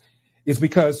doing this is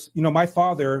because, my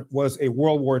father was a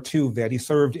World War II vet. He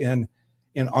served on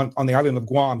the island of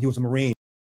Guam. He was a Marine.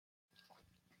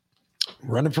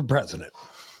 Running for president.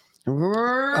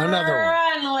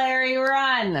 Run, Larry,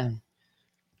 run.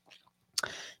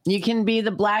 You can be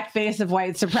the black face of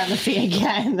white supremacy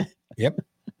again. Yep.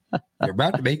 You're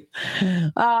about to be.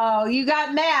 Oh, you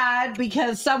got mad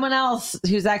because someone else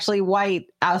who's actually white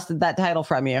ousted that title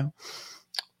from you.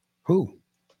 Who?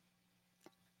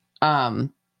 I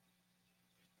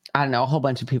don't know, a whole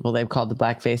bunch of people they've called the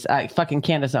blackface. Fucking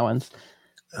Candace Owens.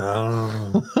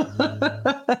 Oh.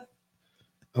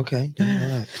 Okay.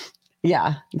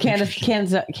 Yeah. Candace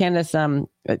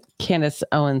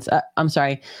Owens. I'm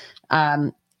sorry.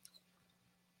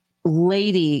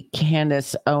 Lady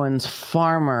Candace Owens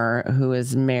Farmer, who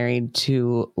is married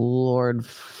to Lord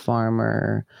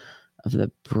Farmer of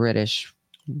the British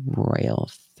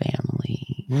royal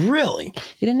family. Really?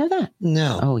 You didn't know that?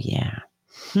 No. Oh, yeah.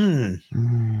 I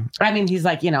mean, he's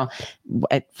like,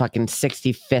 at fucking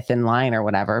 65th in line or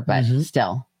whatever, but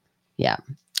still. Yeah.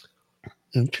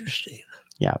 Interesting.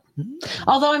 Yeah.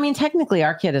 Although, I mean, technically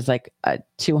our kid is like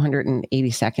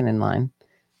 282nd in line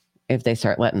if they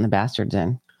start letting the bastards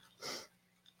in.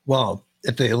 Well,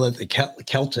 if they let the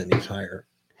Kelton, he's higher.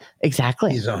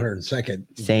 Exactly. He's 102nd.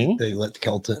 See? They let the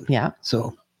Kelton. Yeah.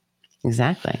 So.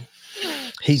 Exactly.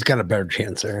 He's got a better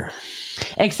chance there.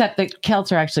 Except the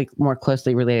Celts are actually more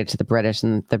closely related to the British,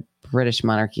 and the British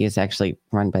monarchy is actually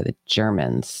run by the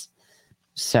Germans.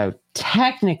 So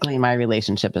technically my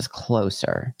relationship is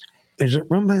closer. Is it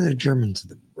run by the Germans or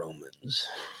the Romans?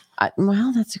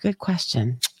 Well, that's a good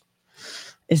question.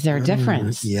 Is there a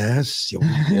difference? Yes.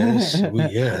 Yes.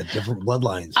 Yeah. Different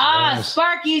bloodlines. Yes.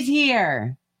 Sparky's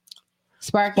here.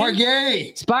 Sparky.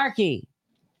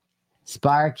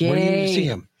 Sparky. Where do you see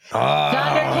him?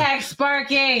 Thunderkex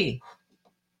Sparky.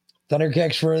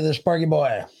 Thunderkex for the Sparky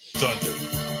boy.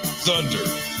 Thunderkex.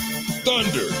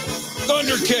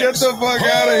 Get the fuck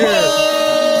out of here.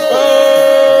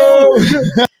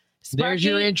 Oh! There's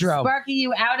your intro. Sparky,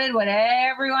 you outed what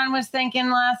everyone was thinking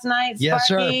last night. Yes,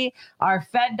 Sparky, our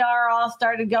FedDAR all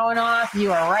started going off.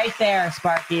 You are right there,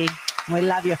 Sparky. We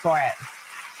love you for it.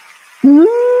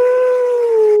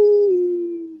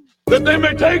 That they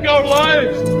may take our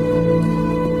lives,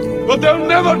 but they'll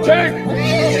never take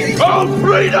our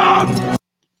freedom.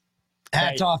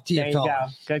 Hats off to you, There you go.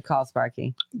 fella. Good call,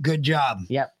 Sparky. Good job.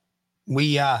 Yep.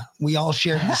 We all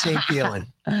shared the same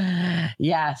feeling.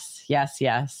 Yes.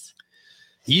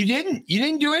 You didn't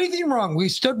do anything wrong. We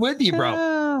stood with you,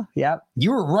 bro. Yep.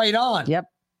 You were right on. Yep.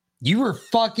 You were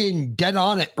fucking dead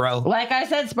on it, bro. Like I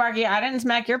said, Sparky, I didn't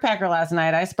smack your pecker last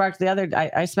night. I smacked the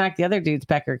other dude's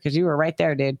pecker because you were right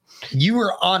there, dude. You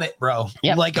were on it, bro.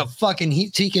 Yep. Like a fucking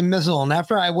heat-seeking missile. And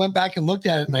after I went back and looked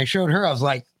at it and I showed her, I was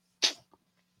like,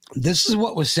 this is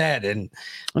what was said. And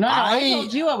No, I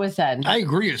told you what was said. I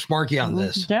agree with Sparky on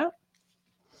this. Yeah.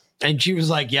 And she was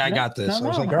like, yeah, I got this. I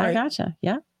was like, all right. I gotcha.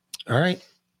 Yeah. All right.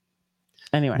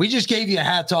 Anyway. We just gave you a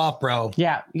hats off, bro.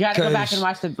 Yeah. You got to go back and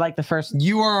watch the first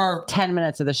you are 10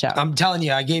 minutes of the show. I'm telling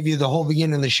you, I gave you the whole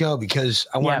beginning of the show because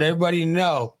I wanted everybody to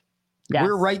know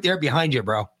we're right there behind you,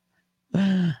 bro.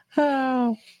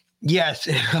 Oh. Yes.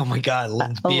 Oh my God.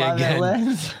 Lynn's B love it, again.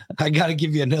 Lynn. I got to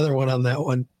give you another one on that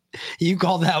one. You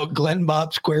called out Glenn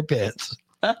Bob SquarePants.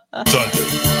 Thunderkex.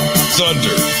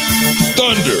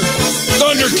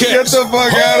 Get the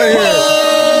fuck out of here.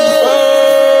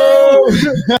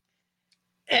 Oh!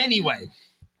 Anyway,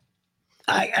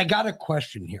 I got a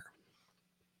question here.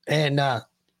 And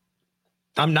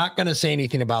I'm not going to say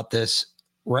anything about this.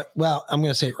 Right. Well, I'm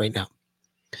going to say it right now.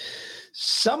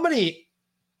 Somebody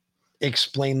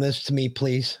explain this to me,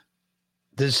 please.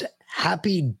 This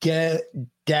happy dad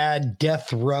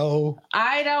death row.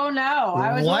 I don't know.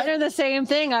 I was wondering the same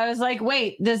thing. I was like,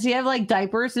 wait, does he have like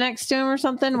diapers next to him or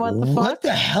something? What the fuck? What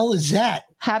the hell is that?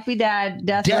 Happy Dad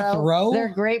Death Row? Row? They're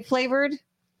grape flavored.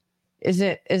 Is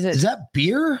that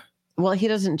beer? Well, he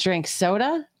doesn't drink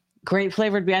soda. Grape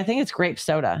flavored beer. I think it's grape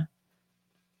soda.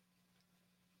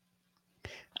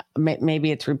 Maybe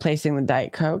it's replacing the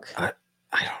Diet Coke. I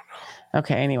don't know.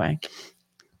 Okay, anyway.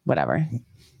 Whatever.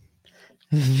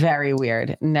 Very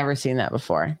weird. Never seen that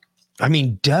before. I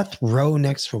mean, death row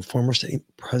next to a former state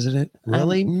president.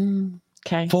 Really?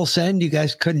 Okay. Full send. You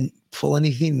guys couldn't pull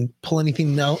anything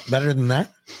out better than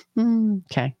that?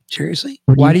 Okay. Seriously?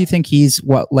 Why do you think he's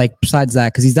besides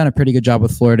that? Because he's done a pretty good job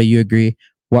with Florida. You agree?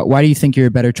 Why do you think you're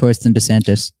a better choice than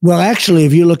DeSantis? Well, actually,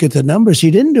 if you look at the numbers, he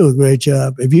didn't do a great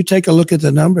job. If you take a look at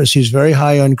the numbers, he's very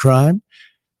high on crime,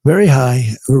 very high,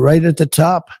 right at the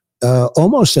top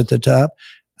almost at the top.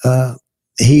 I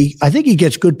think he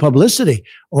gets good publicity,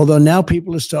 although now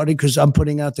people are starting, because I'm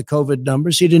putting out the COVID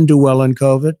numbers. He didn't do well on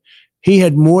COVID. He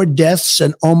had more deaths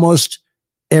than almost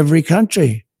every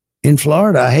country in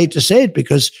Florida. I hate to say it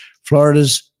because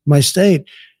Florida's my state,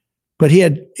 but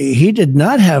he did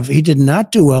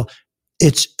not do well.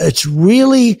 It's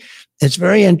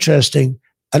very interesting.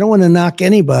 I don't want to knock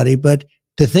anybody, but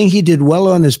the thing he did well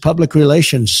on is public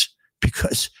relations,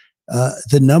 because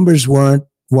the numbers weren't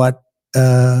what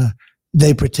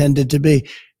they pretended to be.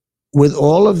 With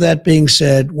all of that being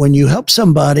said, when you help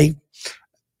somebody,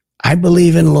 I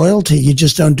believe in loyalty. You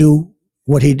just don't do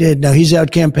what he did. Now, he's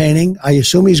out campaigning. I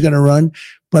assume he's going to run,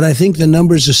 but I think the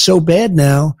numbers are so bad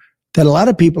now that a lot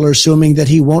of people are assuming that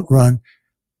he won't run.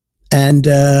 And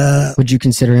would you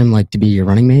consider him to be your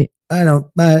running mate? I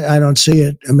don't see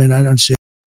it. I mean, I don't see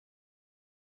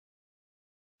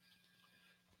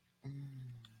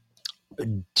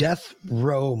it. Death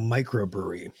Row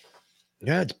Microbrewery.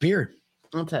 Yeah, it's beer.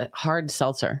 It's a hard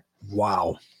seltzer.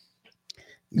 Wow.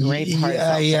 Great hard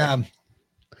seltzer. Yeah.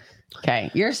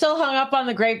 Okay. You're still hung up on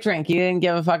the grape drink. You didn't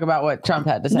give a fuck about what Trump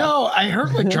had to say. No, I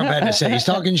heard what Trump had to say. He's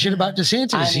talking shit about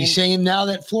DeSantis. He's saying now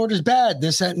that Florida's bad,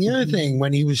 this, that, and the other thing,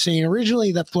 when he was saying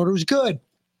originally that Florida was good.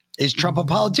 Is Trump a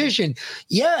politician?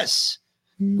 Yes.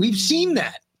 We've seen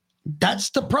that. That's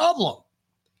the problem.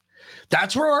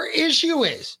 That's where our issue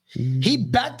is. He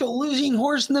backed the losing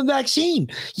horse in the vaccine.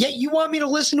 Yet you want me to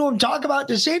listen to him talk about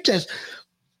DeSantis.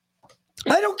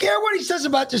 I don't care what he says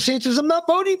about DeSantis. I'm not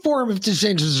voting for him if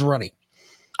DeSantis is running.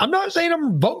 I'm not saying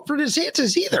I'm voting for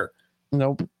DeSantis either.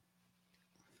 Nope.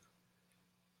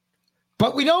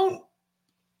 But we don't.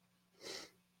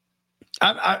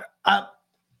 I'm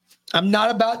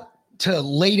not about to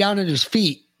lay down at his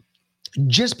feet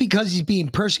just because he's being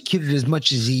persecuted as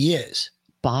much as he is.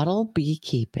 Bottle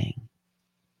beekeeping.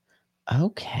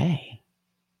 Okay.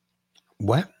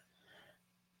 What?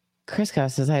 Crisco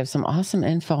says, I have some awesome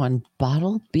info on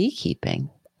bottle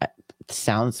beekeeping.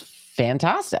 Sounds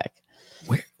fantastic.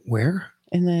 Where?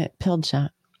 In the pilled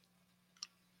chat.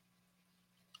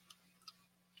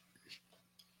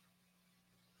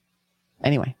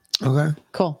 Anyway. Okay.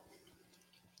 Cool.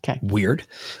 Okay. Weird.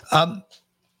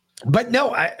 But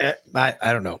no, I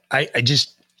don't know. I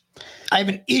have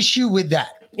an issue with that.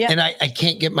 Yeah. And I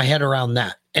can't get my head around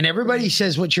that. And everybody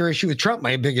says, what's your issue with Trump?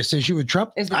 My biggest issue with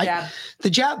Trump is the jab. The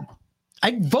jab.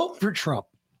 I'd vote for Trump.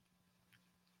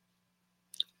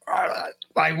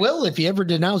 I will if he ever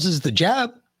denounces the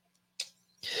jab.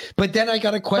 But then I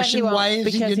got to question, why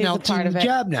is he denouncing the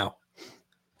jab now?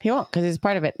 He won't, because he's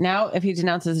part of it. Now, if he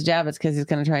denounces the jab, it's because he's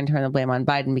going to try and turn the blame on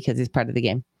Biden because he's part of the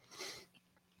game.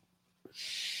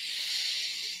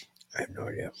 I have no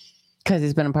idea. Because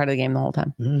he's been a part of the game the whole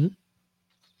time. Mm-hmm.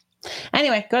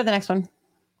 Anyway, go to the next one,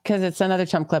 because it's another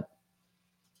Trump clip.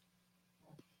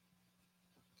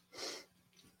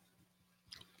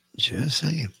 Just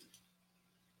saying.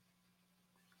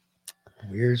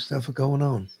 Weird stuff going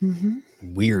on. Mm-hmm.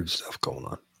 Weird stuff going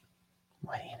on.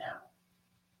 What do you know?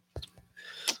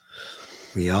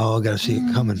 We all got to see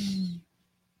it coming.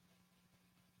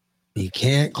 You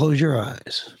can't close your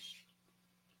eyes.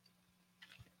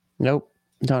 Nope.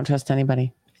 Don't trust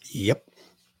anybody. Yep.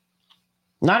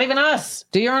 Not even us.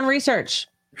 Do your own research.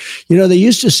 You know, they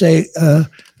used to say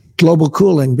global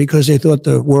cooling because they thought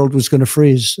the world was going to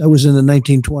freeze. That was in the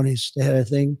 1920s. They had a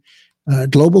thing,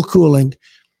 global cooling.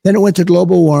 Then it went to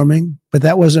global warming, but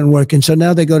that wasn't working. So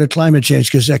now they go to climate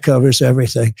change because that covers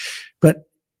everything. But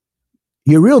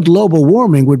your real global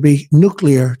warming would be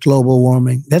nuclear global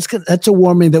warming. That's a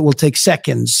warming that will take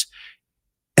seconds.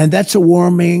 And that's a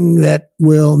warming that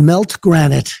will melt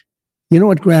granite. You know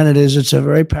what granite is? It's a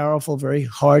very powerful, very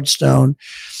hard stone.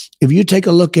 If you take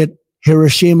a look at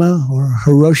Hiroshima, or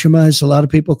Hiroshima, as a lot of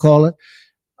people call it,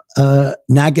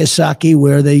 Nagasaki,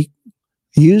 where they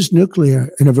used nuclear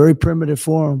in a very primitive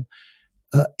form,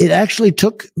 it actually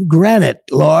took granite,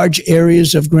 large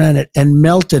areas of granite, and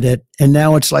melted it. And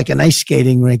now it's like an ice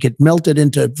skating rink. It melted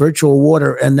into virtual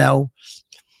water. And now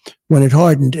when it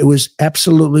hardened, it was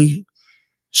absolutely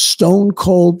stone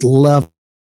cold lava.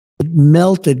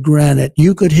 Melted granite.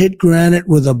 You could hit granite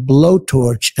with a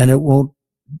blowtorch and it won't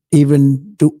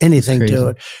even do anything to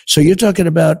it. So you're talking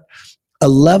about a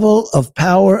level of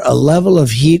power, a level of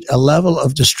heat, a level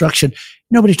of destruction.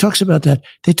 Nobody talks about that.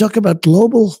 They talk about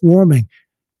global warming.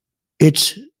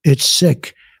 It's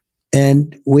sick.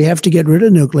 And we have to get rid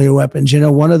of nuclear weapons. You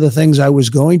know, one of the things I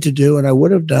was going to do and I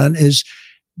would have done is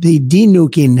the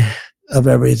denuking of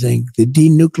everything, the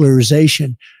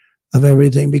denuclearization of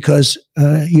everything, because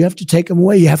you have to take them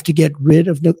away. You have to get rid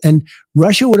of and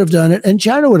Russia would have done it and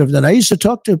China would have done it. I used to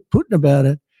talk to Putin about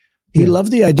it. He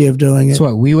loved the idea of doing it. So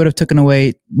what? We would have taken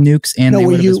away nukes, and they where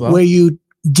would have you as well. where you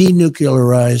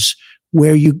denuclearize,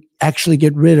 where you actually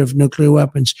get rid of nuclear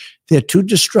weapons. They're too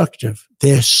destructive.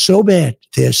 They're so bad.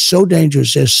 They're so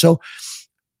dangerous. They're so.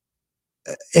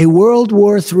 A World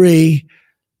War III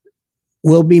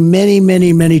will be many,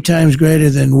 many, many times greater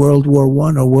than World War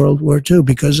I or World War II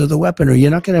because of the weaponry.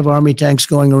 You're not going to have army tanks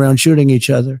going around shooting each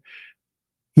other.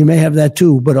 You may have that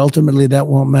too, but ultimately that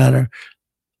won't matter.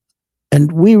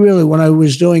 And we really, when I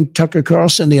was doing Tucker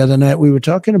Carlson the other night, we were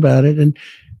talking about it. And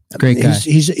great guy.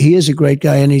 He is a great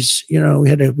guy. And he's, we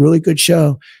had a really good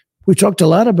show. We talked a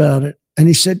lot about it. And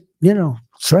he said,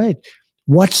 that's right.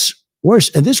 What's worse?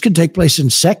 And this could take place in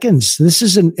seconds. This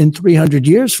isn't in 300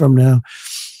 years from now.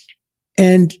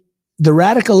 And the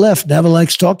radical left never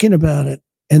likes talking about it.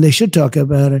 And they should talk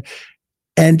about it.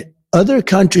 And other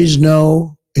countries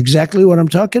know exactly what I'm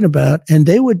talking about. And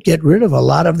they would get rid of a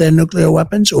lot of their nuclear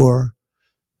weapons or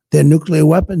their nuclear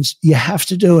weapons. You have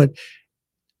to do it.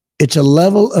 It's a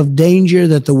level of danger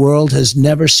that the world has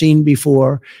never seen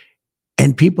before.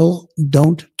 And people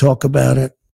don't talk about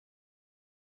it.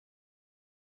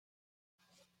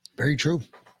 Very true.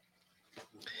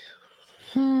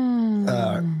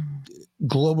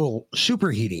 Global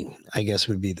superheating, I guess,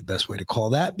 would be the best way to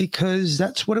call that, because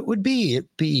that's what it would be.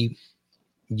 It'd be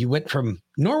you went from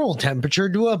normal temperature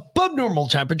to above normal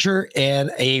temperature in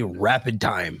a rapid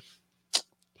time.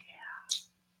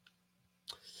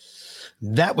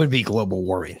 That would be global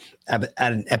warming at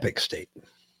an epic state.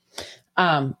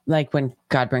 Like when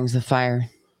God brings the fire.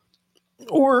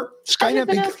 Or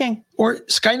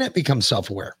Skynet becomes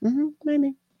self-aware.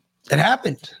 Maybe. It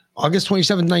happened August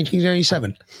 27,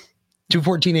 1997,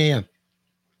 2:14 a.m.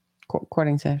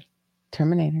 According to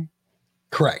Terminator.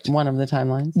 Correct. One of the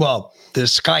timelines. Well, the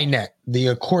Skynet,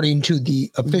 according to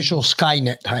the official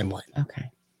Skynet timeline. Okay.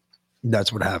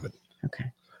 That's what happened.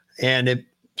 Okay. And it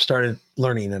started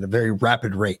learning at a very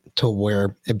rapid rate to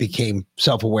where it became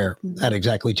self-aware at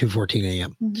exactly 2:14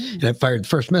 a.m. And it fired the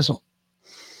first missile.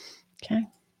 Okay.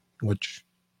 Which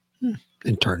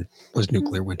in turn was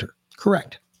nuclear winter.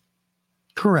 Correct.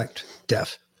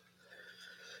 Def.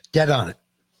 Dead on it.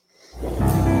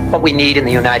 What we need in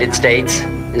the United States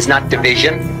is not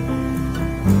division.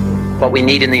 What we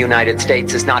need in the United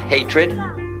States is not hatred.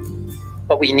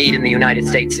 What we need in the United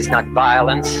States is not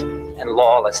violence and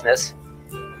lawlessness,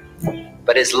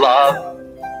 but is love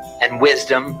and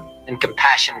wisdom and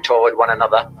compassion toward one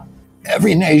another.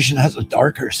 Every nation has a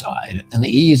darker side, and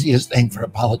the easiest thing for a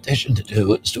politician to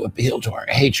do is to appeal to our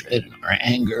hatred and our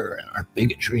anger and our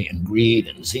bigotry and greed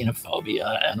and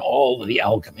xenophobia and all of the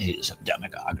alchemies of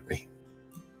demagoguery.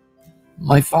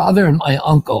 My father and my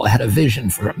uncle had a vision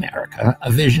for America,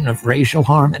 a vision of racial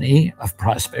harmony, of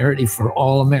prosperity for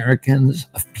all Americans,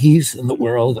 of peace in the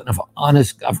world, and of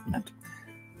honest government.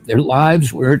 Their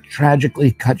lives were tragically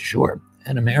cut short,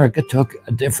 and America took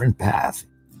a different path.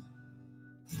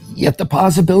 Yet the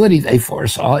possibility they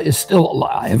foresaw is still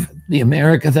alive, the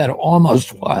America that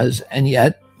almost was, and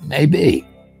yet may be.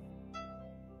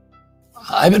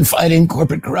 I've been fighting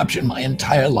corporate corruption my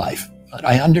entire life, but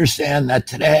I understand that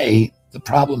today the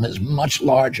problem is much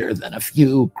larger than a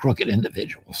few crooked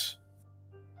individuals.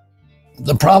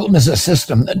 The problem is a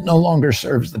system that no longer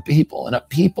serves the people, and a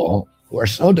people who are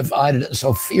so divided and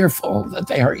so fearful that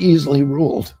they are easily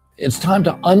ruled. It's time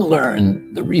to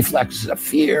unlearn the reflexes of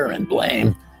fear and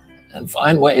blame and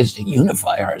find ways to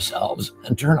unify ourselves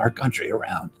and turn our country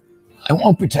around. I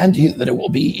won't pretend to you that it will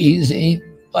be easy,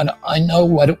 but I know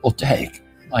what it will take.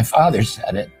 My father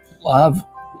said it: love,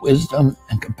 wisdom,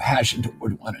 and compassion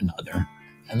toward one another.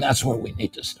 And that's where we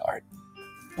need to start.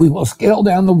 We will scale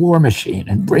down the war machine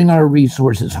and bring our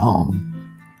resources home.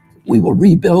 We will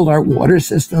rebuild our water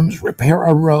systems, repair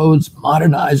our roads,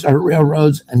 modernize our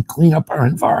railroads, and clean up our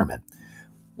environment.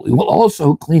 We will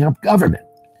also clean up government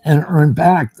and earn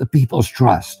back the people's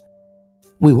trust.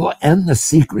 We will end the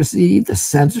secrecy, the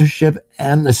censorship,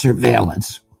 and the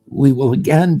surveillance. We will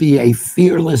again be a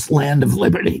fearless land of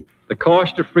liberty. The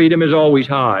cost of freedom is always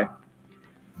high,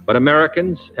 but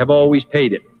Americans have always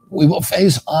paid it. We will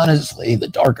face honestly the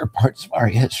darker parts of our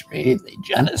history, the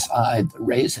genocide, the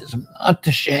racism, not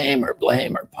to shame or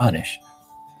blame or punish,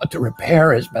 but to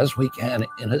repair as best we can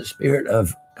in a spirit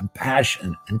of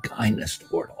compassion and kindness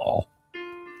toward all.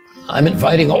 I'm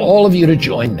inviting all of you to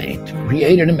join me to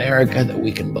create an America that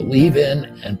we can believe in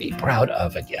and be proud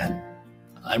of again.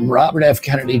 I'm Robert F.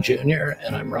 Kennedy Jr.,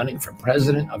 and I'm running for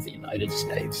President of the United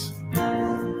States.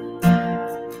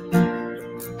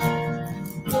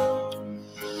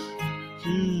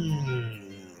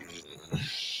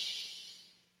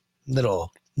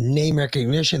 Little name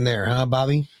recognition there, huh,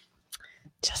 Bobby?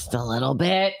 Just a little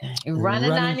bit. You're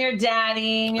running on your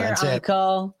daddy and your That's it.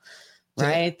 uncle.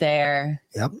 Right there.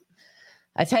 Yep.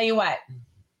 I tell you what.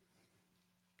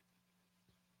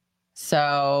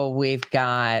 So we've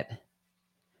got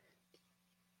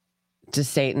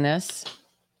DeSantis,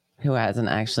 who hasn't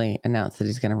actually announced that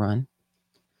he's going to run.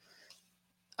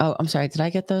 Oh, I'm sorry. Did I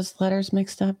get those letters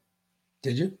mixed up?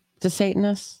 Did you?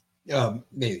 DeSantis?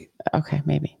 Maybe. Okay,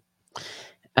 maybe.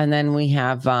 And then we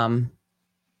have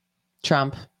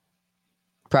Trump,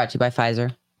 brought to you by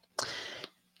Pfizer.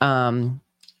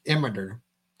 Moderna.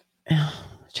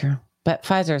 True. But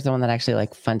Pfizer is the one that actually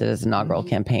like funded his inaugural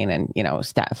campaign and, you know,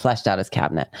 fleshed out his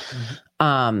cabinet.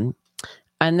 And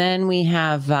then we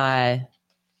have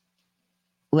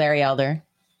Larry Elder,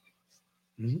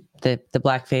 the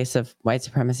black face of white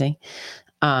supremacy,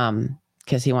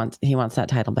 because he wants that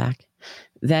title back.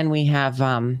 Then we have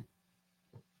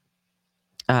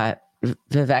Vivek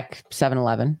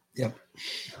 7-Eleven. Yep.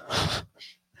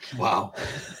 Wow.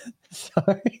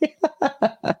 Sorry.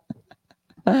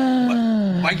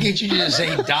 Why can't you just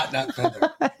say dot not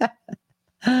feather?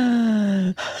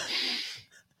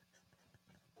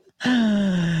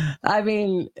 I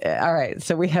mean, all right.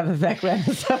 So we have Vivek Ren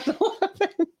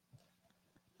 7-Eleven.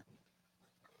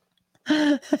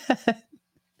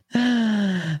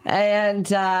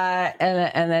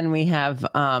 and then we have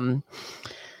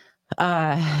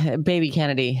baby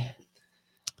Kennedy.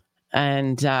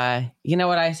 And you know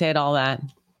what I say to all that?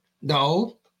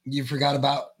 No, you forgot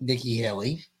about Nikki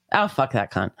Haley. Oh, fuck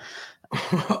that cunt.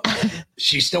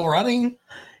 She's still running.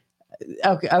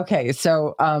 Okay.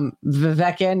 So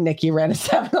Vivek and Nikki ran a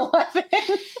 7-Eleven.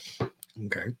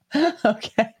 Okay.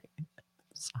 Okay.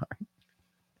 Sorry.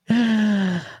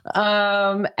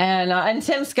 And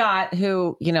Tim Scott,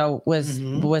 who, you know, was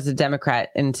a Democrat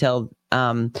until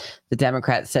the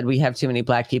Democrats said we have too many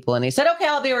black people, and he said, okay,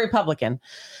 I'll be a Republican.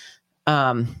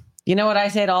 You know what I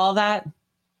say to all that?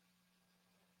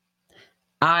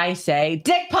 I say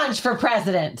dick punch for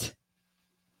president.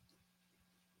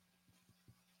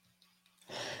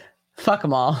 Fuck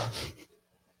them all.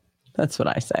 That's what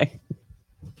I say.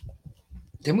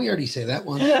 Didn't we already say that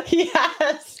one?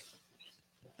 Yes.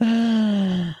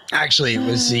 Actually, it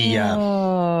was it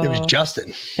was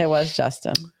Justin. It was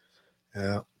Justin.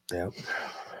 Yeah. That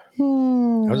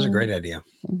was a great idea.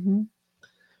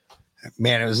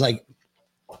 Man, it was like,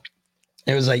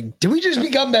 did we just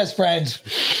become best friends?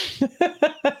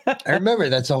 I remember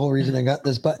that's the whole reason I got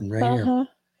this button right here.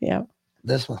 Yeah.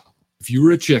 This one. If you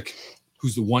were a chick,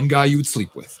 who's the one guy you would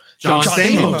sleep with? John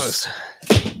Stamos.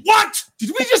 What?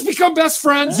 Did we just become best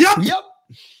friends? Yep.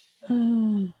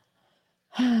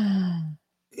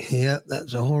 Yep,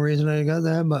 that's the whole reason I got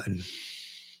that button.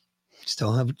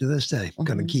 Still have it to this day. I'm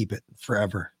gonna keep it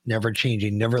forever, never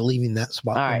changing, never leaving that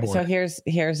spot. All right. So here's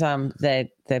the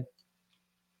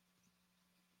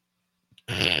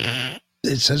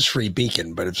it says free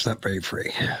beacon, but it's not very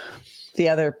free. The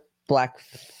other black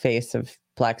face of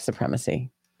black supremacy.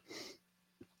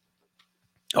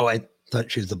 Oh, I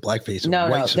thought she was the black face of No,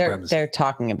 white supremacy. they're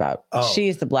talking about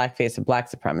she's the black face of black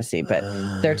supremacy, but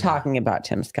they're talking about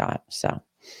Tim Scott. So,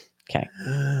 okay.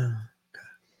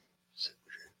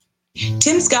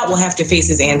 Tim Scott will have to face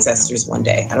his ancestors one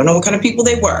day. I don't know what kind of people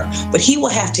they were, but he will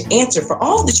have to answer for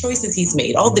all the choices he's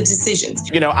made, all the decisions.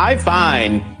 You know, I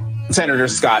find Senator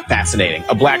Scott fascinating,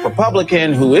 a black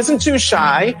Republican who isn't too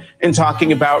shy in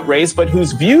talking about race, but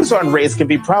whose views on race can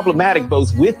be problematic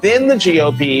both within the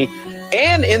GOP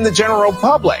and in the general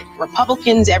public.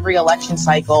 Republicans every election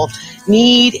cycle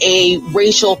need a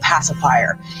racial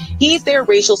pacifier. He's their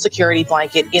racial security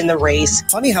blanket in the race.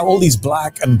 Funny how all these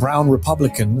black and brown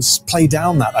Republicans play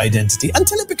down that identity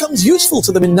until it becomes useful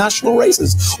to them in national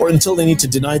races or until they need to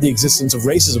deny the existence of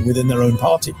racism within their own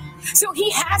party. So he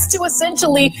has to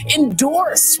essentially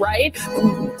endorse, right,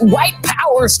 white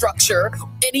power structure,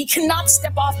 and he cannot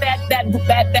step off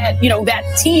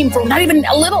that team for not even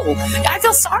a little. I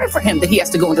feel sorry for him that he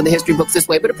has to go into the history books this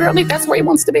way, but apparently that's where he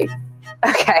wants to be.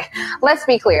 Okay, let's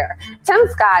be clear. Tim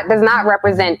Scott does not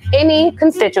represent any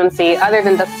constituency other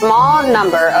than the small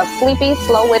number of sleepy,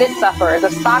 slow-witted sufferers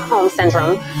of Stockholm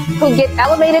Syndrome who get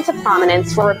elevated to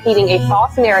prominence for repeating a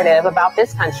false narrative about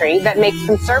this country that makes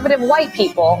conservative white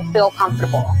people feel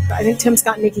comfortable. I think Tim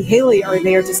Scott and Nikki Haley are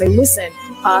there to say, listen,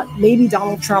 maybe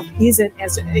Donald Trump isn't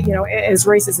as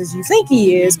racist as you think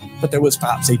he is. But there was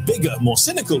perhaps a bigger, more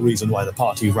cynical reason why the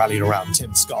party rallied around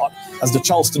Tim Scott. As the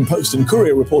Charleston Post and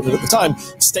Courier reported at the time,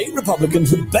 state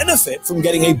Republicans would benefit from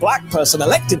getting a black person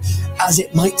elected, as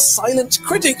it might silence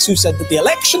critics who said that the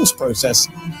elections process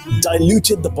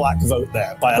diluted the black vote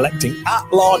there by electing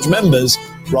at-large members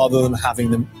rather than having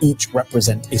them each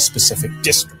represent a specific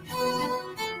district.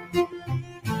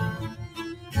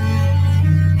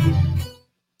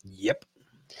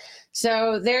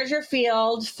 So there's your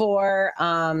field for,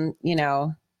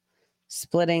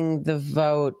 splitting the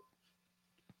vote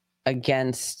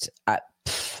against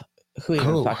who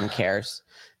even fucking cares?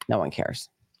 No one cares.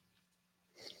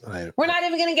 We're not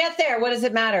even going to get there. What does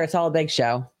it matter? It's all a big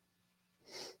show.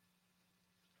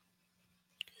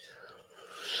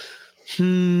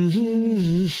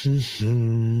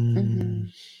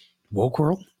 Woke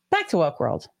world? Back to woke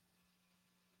world.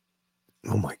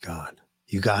 Oh my God.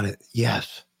 You got it.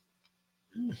 Yes.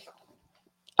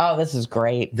 Oh, this is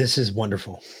great. This is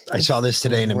wonderful. I saw this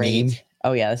today in a meme.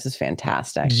 Oh yeah, this is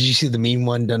fantastic. Did you see the meme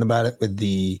one done about it with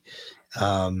the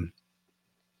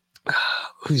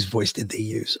whose voice did they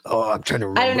use? Oh, I'm trying to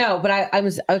remember. I don't know, but I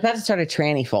was about to start a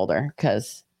tranny folder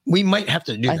because we might have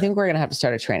to do I think we're gonna have to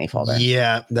start a tranny folder.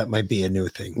 Yeah, that might be a new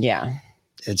thing. Yeah.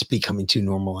 It's becoming too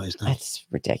normalized now. That's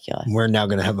ridiculous. We're now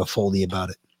gonna have a foldy about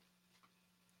it.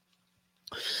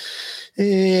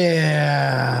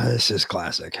 Yeah, this is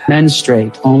classic.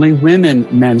 Menstruate. Only women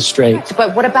menstruate.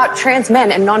 But what about trans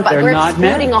men and non-binary? They're We're not men.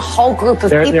 excluding a whole group of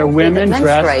They're people. women that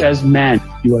dressed menstruate. as men.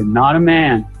 You are not a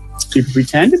man. People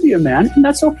pretend to be a man, and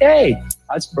that's okay.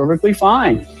 That's perfectly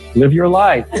fine. Live your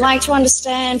life. I'd like to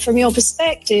understand from your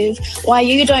perspective why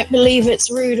you don't believe it's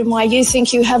rude and why you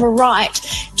think you have a right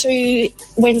to,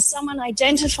 when someone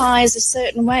identifies a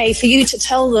certain way, for you to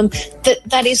tell them that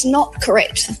that is not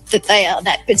correct, that they are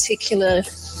that particular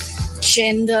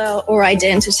gender or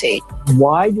identity.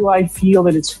 Why do I feel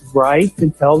that it's right to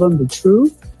tell them the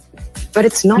truth? But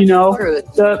it's not the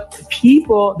truth. The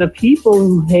people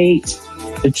who hate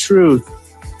the truth,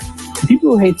 the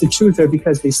people who hate the truth are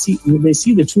because they see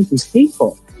the truth as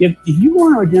hateful. If you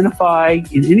want to identify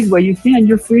in any way you can,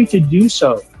 you're free to do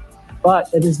so.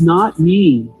 But that does not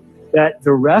mean that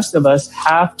the rest of us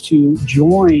have to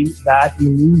join that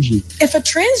illusion. If a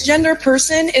transgender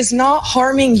person is not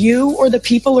harming you or the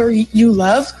people you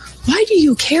love, why do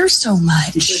you care so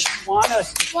much? Because you want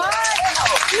us to Why?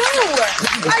 No,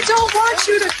 I don't want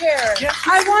you to care.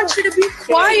 I want you to be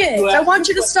quiet. I want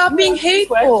you to stop being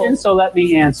hateful. question, so let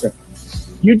me answer.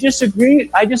 You disagree.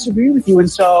 I disagree with you, and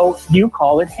so you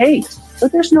call it hate.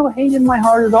 But there's no hate in my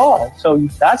heart at all. So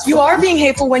that's You are being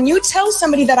hateful when you tell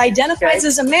somebody that identifies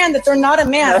as a man that they're not a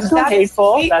man. That's not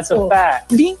hateful. That's a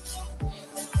fact. Being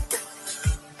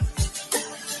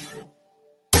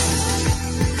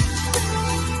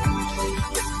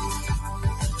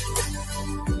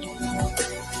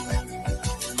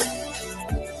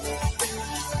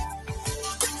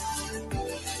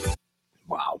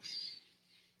Wow.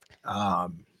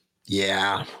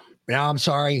 Yeah. No, I'm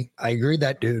sorry. I agree with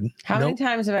that, dude. How many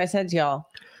times have I said to y'all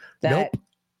that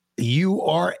you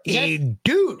are a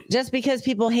dude? Just because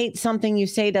people hate something you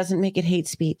say doesn't make it hate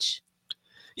speech.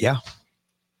 Yeah.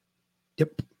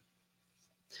 Yep.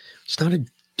 It's not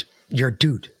you're a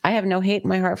dude. I have no hate in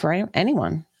my heart for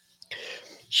anyone.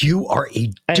 You are a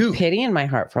dude. I have pity in my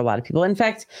heart for a lot of people. In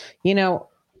fact,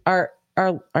 our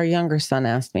younger son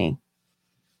asked me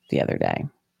the other day,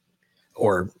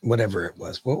 or whatever it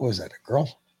was. What was that? A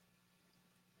girl?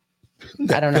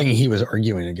 I don't know. Thing he was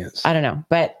arguing against. I don't know,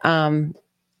 but our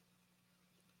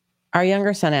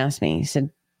younger son asked me.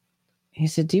 He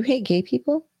said, "Do you hate gay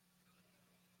people?"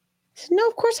 I said, "No,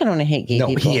 of course I don't hate gay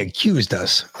people." No, he accused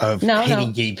us of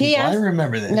hating gay people. I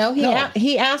remember this. No,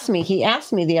 he asked me. He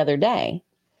asked me the other day,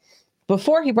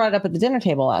 before he brought it up at the dinner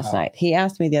table last night. He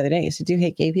asked me the other day. He said, "Do you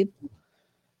hate gay people?"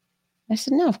 I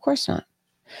said, "No, of course not."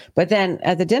 But then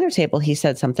at the dinner table, he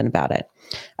said something about it.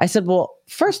 I said, "Well,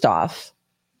 first off,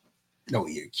 no,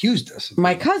 he accused us.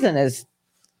 My cousin is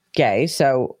gay,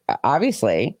 so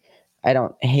obviously I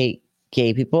don't hate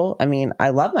gay people. I mean, I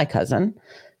love my cousin.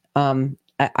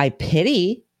 I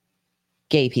pity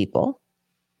gay people."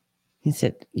 He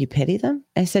said, "You pity them?"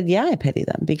 I said, "Yeah, I pity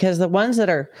them, because the ones that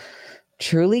are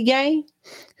truly gay,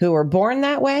 who were born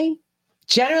that way,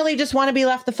 generally just want to be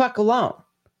left the fuck alone.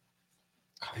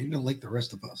 Kind of like the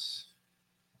rest of us.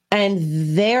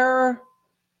 And their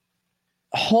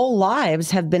whole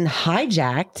lives have been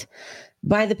hijacked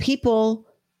by the people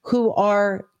who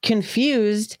are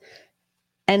confused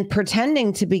and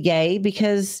pretending to be gay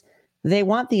because they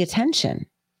want the attention."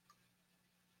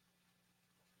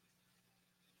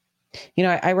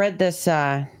 I read this,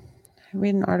 I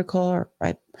read an article or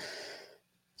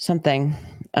something.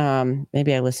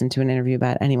 Maybe I listened to an interview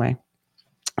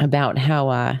about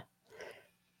how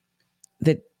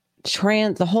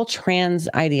the whole trans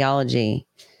ideology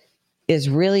is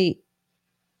really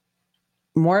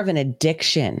more of an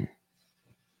addiction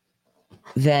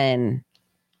than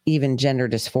even gender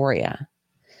dysphoria.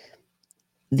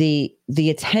 The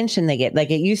attention they get,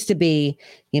 like it used to be,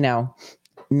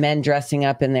 men dressing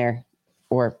up in their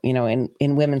or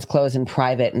in women's clothes in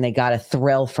private, and they got a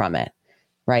thrill from it,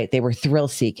 right? They were thrill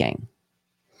seeking.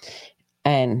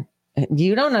 And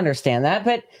you don't understand that,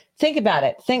 but think about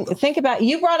it. Think about,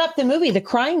 you brought up the movie The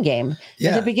Crying Game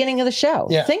at the beginning of the show.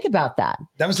 Yeah. Think about that.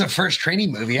 That was the first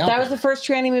training movie out That there. was the first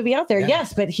tranny movie out there. Yeah.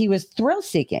 Yes, but he was thrill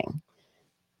seeking.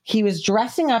 He was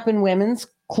dressing up in women's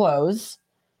clothes.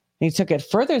 He took it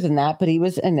further than that, but he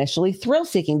was initially thrill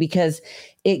seeking because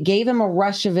it gave him a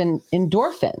rush of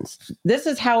endorphins. This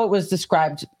is how it was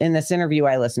described in this interview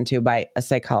I listened to by a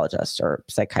psychologist or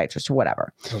psychiatrist or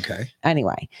whatever. Okay.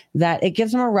 Anyway, that it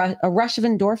gives them a rush of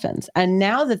endorphins. And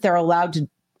now that they're allowed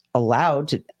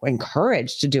to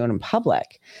encouraged to do it in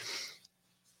public,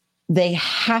 they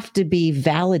have to be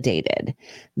validated.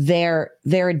 Their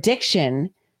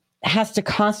addiction has to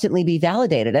constantly be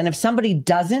validated. And if somebody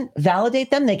doesn't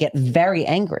validate them, they get very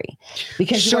angry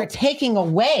because you are taking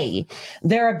away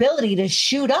their ability to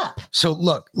shoot up. So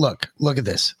look at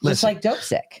this. It's like dope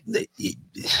sick.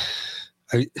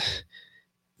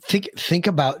 Think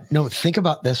about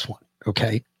this one.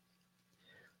 Okay.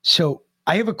 So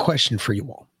I have a question for you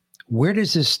all. Where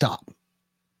does this stop?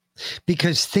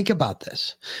 Because think about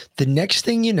this. The next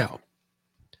thing you know,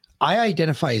 I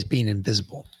identify as being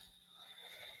invisible.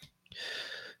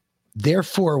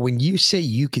 Therefore, when you say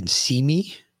you can see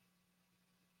me,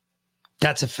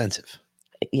 that's offensive.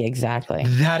 Yeah, exactly.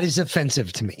 That is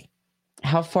offensive to me.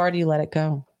 How far do you let it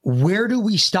go? Where do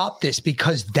we stop this?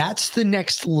 Because that's the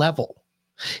next level.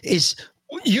 Is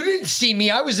you didn't see me.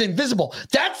 I was invisible.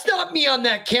 That's not me on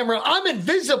that camera. I'm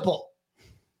invisible.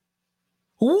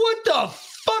 What the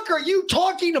fuck are you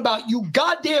talking about, you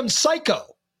goddamn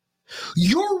psycho?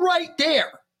 You're right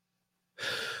there.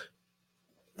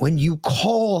 When you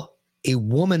call a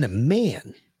woman a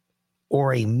man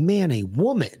or a man a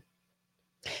woman.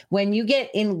 When you get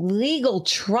in legal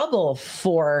trouble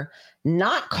for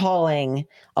not calling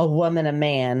a woman a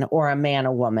man or a man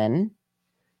a woman,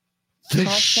 how far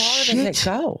does it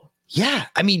go? Yeah.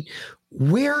 I mean,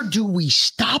 where do we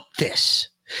stop this?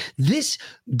 This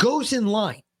goes in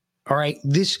line. All right.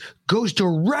 This goes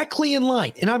directly in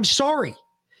line. And I'm sorry.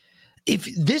 If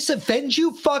this offends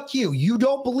you, fuck you. You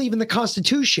don't believe in the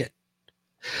Constitution.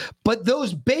 But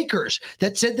those bakers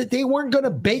that said that they weren't going to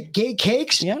bake gay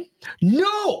cakes,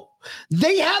 no,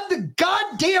 they have the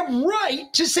goddamn right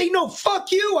to say, no,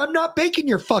 fuck you. I'm not baking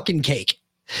your fucking cake.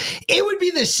 It would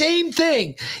be the same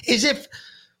thing as if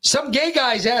some gay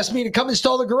guys asked me to come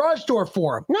install the garage door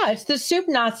for them. No, it's the soup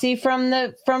Nazi from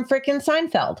frickin'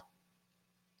 Seinfeld.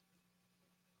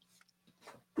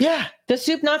 Yeah. The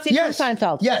soup Nazi from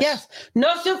Seinfeld. Yes.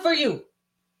 No soup for you.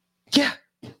 Yeah.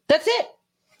 That's it.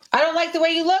 I don't like the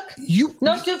way you look.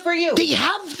 No soup for you. They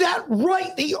have that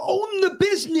right. They own the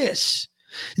business.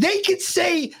 They could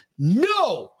say,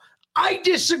 no, I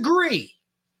disagree.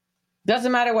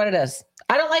 Doesn't matter what it is.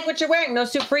 I don't like what you're wearing. No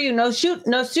soup for you. No shoot.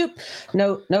 No soup.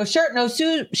 No shirt. No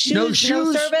shoes. No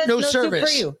shoes. No service. Soup for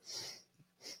you.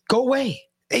 Go away.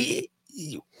 I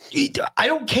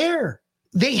don't care.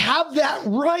 They have that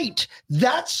right.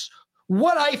 That's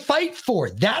what I fight for.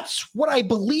 That's what I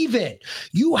believe in.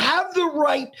 You have the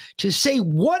right to say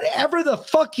whatever the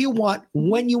fuck you want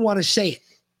when you want to say it.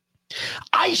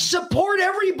 I support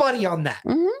everybody on that.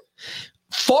 Mm-hmm.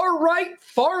 Far right,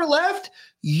 far left,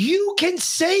 you can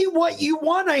say what you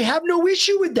want. I have no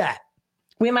issue with that.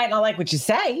 We might not like what you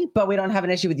say, but we don't have an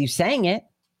issue with you saying it.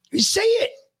 You say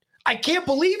it. I can't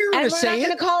believe you're going to say it. And we're not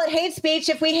going to call it hate speech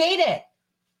if we hate it.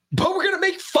 But we're going to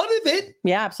make fun of it.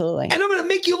 Yeah, absolutely. And I'm going to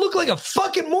make you look like a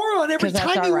fucking moron every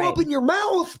time you open your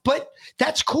mouth. But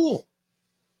that's cool.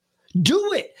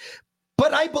 Do it.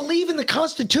 But I believe in the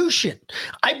Constitution.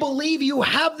 I believe you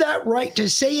have that right to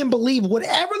say and believe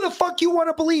whatever the fuck you want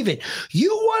to believe in.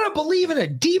 You want to believe in a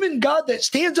demon god that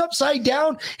stands upside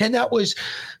down and that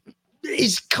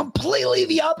is completely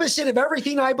the opposite of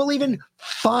everything I believe in?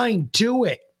 Fine, do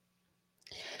it.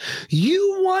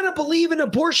 You want to believe in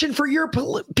abortion for your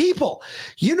people.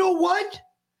 You know what?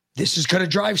 This is going to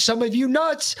drive some of you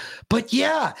nuts. But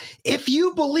yeah, if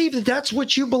you believe that that's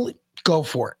what you believe, go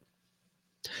for it.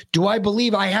 Do I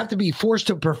believe I have to be forced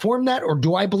to perform that? Or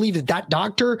do I believe that that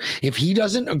doctor, if he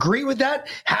doesn't agree with that,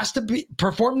 has to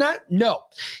perform that? No.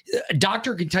 A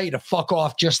doctor can tell you to fuck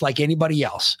off just like anybody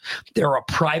else. They're a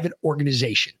private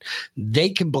organization. They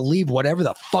can believe whatever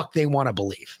the fuck they want to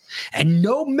believe. And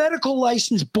no medical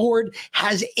license board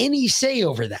has any say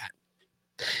over that.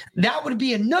 That would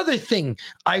be another thing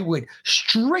I would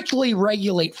strictly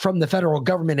regulate from the federal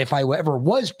government if I ever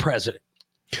was president.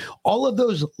 All of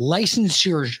those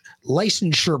licensure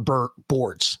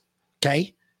boards,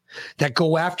 okay, that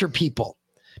go after people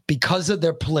because of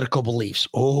their political beliefs.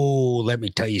 Oh, let me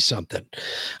tell you something.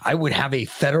 I would have a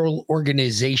federal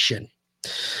organization,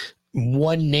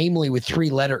 one namely with 3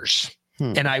 letters.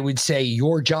 And I would say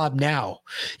your job now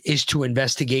is to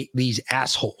investigate these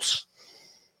assholes.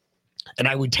 And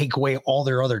I would take away all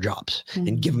their other jobs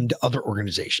and give them to other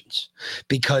organizations,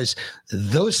 because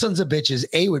those sons of bitches,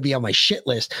 A, would be on my shit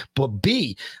list, but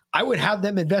B, I would have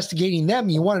them investigating them.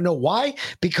 You want to know why?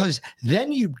 Because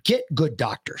then you'd get good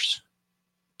doctors.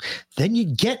 Then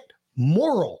you'd get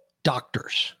moral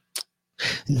doctors.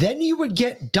 Then you would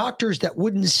get doctors that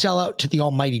wouldn't sell out to the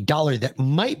almighty dollar, that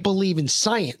might believe in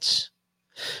science,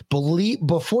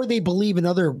 before they believe in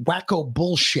other wacko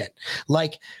bullshit.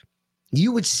 Like,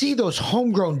 you would see those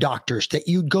homegrown doctors that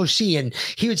you'd go see, and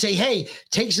he would say, hey,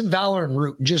 take some Valerian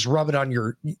root and just rub it on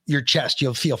your chest.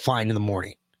 You'll feel fine in the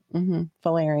morning.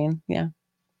 Valerian, yeah.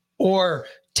 Or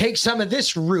take some of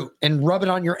this root and rub it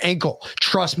on your ankle.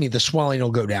 Trust me, the swelling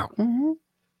will go down.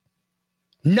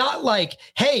 Not like,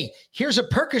 hey, here's a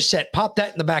Percocet, pop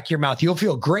that in the back of your mouth. You'll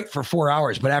feel great for 4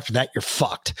 hours, but after that, you're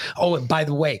fucked. Oh, and by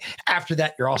the way, after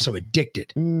that, you're also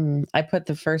addicted. I put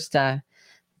the first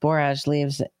borage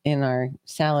leaves in our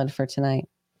salad for tonight.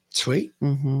 Sweet.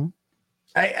 The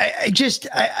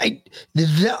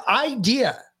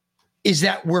idea is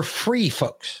that we're free,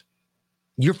 folks.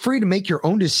 You're free to make your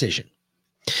own decision.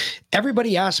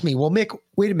 Everybody asks me, well, Mick,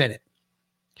 wait a minute.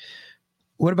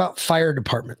 What about fire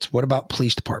departments? What about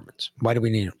police departments? Why do we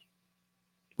need them?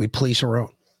 We police our own.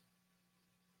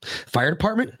 Fire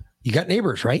department, you got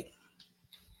neighbors, right?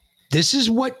 This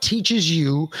is what teaches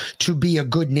you to be a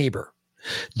good neighbor.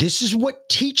 This is what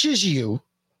teaches you,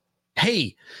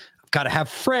 hey, I've got to have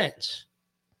friends.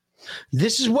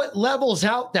 This is what levels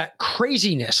out that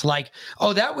craziness. Like,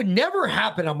 oh, that would never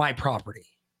happen on my property.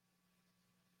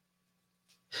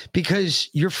 Because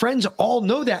your friends all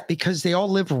know that, because they all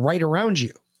live right around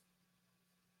you.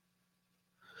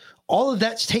 All of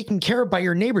that's taken care of by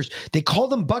your neighbors. They call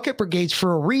them bucket brigades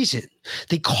for a reason.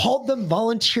 They called them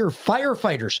volunteer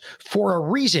firefighters for a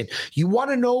reason. You want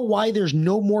to know why there's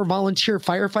no more volunteer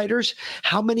firefighters?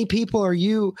 How many people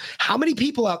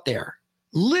out there,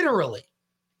 literally,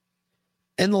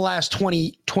 in the last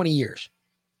 20 years?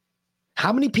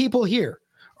 How many people here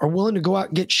are willing to go out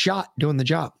and get shot doing the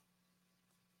job?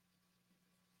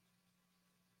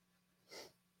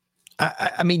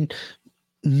 I mean,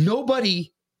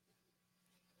 nobody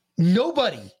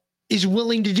is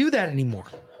willing to do that anymore.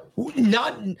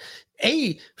 Not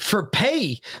A, for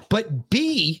pay, but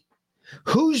B,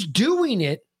 who's doing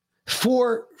it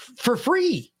for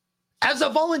free as a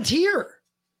volunteer?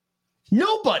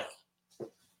 Nobody.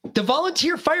 The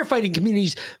volunteer firefighting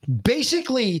community's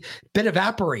basically been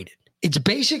evaporated. It's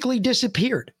basically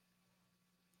disappeared.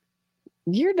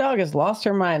 Your dog has lost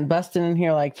her mind busting in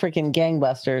here like freaking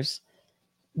gangbusters.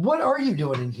 What are you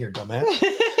doing in here, dumbass?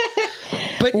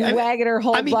 But wagging her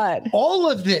whole butt.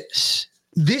 All of this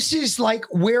is like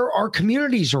where our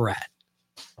communities are at.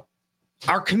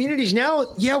 Our communities now,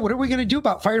 what are we going to do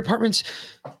about fire departments?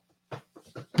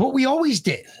 What we always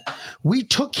did. We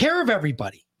took care of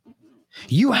everybody.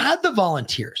 You had the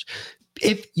volunteers.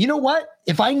 If you know what?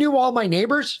 If I knew all my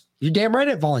neighbors, you're damn right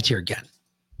I'd volunteer again.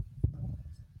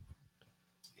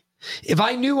 If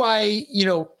I knew I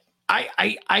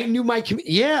knew my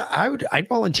community, I'd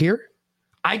volunteer.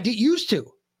 I used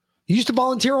to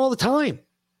volunteer all the time.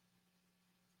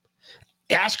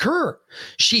 Ask her.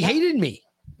 She hated me.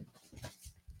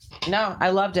 No, I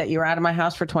loved it. You were out of my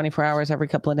house for 24 hours every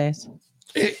couple of days.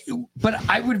 But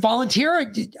I would volunteer.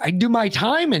 I'd do my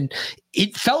time, and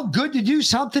it felt good to do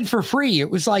something for free.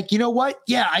 It was like, you know what?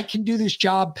 Yeah, I can do this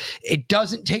job. It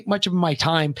doesn't take much of my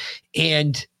time,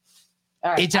 and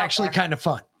it's actually kind of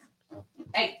fun.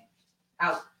 Hey,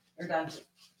 out. You're done.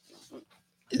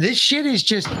 This shit is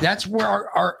just, that's where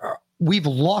our we've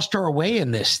lost our way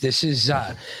in this. This is,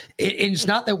 it's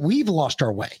not that we've lost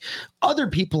our way. Other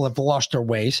people have lost their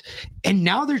ways, and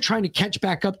now they're trying to catch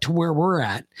back up to where we're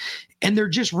at. And they're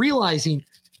just realizing,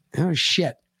 oh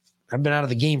shit, I've been out of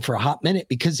the game for a hot minute,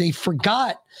 because they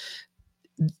forgot.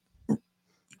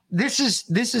 This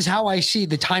is how I see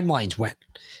the timelines went.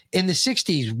 In the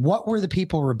 60s, what were the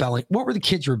people rebelling? What were the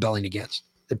kids rebelling against?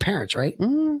 The parents, right?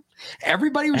 Mm-hmm.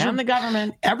 Everybody was the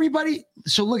government. Everybody.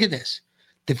 So look at this.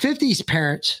 The 50s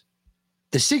parents,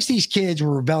 the 60s kids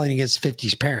were rebelling against the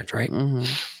 50s parents, right? Mm-hmm.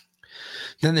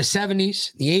 Then the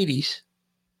 70s, the 80s,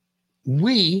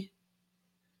 we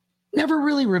never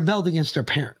really rebelled against our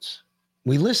parents.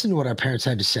 We listened to what our parents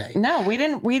had to say. No, we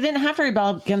didn't. We didn't have to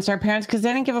rebel against our parents because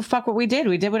they didn't give a fuck what we did.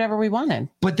 We did whatever we wanted.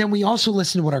 But then we also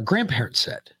listened to what our grandparents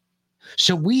said.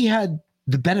 So we had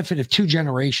the benefit of two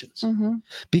generations,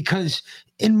 because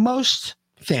in most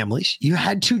families, you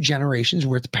had 2 generations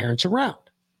worth of parents around.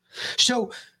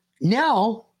 So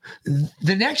now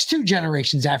the next 2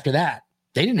 generations after that,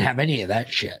 they didn't have any of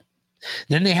that shit.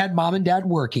 Then they had mom and dad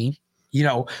working,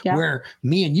 where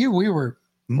me and you, we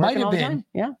might have been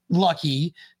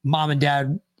lucky. Mom and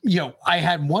dad, I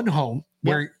had one home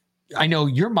where I know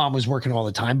your mom was working all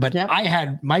the time, but I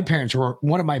had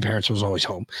one of my parents was always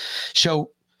home.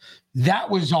 So that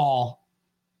was all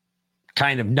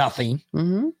kind of nothing.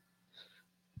 Mm-hmm.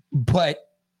 But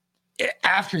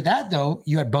after that, though,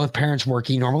 you had both parents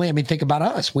working normally. I mean, think about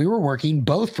us. We were working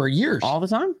both for years. All the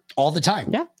time. All the time.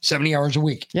 Yeah. 70 hours a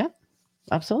week. Yeah,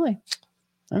 absolutely.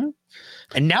 And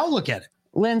now look at it.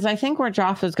 Linz, I think where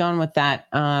Joff is going with that,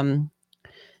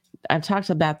 I've talked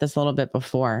about this a little bit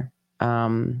before.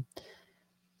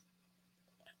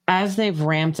 As they've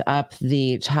ramped up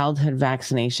the childhood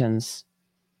vaccinations,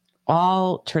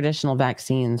 all traditional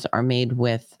vaccines are made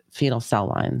with fetal cell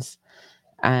lines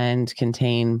and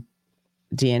contain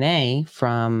DNA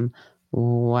from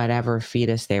whatever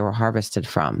fetus they were harvested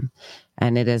from.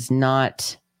 And it is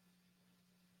not,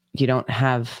 you don't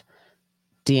have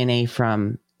DNA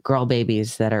from girl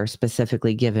babies that are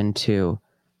specifically given to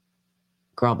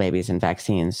girl babies in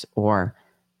vaccines, or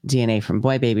DNA from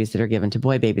boy babies that are given to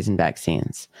boy babies in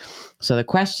vaccines. So the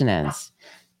question is,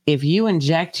 if you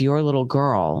inject your little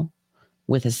girl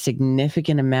with a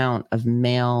significant amount of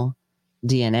male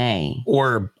DNA,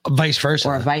 or vice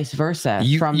versa,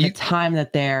 from the time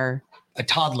that they're a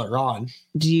toddler on,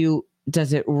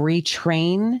 does it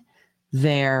retrain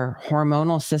their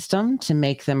hormonal system to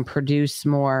make them produce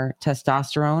more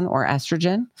testosterone or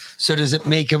estrogen? So does it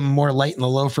make them more light in the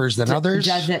loafers than others?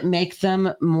 Does it make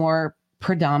them more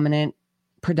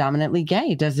predominantly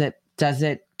gay?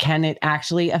 Can it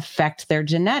actually affect their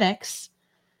genetics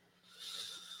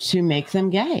to make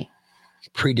them gay?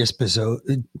 Predispose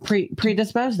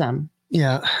them.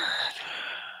 Yeah.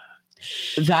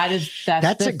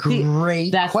 That's a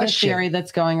great that's question. The theory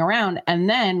that's going around. And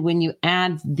then when you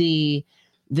add the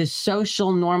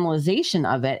social normalization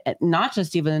of it, not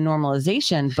just even the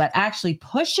normalization, but actually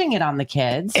pushing it on the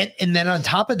kids. And then on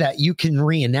top of that, you can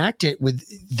reenact it with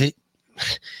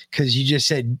because you just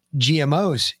said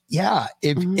GMOs. Yeah.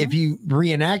 If you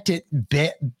reenact it,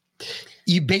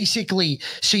 you basically,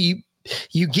 so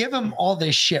you give them all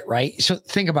this shit, right? So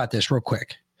think about this real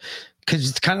quick, because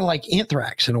it's kind of like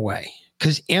anthrax in a way,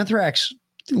 because anthrax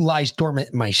lies dormant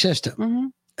in my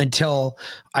system until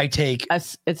I take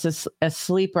it's a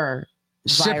sleeper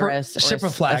virus,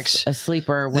 Ciproflax, a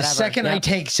sleeper, whatever. The second I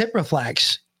take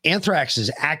Ciproflax, anthrax is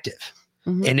active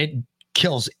and it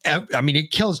kills.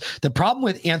 It kills. The problem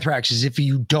with anthrax is if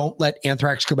you don't let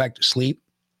anthrax go back to sleep,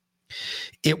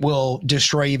 it will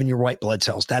destroy even your white blood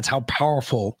cells. That's how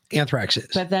powerful anthrax is.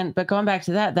 But going back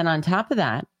to that, then on top of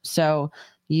that, so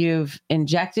you've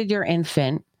injected your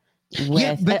infant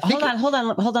with, hold on,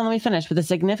 let me finish, with a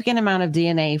significant amount of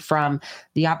DNA from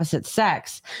the opposite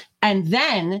sex. And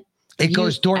then it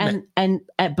goes dormant.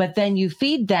 But then you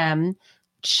feed them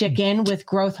chicken with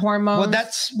growth hormones. Well,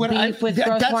 that's what beef with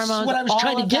growth hormones. That's what I was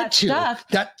trying to get to.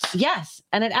 Yes.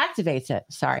 And it activates it.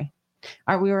 Sorry.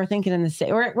 We were thinking in the same.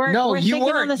 We're you thinking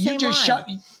weren't. on the same You just line. shut.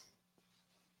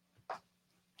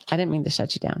 I didn't mean to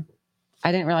shut you down.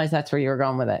 I didn't realize that's where you were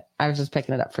going with it. I was just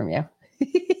picking it up from you.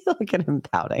 Look at him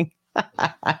pouting.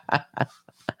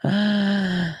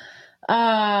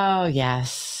 Oh,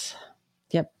 yes.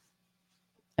 Yep.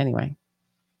 Anyway.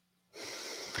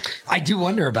 I do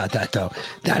wonder about that, though.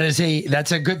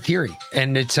 That's a good theory.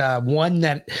 And it's one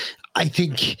that I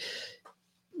think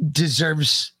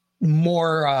deserves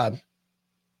more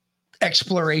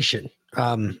exploration,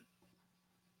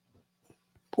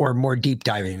 or more deep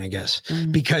diving, I guess,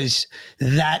 because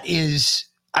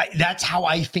that's how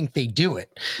I think they do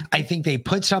it. I think they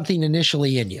put something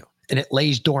initially in you and it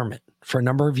lays dormant for a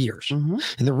number of years. And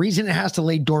the reason it has to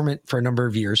lay dormant for a number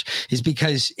of years is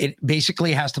because it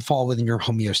basically has to fall within your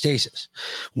homeostasis.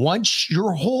 Once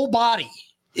your whole body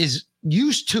is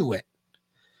used to it,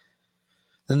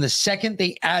 then the second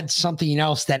they add something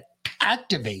else that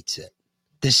activates it,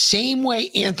 the same way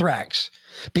anthrax,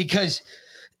 because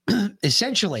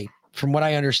essentially, from what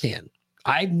I understand,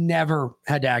 I've never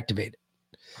had to activate it.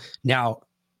 Now,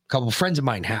 a couple of friends of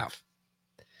mine have.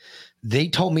 They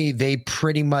told me they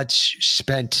pretty much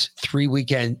spent 3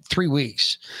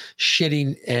 weeks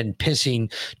shitting and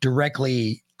pissing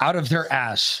directly out of their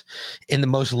ass in the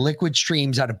most liquid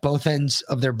streams out of both ends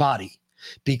of their body,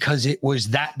 because it was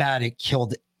that bad. It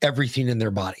killed everything in their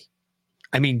body.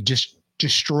 I mean, just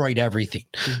destroyed everything,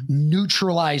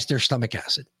 neutralized their stomach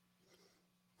acid.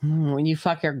 When you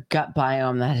fuck your gut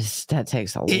biome, that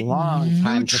takes a long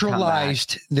time to come back.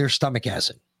 Neutralized their stomach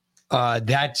acid.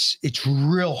 It's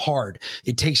real hard.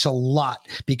 It takes a lot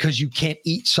because you can't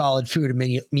eat solid food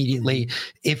immediately.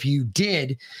 If you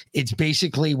did, it's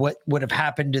basically what would have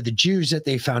happened to the Jews that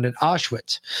they found at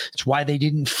Auschwitz. It's why they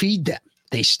didn't feed them.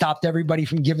 They stopped everybody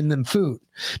from giving them food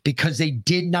because they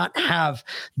did not have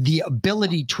the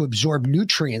ability to absorb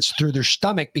nutrients through their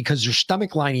stomach because their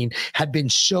stomach lining had been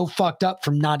so fucked up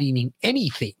from not eating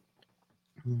anything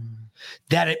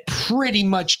that it pretty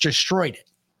much destroyed it.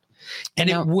 And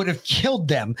it would have killed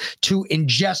them to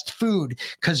ingest food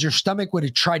because their stomach would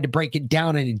have tried to break it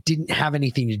down and it didn't have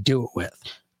anything to do it with.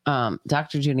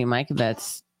 Dr. Judy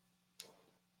Mikovits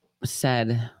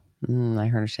said, I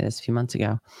heard her say this a few months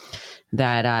ago,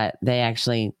 that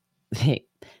they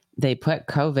put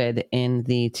COVID in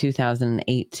the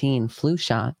 2018 flu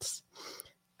shots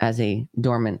as a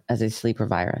sleeper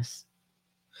virus.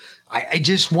 I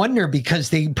just wonder because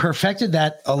they perfected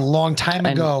that a long time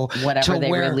ago. Whatever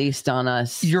they released on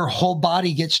us, your whole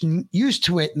body gets used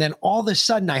to it. And then all of a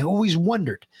sudden, I always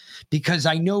wondered because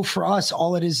I know for us,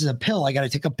 all it is a pill. I got to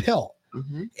take a pill.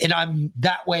 And I'm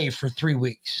that way for 3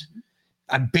 weeks.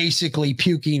 I'm basically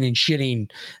puking and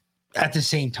shitting at the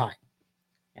same time.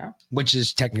 Yeah. Which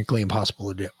is technically impossible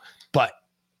to do. But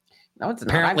no, it's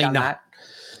apparently not. not.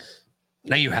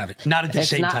 No, you haven't. Not at the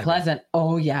same time. It's not pleasant.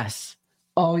 Oh, yes.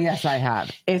 Oh, yes, I have.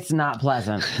 It's not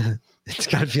pleasant. It's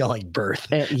got to feel like birth.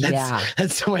 Yeah.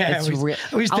 That's the way I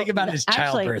always think about it as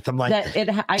childbirth. I'm like,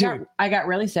 I got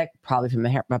really sick, probably from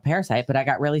a parasite, but I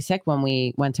got really sick when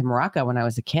we went to Morocco when I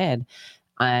was a kid.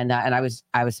 And I was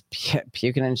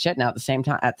puking and shitting out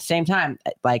at the same time,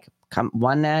 like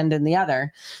one end and the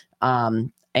other.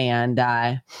 And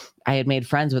I had made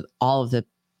friends with all of the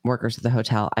workers at the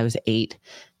hotel. I was 8,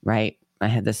 right? I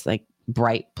had this like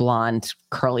bright blonde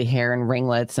curly hair and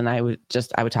ringlets, and I would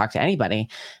talk to anybody.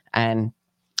 And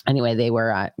anyway, they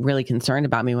were really concerned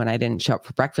about me when I didn't show up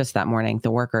for breakfast that morning. The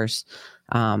workers,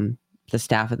 the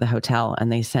staff at the hotel,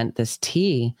 and they sent this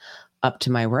tea up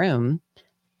to my room.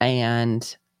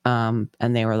 And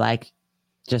they were like,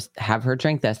 just have her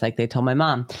drink this. Like they told my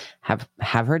mom, have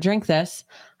her drink this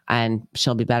and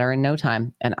she'll be better in no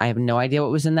time. And I have no idea what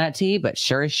was in that tea, but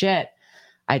sure as shit,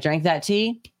 I drank that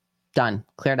tea, done,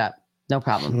 cleared up, no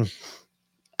problem.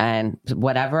 And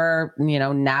whatever,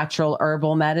 natural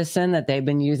herbal medicine that they've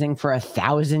been using for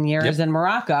 1,000 years in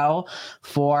Morocco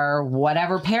for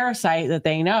whatever parasite that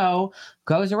they know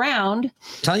goes around.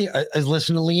 Tell you, I was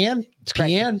listening to Leanne. It's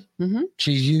Leanne.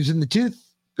 She's using the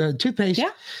toothpaste. Yeah.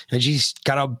 And she's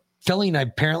got a filling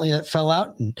apparently that fell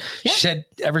out. And she said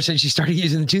ever since she started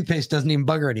using the toothpaste, doesn't even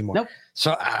bug her anymore. Nope.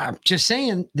 So I'm just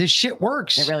saying this shit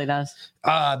works. It really does.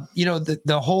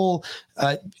 The whole,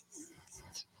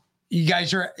 you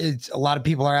guys a lot of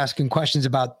people are asking questions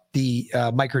about the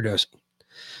microdosing.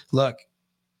 Look,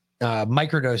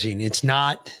 microdosing, it's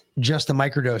not just the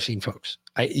microdosing, folks.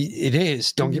 It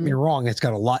is. Don't get me wrong. It's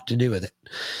got a lot to do with it.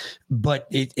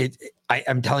 But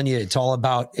I'm telling you, it's all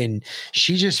about, and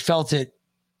she just felt it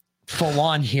full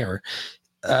on here,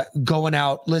 going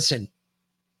out. Listen,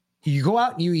 you go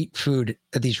out and you eat food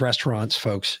at these restaurants,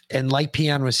 folks. And like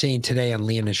Pian was saying today on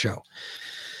Leanna's show,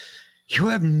 you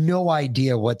have no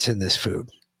idea what's in this food.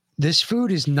 This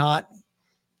food is not,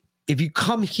 if you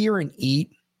come here and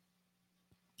eat,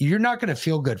 you're not going to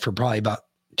feel good for probably about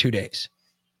 2 days.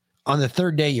 On the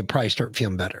third day, you probably start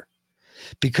feeling better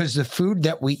because the food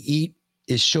that we eat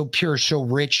is so pure, so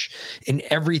rich in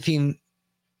everything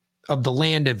of the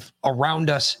land around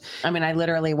us. I mean, I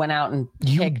literally went out and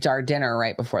picked our dinner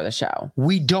right before the show.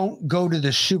 We don't go to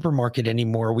the supermarket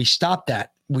anymore. We stopped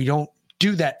that. We don't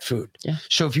do that food. Yeah.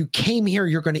 So if you came here,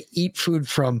 you're going to eat food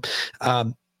from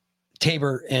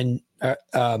Tabor and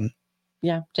Taekwondo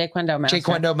Master.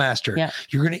 Taekwondo Master. Yeah.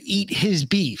 You're going to eat his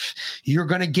beef. You're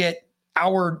going to get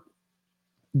our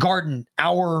garden,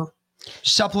 our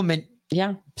supplement.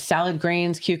 Yeah. Salad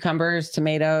greens, cucumbers,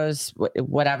 tomatoes,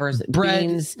 whatever's bread,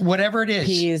 beans, whatever it is,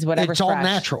 peas, whatever's it's all fresh.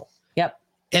 Natural. Yep.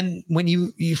 And when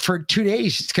you for 2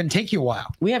 days, it's going to take you a while.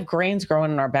 We have grains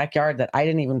growing in our backyard that I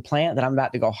didn't even plant that I'm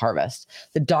about to go harvest.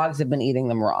 The dogs have been eating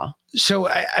them raw. So,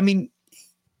 I mean,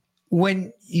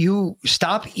 when you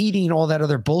stop eating all that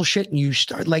other bullshit and you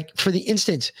start, like, for the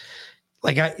instance,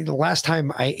 like the last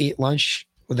time I ate lunch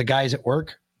with the guys at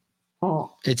work,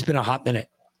 it's been a hot minute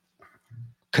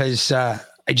because I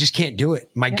just can't do it.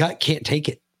 My gut can't take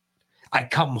it. I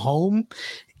come home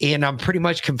and I'm pretty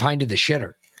much confined to the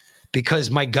shitter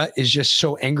because my gut is just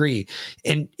so angry.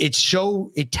 And it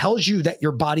tells you that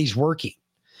your body's working.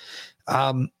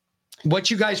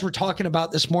 What you guys were talking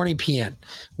about this morning, Pian,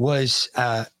 was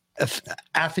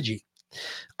aphagy.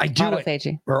 I do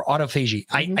autophagy. Autophagy.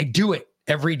 I do it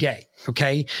every day.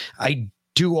 Okay. I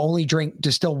do only drink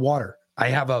distilled water. I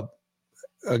have a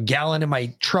gallon in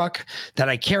my truck that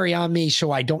I carry on me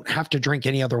so I don't have to drink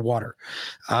any other water.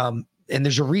 And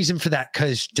there's a reason for that,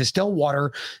 because distilled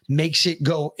water makes it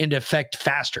go into effect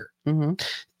faster.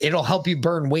 It'll help you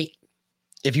burn weight.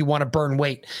 If you want to burn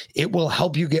weight, it will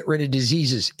help you get rid of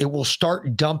diseases. It will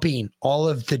start dumping all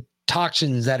of the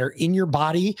toxins that are in your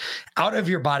body out of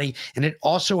your body. And it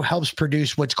also helps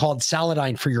produce what's called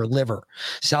Saladine for your liver.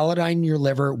 Saladine in your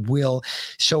liver will.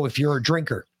 So if you're a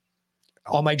drinker,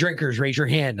 all my drinkers, raise your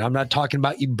hand. I'm not talking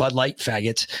about you Bud Light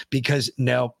faggots, because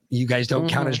no, you guys don't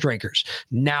count as drinkers.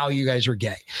 Now you guys are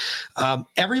gay.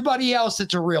 Everybody else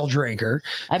that's a real drinker.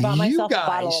 I bought myself a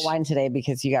bottle of wine today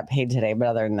because you got paid today. But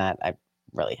other than that, I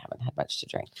really haven't had much to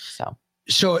drink.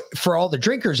 So for all the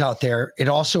drinkers out there, it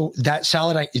also, that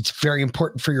Saladine, it's very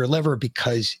important for your liver,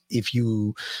 because if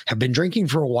you have been drinking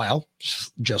for a while,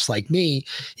 just like me,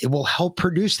 it will help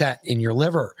produce that in your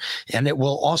liver. And it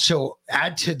will also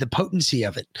add to the potency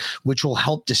of it, which will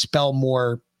help dispel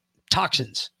more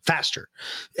toxins faster.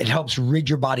 It helps rid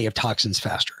your body of toxins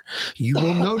faster. You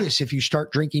will notice if you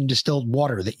start drinking distilled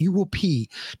water that you will pee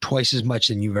twice as much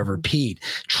than you've ever peed.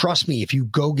 Trust me, if you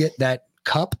go get that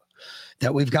cup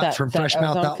that we've got from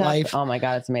Freshmouth.life. Oh my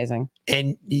God, it's amazing.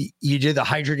 And you did the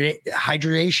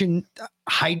hydration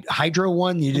hydro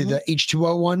one. You did the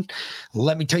H2O one.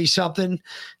 Let me tell you something.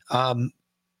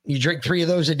 You drink 3 of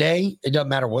those a day. It doesn't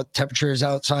matter what temperature is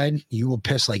outside. You will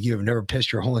piss like you have never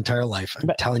pissed your whole entire life. I'm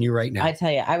telling you right now. I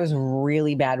tell you, I was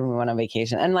really bad when we went on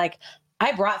vacation. And like,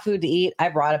 I brought food to eat. I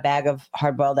brought a bag of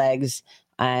hard-boiled eggs,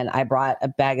 and I brought a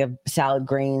bag of salad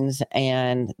greens.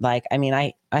 And like, I mean,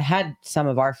 I had some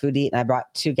of our food to eat, and I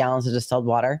brought 2 gallons of distilled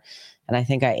water. And I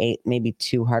think I ate maybe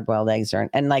 2 hard-boiled eggs.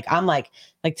 And like, I'm like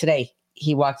today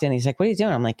he walked in, he's like, "What are you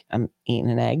doing?" I'm like, "I'm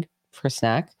eating an egg for a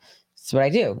snack." That's what I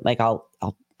do. Like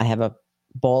I have a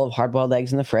bowl of hard-boiled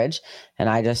eggs in the fridge, and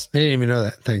I didn't even know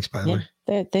that. Thanks, by the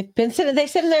way. They sit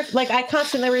in there. Like, I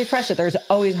constantly refresh it. There's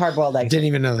always hard-boiled eggs. Didn't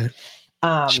even know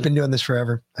that. She's been doing this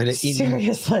forever. I didn't eat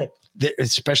seriously.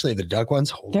 Especially the duck ones.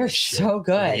 Holy They're shit. so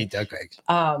good. I hate duck eggs.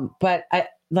 But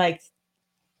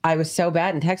I was so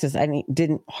bad in Texas. I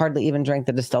didn't hardly even drink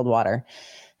the distilled water.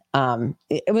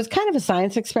 It was kind of a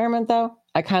science experiment, though.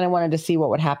 I kind of wanted to see what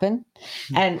would happen.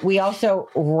 And we also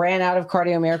ran out of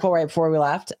Cardio Miracle right before we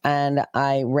left. And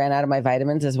I ran out of my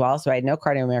vitamins as well. So I had no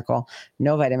Cardio Miracle,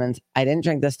 no vitamins. I didn't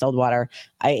drink distilled water.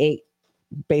 I ate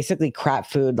basically crap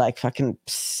food like fucking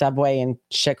Subway and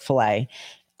Chick-fil-A.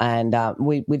 And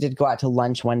we did go out to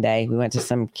lunch one day. We went to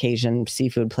some Cajun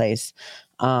seafood place,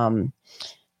 Connor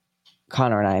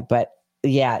and I. But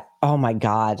yeah, oh my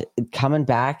God, coming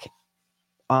back,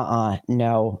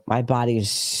 no, my body is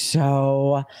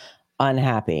so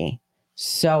unhappy,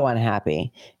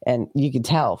 and you could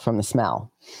tell from the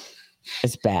smell.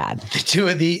 It's bad.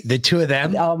 The two of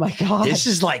them. Oh my God. This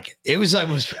is like, it was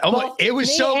almost, it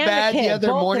was so bad the other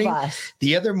morning.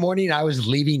 The other morning I was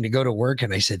leaving to go to work,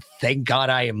 and I said, "Thank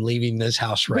God I am leaving this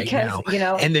house now." You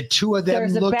know, and the two of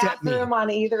them looked at me. There's a bathroom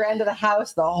on either end of the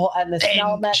house, and the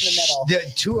smell met in the middle.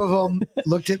 The two of them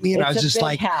looked at me, and I was just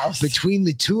like, between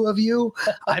the two of you,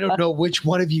 I don't know which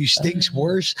one of you stinks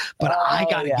worse, but I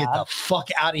got to get the fuck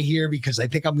out of here, because I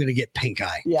think I'm going to get pink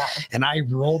eye. Yeah. And I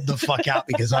rolled the fuck out,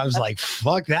 because I was like,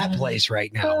 fuck that place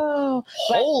right now.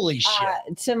 Holy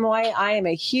shit. Tim Moy, I am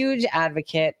a huge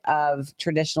advocate of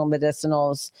traditional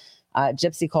medicinals,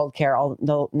 gypsy cold care,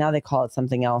 although now they call it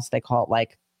something else. They call it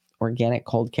like organic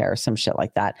cold care or some shit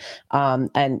like that.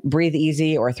 And Breathe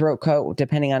Easy or Throat Coat,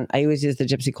 depending on, I always use the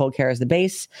gypsy cold care as the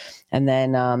base, and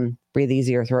then Breathe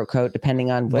Easy or Throat Coat, depending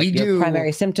on what your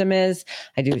primary symptom is.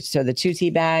 I do, so the 2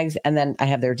 tea bags, and then I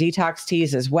have their detox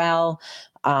teas as well.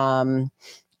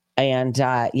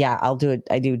 Yeah, I'll do it.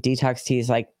 I do detox teas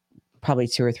like probably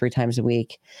 2 or 3 times a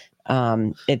week.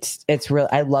 It's real.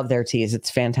 I love their teas.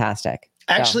 It's fantastic.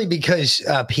 Actually, because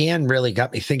PN really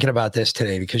got me thinking about this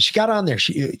today, because she got on there.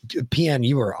 PN,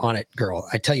 you were on it, girl.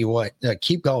 I tell you what,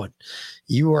 keep going.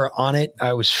 You were on it.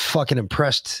 I was fucking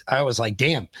impressed. I was like,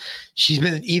 damn, she's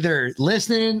been either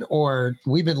listening, or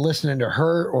we've been listening to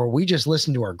her, or we just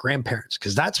listened to our grandparents,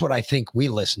 because that's what I think we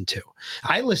listened to.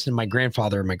 I listened to my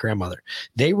grandfather and my grandmother.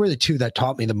 They were the two that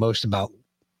taught me the most about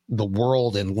the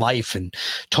world and life, and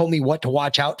told me what to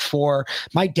watch out for.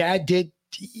 My dad did,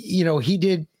 he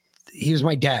was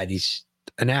my dad. He's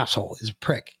an asshole. He's a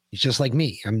prick. He's just like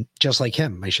me. I'm just like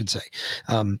him, I should say.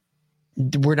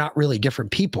 We're not really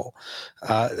different people.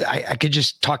 I could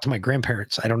just talk to my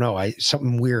grandparents. I don't know.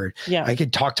 Something weird. Yeah. I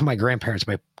could talk to my grandparents.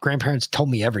 My grandparents told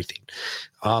me everything.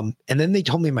 And then they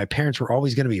told me my parents were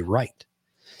always going to be right.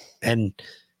 And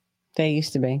they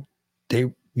used to be.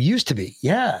 They used to be.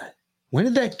 Yeah. When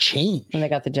did that change? When they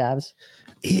got the jabs.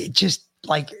 It just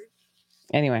like.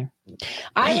 Anyway,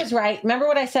 I was right. Remember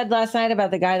what I said last night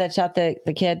about the guy that shot the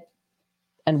kid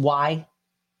and why?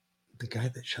 The guy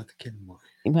that shot the kid and why?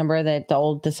 Remember that the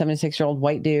 76-year-old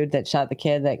white dude that shot the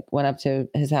kid that went up to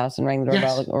his house and rang the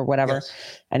doorbell or whatever. Yes.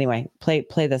 Anyway,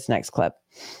 play this next clip.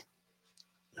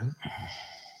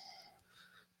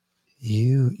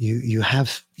 You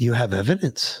have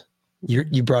evidence.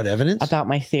 You brought evidence about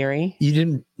my theory. You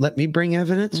didn't let me bring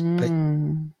evidence, but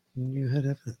you had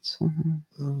evidence. Mm-hmm.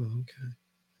 Oh, okay.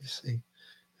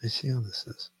 I see how this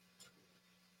is.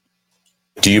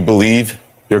 Do you believe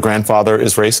your grandfather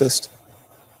is racist?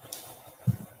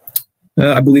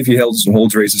 I believe he holds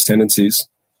racist tendencies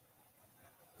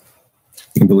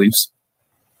and beliefs.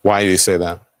 Why do you say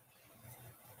that?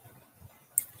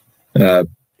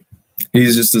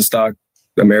 He's just a stock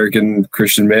American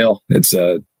Christian male. It's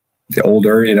the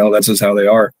older, that's just how they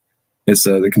are. It's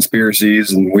the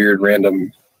conspiracies and weird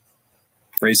random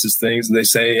racist things they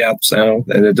say out sound,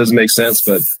 and it doesn't make sense,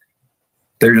 but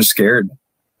they're just scared.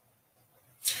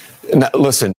 Now,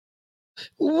 listen.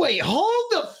 Wait, hold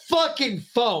the fucking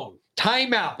phone.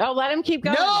 Time out. Oh, let him keep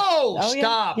going. No,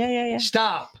 stop. Yeah.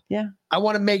 Stop. Yeah. I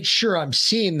want to make sure I'm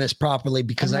seeing this properly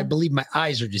because I believe my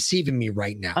eyes are deceiving me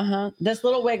right now. This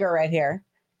little wigger right here.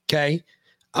 Okay.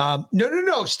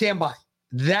 No. Stand by.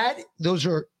 Those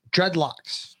are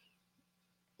dreadlocks.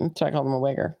 So I call him a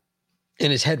wigger.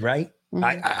 In his head, right?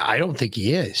 Mm-hmm. I don't think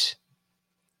he is.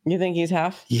 You think he's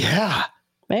half? Yeah.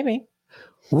 Maybe.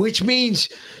 Which means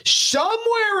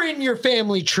somewhere in your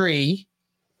family tree.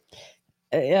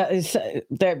 There's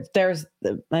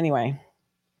anyway.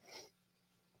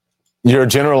 You're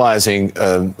generalizing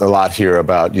a lot here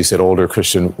about, you said older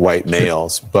Christian white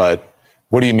males, but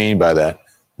what do you mean by that?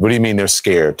 What do you mean they're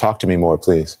scared? Talk to me more,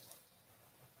 please.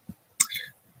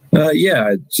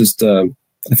 Just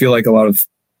I feel like a lot of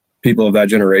people of that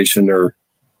generation are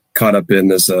caught up in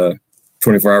this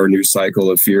 24-hour news cycle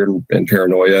of fear and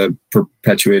paranoia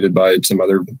perpetuated by some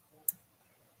other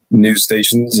news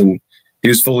stations. And he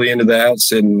was fully into that,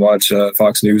 sit and watch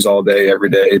Fox News all day, every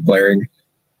day, blaring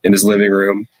in his living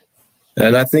room.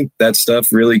 And I think that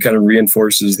stuff really kind of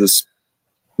reinforces this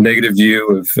negative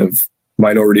view of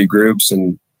minority groups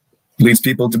and leads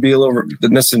people to be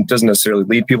doesn't necessarily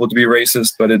lead people to be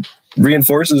racist, but it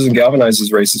reinforces and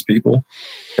galvanizes racist people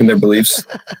and their beliefs.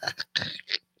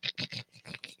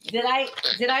 Did I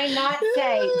not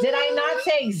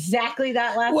say exactly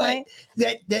that last night?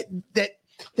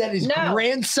 That his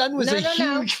grandson was a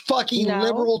huge fucking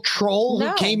liberal troll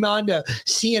who came on to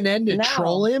CNN to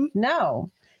troll him?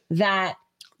 No. That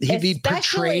he'd be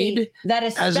portrayed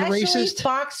as a racist.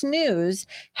 Fox News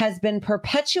has been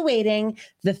perpetuating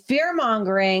the fear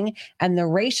mongering and the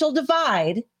racial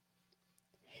divide.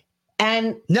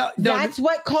 And that's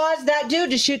what caused that dude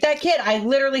to shoot that kid. I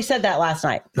literally said that last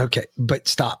night. Okay, but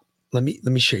stop. Let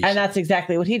me show you. And that's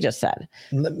exactly what he just said.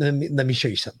 Let me show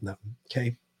you something though.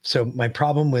 Okay. So my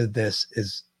problem with this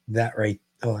is that right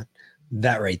there.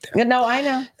 No, I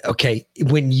know. Okay.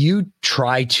 When you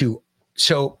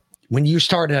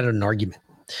start out an argument,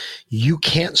 you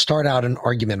can't start out an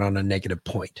argument on a negative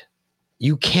point.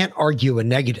 You can't argue a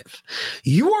negative.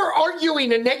 You are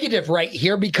arguing a negative right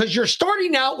here because you're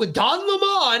starting out with Don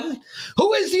Lemon,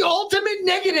 who is the ultimate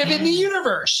negative in the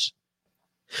universe.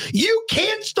 You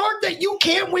can't start that. You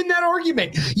can't win that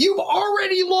argument. You've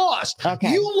already lost.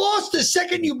 Okay. You lost the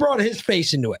second you brought his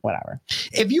face into it. Whatever.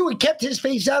 If you had kept his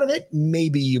face out of it,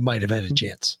 maybe you might have had a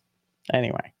chance.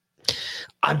 Anyway.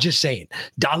 I'm just saying,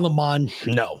 Don Lemon,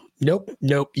 no. Nope.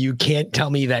 You can't tell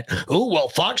me that,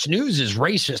 Fox News is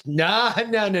racist.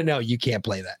 No. You can't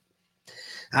play that.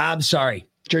 I'm sorry.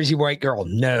 Jersey white girl,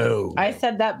 no. I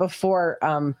said that before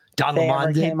Don they Lemon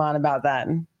ever came on about that.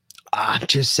 I'm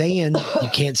just saying, you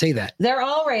can't say that. They're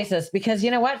all racist because you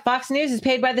know what? Fox News is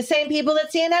paid by the same people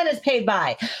that CNN is paid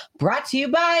by. Brought to you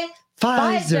by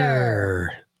Pfizer.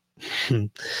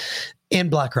 And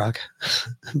BlackRock.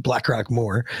 BlackRock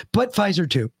more, but Pfizer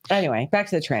too. Anyway, back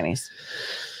to the trannies.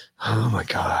 Oh my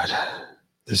God.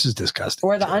 This is disgusting.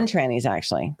 Or the untrannies,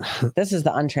 actually. This is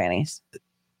the untrannies.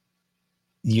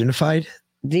 Unified?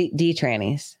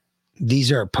 D-trannies.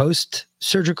 These are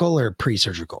post-surgical or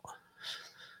pre-surgical?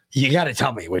 You got to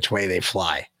tell me which way they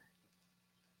fly.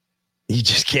 You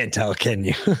just can't tell, can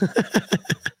you?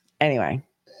 Anyway.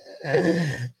 I'm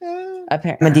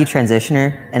a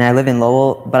detransitioner and I live in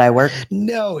Lowell, but I work.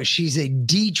 No, she's a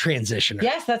detransitioner.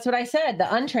 Yes, that's what I said. The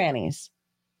untrannies.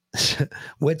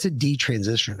 What's a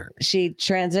detransitioner? She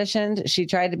transitioned. She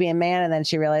tried to be a man and then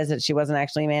she realized that she wasn't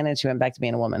actually a man and she went back to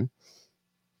being a woman.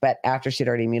 but after she'd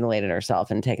already mutilated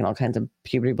herself and taken all kinds of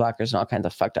puberty blockers and all kinds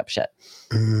of fucked up shit.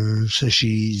 So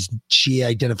she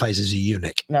identifies as a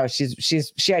eunuch. No,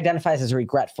 she identifies as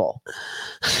regretful.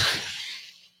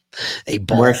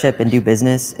 Worship and do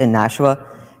business in Nashua.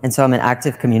 And so I'm an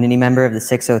active community member of the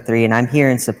 603, and I'm here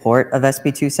in support of SB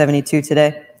 272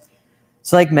 today.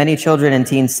 So like many children and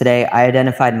teens today, I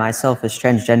identified myself as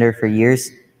transgender for years.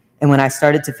 And when I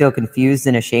started to feel confused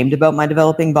and ashamed about my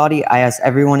developing body, I asked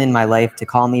everyone in my life to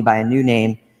call me by a new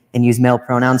name and use male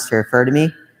pronouns to refer to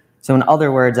me. So in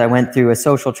other words, I went through a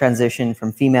social transition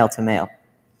from female to male.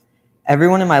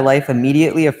 Everyone in my life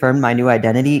immediately affirmed my new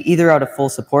identity, either out of full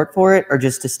support for it or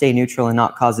just to stay neutral and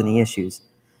not cause any issues.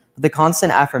 But the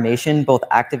constant affirmation, both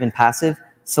active and passive,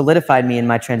 solidified me in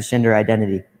my transgender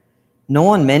identity. No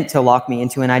one meant to lock me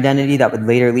into an identity that would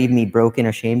later leave me broken,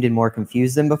 ashamed, and more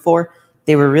confused than before.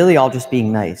 They were really all just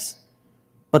being nice.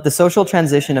 But the social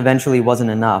transition eventually wasn't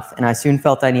enough, and I soon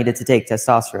felt I needed to take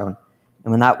testosterone.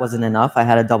 And when that wasn't enough, I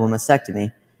had a double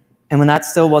mastectomy. And when that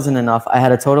still wasn't enough, I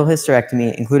had a total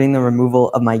hysterectomy, including the removal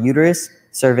of my uterus,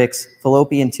 cervix,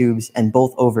 fallopian tubes, and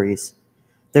both ovaries.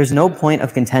 There's no point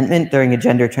of contentment during a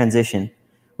gender transition.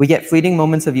 We get fleeting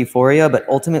moments of euphoria, but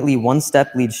ultimately one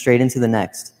step leads straight into the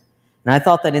next. And I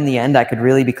thought that in the end I could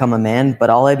really become a man, but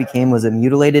all I became was a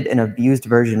mutilated and abused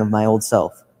version of my old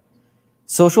self.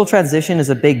 Social transition is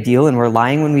a big deal, and we're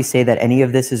lying when we say that any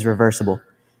of this is reversible.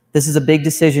 This is a big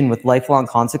decision with lifelong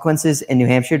consequences, and New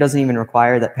Hampshire doesn't even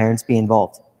require that parents be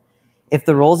involved. If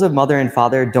the roles of mother and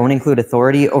father don't include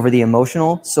authority over the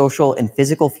emotional, social, and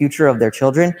physical future of their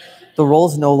children, the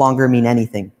roles no longer mean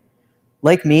anything.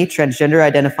 Like me, transgender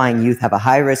identifying youth have a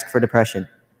high risk for depression.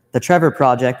 The Trevor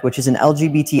Project, which is an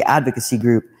LGBT advocacy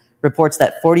group, reports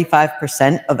that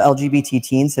 45% of LGBT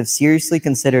teens have seriously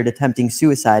considered attempting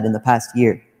suicide in the past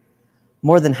year.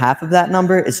 More than half of that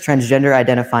number is transgender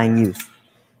identifying youth.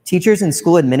 Teachers and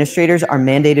school administrators are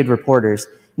mandated reporters,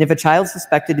 and if a child is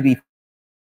suspected to be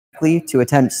likely to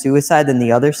attempt suicide than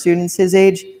the other students his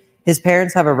age, his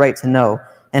parents have a right to know,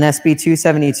 and SB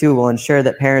 272 will ensure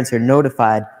that parents are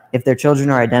notified if their children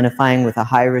are identifying with a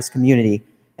high-risk community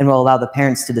and will allow the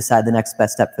parents to decide the next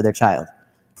best step for their child.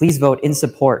 Please vote in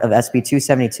support of SB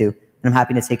 272, and I'm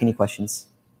happy to take any questions.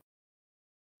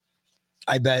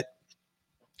 I bet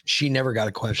she never got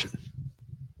a question.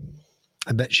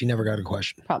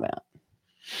 Probably not.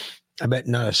 I bet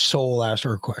not a soul asked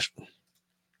her a question.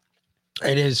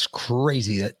 It is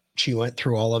crazy that she went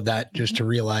through all of that just to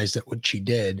realize that what she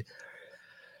did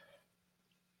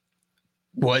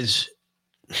was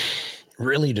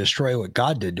really destroy what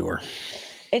God did to her.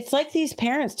 It's like these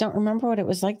parents don't remember what it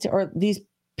was like to, or these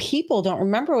people don't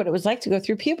remember what it was like to go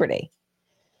through puberty.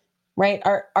 Right?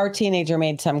 Our teenager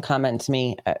made some comment to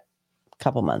me a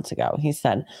couple months ago. He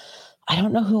said, I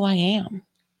don't know who I am.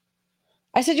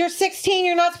 I said, you're 16.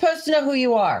 You're not supposed to know who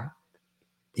you are.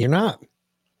 You're not.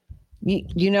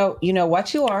 You know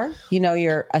what you are. You know,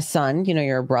 you're a son. You know,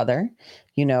 you're a brother.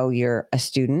 You know, you're a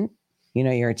student. You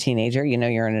know, you're a teenager. You know,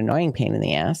 you're an annoying pain in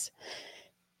the ass.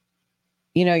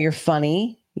 You know, you're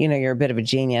funny. You know, you're a bit of a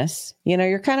genius. You know,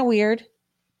 you're kind of weird.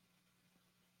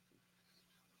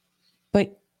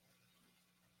 But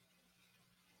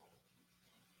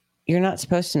you're not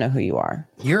supposed to know who you are.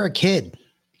 You're a kid.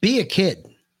 Be a kid.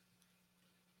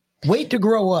 Wait to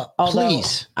grow up,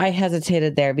 please. I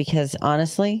hesitated there because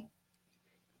honestly,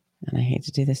 and I hate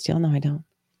to do this to y'all, no, I don't.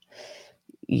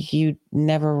 You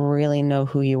never really know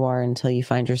who you are until you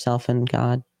find yourself in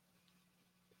God.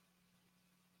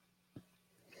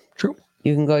 True.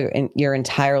 You can go your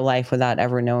entire life without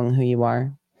ever knowing who you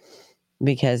are.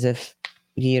 Because if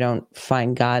you don't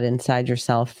find God inside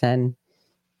yourself, then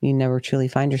you never truly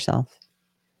find yourself.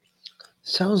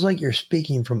 Sounds like you're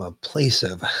speaking from a place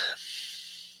of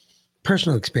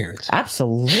personal experience.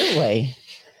 Absolutely.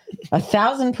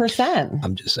 1,000%.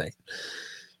 I'm just saying.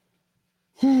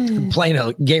 I'm playing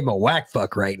a game of whack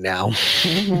fuck right now.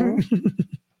 Mm-hmm.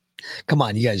 Come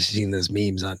on, you guys have seen those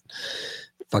memes on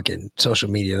fucking social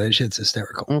media. That shit's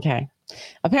hysterical. Okay.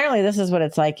 Apparently this is what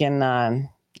it's like in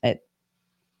at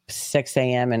 6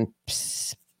 a.m. in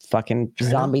fucking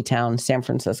zombie town, San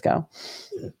Francisco.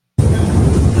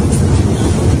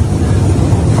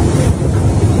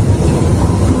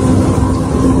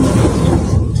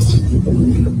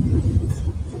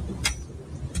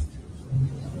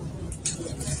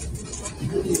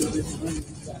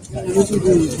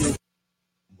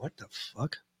 What the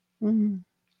fuck? Mm-hmm.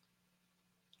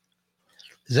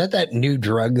 Is that new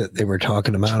drug that they were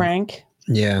talking about? Trank.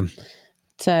 Yeah.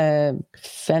 It's a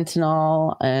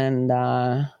fentanyl and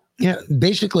yeah,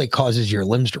 basically causes your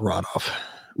limbs to rot off.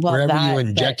 Well, wherever that- you but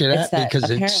inject it it's at, that- because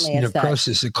it's apparently it's that-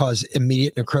 necrosis. It causes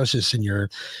immediate necrosis in your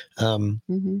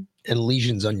Mhm. and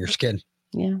lesions on your skin.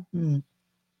 Yeah.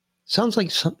 Sounds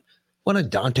like one of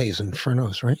Dante's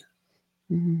Infernos, right?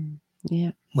 Mhm.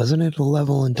 Yeah. Wasn't it a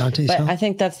level in Dante's But Hell? I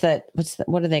think that's that.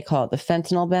 What do they call it? The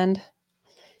fentanyl bend.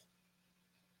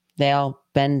 They all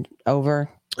bend over.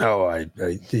 Oh,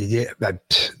 yeah,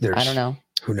 there's, I don't know.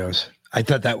 Who knows? I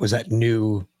thought that was that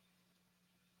new.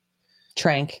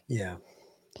 Trank. Yeah.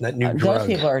 That new Those drug.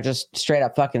 people are just straight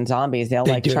up fucking zombies. They'll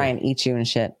They like do. try and eat you and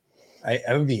shit. I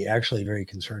would be actually very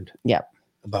concerned. Yep.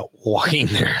 About walking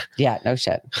there. Yeah, no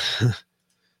shit.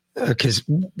 Because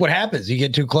what happens? You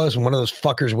get too close and one of those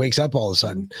fuckers wakes up all of a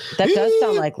sudden. That does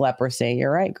sound like leprosy.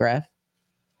 You're right, Griff.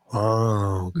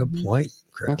 Oh, good point,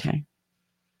 Griff. Okay.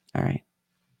 All right.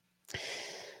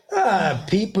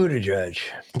 Pete Buttigieg.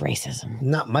 Racism.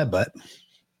 Not my butt.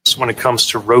 When it comes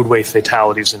to roadway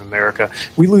fatalities in America,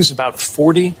 we lose about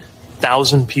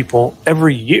 40,000 people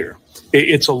every year.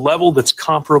 It's a level that's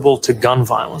comparable to gun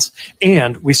violence.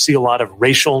 And we see a lot of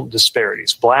racial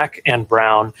disparities. Black and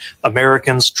brown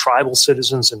Americans, tribal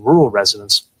citizens, and rural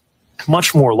residents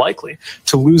much more likely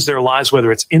to lose their lives,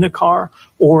 whether it's in a car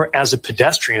or as a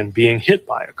pedestrian being hit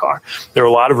by a car. There are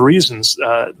a lot of reasons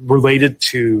related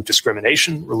to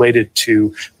discrimination, related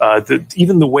to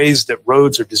even the ways that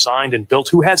roads are designed and built.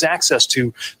 Who has access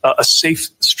to a safe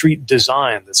street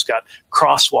design that's got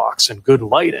crosswalks and good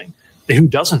lighting? Who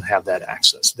doesn't have that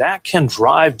access? That can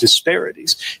drive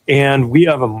disparities. And we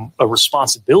have a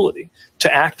responsibility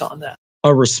to act on that.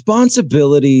 A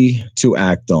responsibility to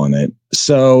act on it.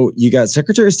 So you got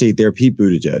Secretary of State there, Pete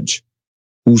Buttigieg,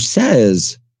 who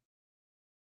says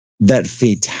that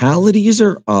fatalities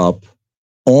are up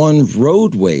on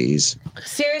roadways.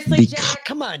 Seriously, Jack?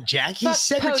 Come on, Jack. He's Fuck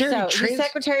Secretary Poso. of He's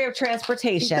Secretary of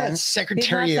Transportation. He's not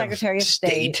Secretary He's not of Secretary of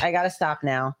State. I gotta stop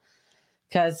now.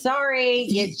 Because sorry,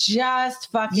 you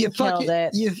just fucking killed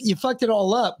it. You fucked it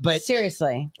all up. But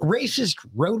seriously, racist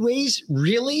roadways,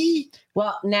 really?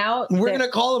 Well, now we're going to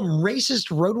call them racist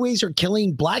roadways are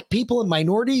killing black people and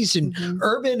minorities in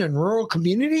urban and rural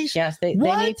communities. Yes, they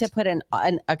need to put in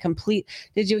a complete.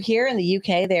 Did you hear in the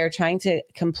UK they are trying to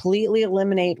completely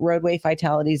eliminate roadway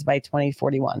fatalities by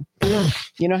 2041?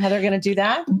 You know how they're going to do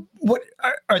that? What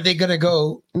are they going to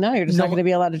go? No, you're just not going to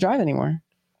be allowed to drive anymore.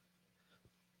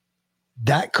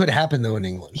 That could happen though in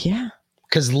England. Yeah.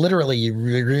 Because literally, you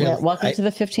really. Yeah, welcome to the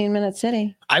 15-minute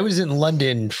city. I was in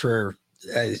London for,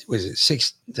 was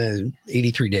it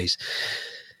 83 days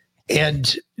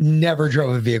and never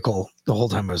drove a vehicle the whole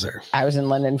time I was there. I was in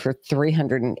London for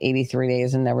 383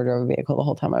 days and never drove a vehicle the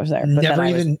whole time I was there.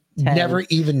 But Never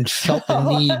even felt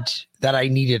the need that I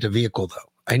needed a vehicle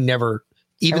though. I never,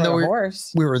 even though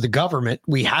we were the government,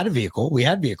 we had a vehicle, we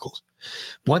had vehicles.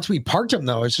 Once we parked them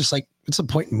though, it's just like, what's the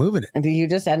point in moving it? And do you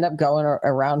just end up going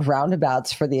around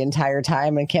roundabouts for the entire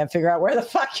time and can't figure out where the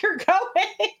fuck you're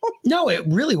going? No, it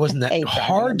really wasn't that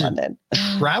hard to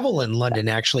travel in London,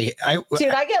 actually. Dude,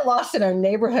 I get lost in our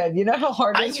neighborhood. You know how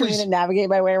hard it is for me to navigate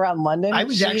my way around London? I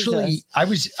was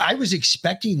I was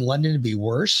expecting London to be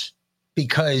worse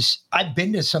because I've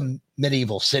been to some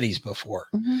medieval cities before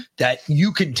that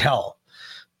you can tell,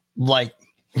 like,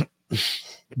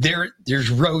 there's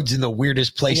roads in the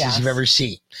weirdest places you've ever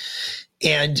seen.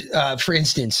 And for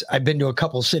instance, I've been to a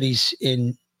couple cities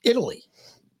in Italy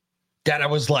that I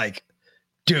was like,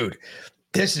 dude,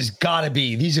 these have got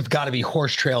to be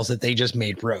horse trails that they just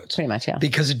made roads. Pretty much, yeah.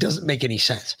 Because it doesn't make any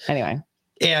sense. Anyway.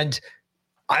 And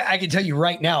I can tell you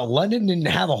right now, London didn't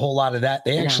have a whole lot of that.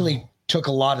 They actually took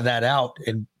a lot of that out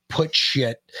and put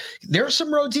shit. There are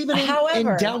some roads even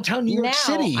in downtown New York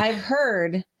City. I've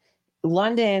heard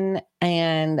London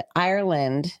and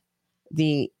Ireland,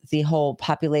 the whole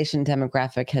population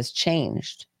demographic has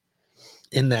changed.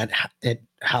 In that,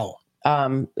 how?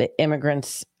 The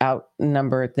immigrants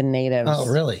outnumber the natives. Oh,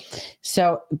 really?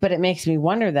 So, but it makes me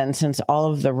wonder then, since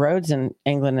all of the roads in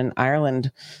England and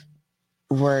Ireland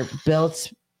were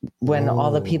built when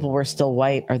all the people were still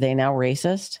white, are they now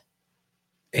racist?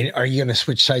 And are you going to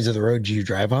switch sides of the road you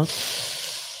drive on?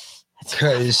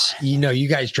 Because, you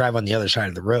guys drive on the other side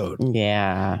of the road.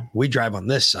 Yeah. We drive on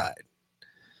this side.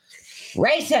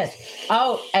 Racist.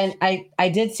 Oh, and I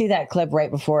did see that clip right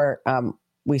before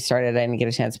we started. I didn't get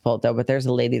a chance to pull it though, but there's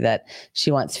a lady that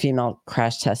she wants female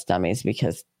crash test dummies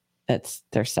because they're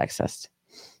sexist.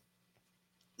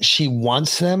 She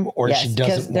wants them or she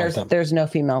doesn't want them? There's no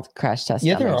female crash test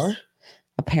dummies. Yeah, there are.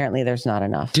 Apparently there's not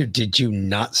enough. Dude, did you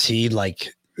not see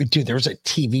there was a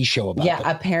TV show about that.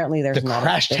 Apparently there's not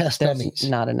crash test dummies.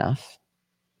 Not enough.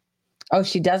 Oh,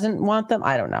 she doesn't want them?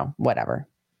 I don't know. Whatever.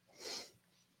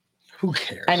 Who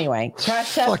cares? Anyway,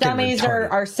 crash test Fucking dummies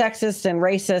are sexist and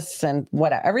racist and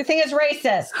whatever. Everything is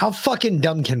racist. How fucking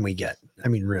dumb can we get? I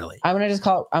mean, really. I'm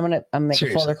gonna make Seriously.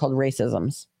 a folder called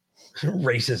racisms.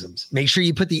 Racisms. Make sure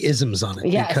you put the isms on it.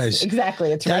 Yes, because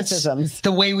exactly. It's that's racisms.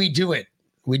 the way we do it.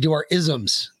 We do our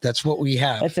isms. That's what we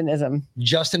have. It's an ism.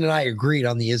 Justin and I agreed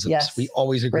on the isms. Yes. We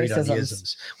always agreed on the Racisms.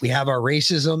 isms. We have our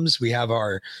racisms. We have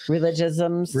our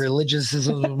Religionisms.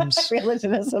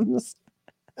 Religionisms.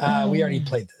 We already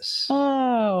played this.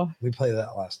 Oh. We played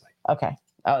that last night. Okay.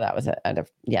 Oh, that was it.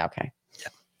 Yeah. Okay. Yeah.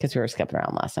 Because we were skipping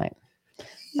around last night.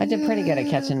 I did pretty good at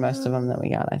catching most of them that we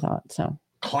got, I thought. So.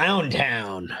 Clown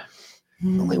Town.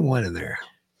 Only one in there.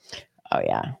 Oh,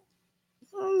 yeah.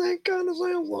 That kind of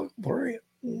sounds like for you.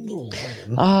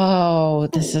 Oh,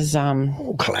 this is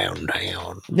Clown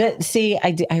Town. See,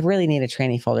 I really need a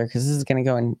tranny folder because this is going to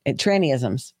go in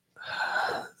trannyisms.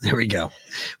 There we go.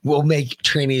 We'll make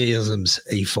trannyisms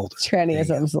a folder.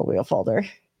 Trannyisms will be a folder.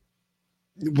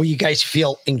 Will you guys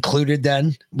feel included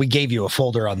then? We gave you a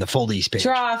folder on the foldies page.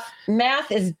 Trough,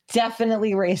 math is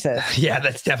definitely racist. Yeah,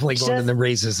 that's definitely going in the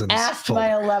racisms. Ask folder. my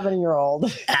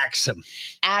 11-year-old. Ask him.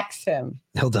 Ask him.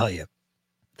 He'll tell you.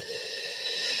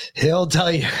 He'll tell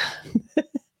you. If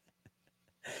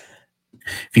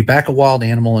you back a wild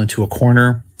animal into a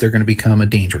corner, they're going to become a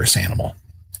dangerous animal.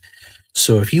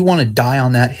 So if you want to die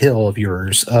on that hill of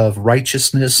yours of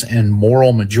righteousness and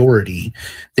moral majority,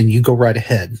 then you go right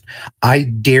ahead. I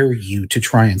dare you to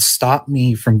try and stop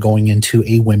me from going into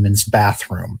a women's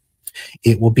bathroom.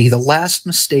 It will be the last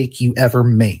mistake you ever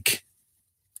make.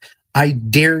 I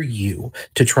dare you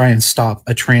to try and stop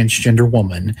a transgender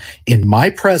woman in my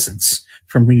presence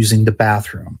from using the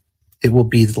bathroom. It will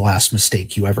be the last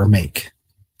mistake you ever make.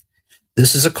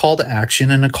 This is a call to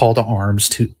action and a call to arms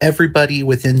to everybody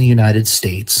within the United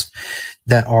States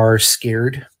that are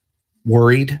scared,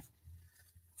 worried,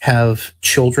 have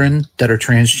children that are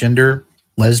transgender,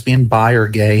 lesbian, bi, or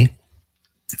gay.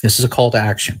 This is a call to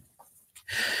action.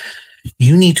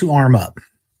 You need to arm up.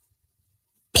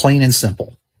 Plain and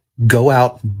simple. Go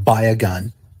out, buy a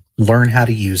gun, learn how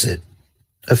to use it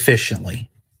efficiently,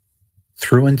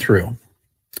 through and through,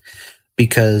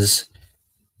 because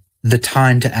the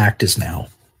time to act is now.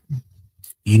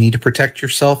 You need to protect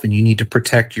yourself and you need to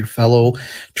protect your fellow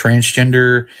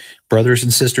transgender brothers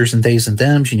and sisters and theys and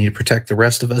thems. You need to protect the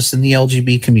rest of us in the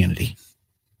LGBT community,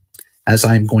 as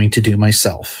I'm going to do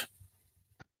myself,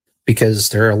 because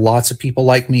there are lots of people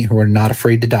like me who are not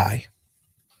afraid to die.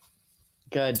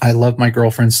 Good. I love my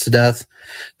girlfriends to death,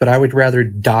 but I would rather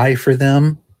die for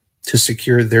them to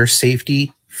secure their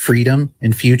safety, freedom,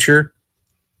 and future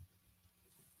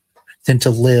than to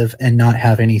live and not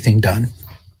have anything done.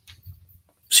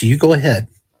 So you go ahead.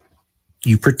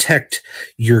 You protect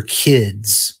your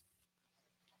kids.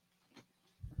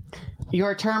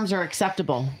 Your terms are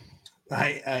acceptable.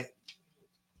 I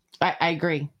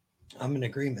agree. I'm in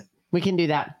agreement. We can do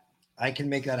that. I can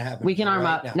make that happen. We can arm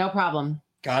right up. now. No problem.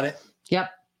 Got it.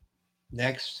 Yep.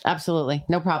 Next. Absolutely.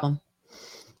 No problem.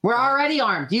 We're already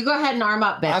armed. You go ahead and arm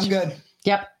up, bitch. I'm good.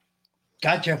 Yep.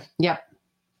 Gotcha. Yep.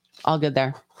 All good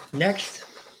there. Next.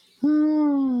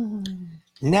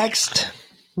 Next.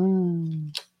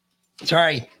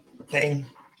 Sorry. Thing.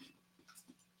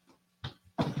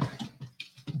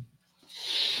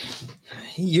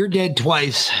 You're dead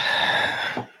twice.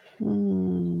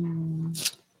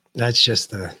 That's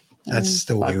just that's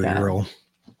the way we roll.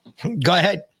 Go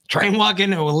ahead. Try and walk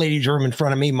into a ladies' room in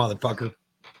front of me, motherfucker.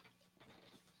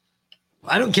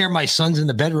 I don't care. My son's in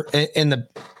the bedroom, in the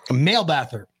male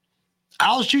bathroom.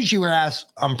 I'll shoot your ass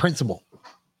on principle.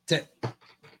 That's it.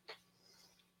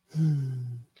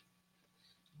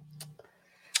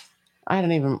 I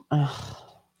don't even.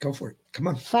 Go for it. Come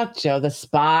on. Fuck Joe the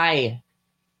spy.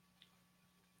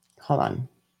 Hold on.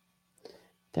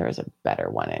 There is a better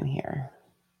one in here.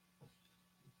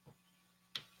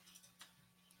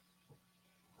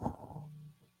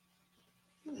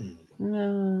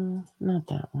 No, not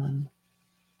that one.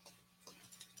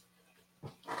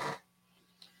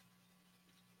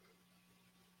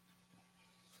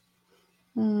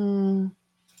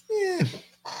 Yeah,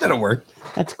 that'll work.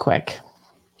 That's quick.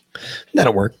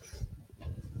 That'll work.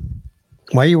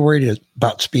 Why are you worried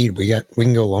about speed? We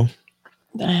can go long.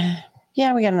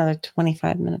 Yeah, we got another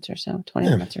 25 minutes or so, 20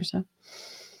 minutes or so.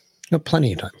 Got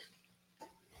plenty of time.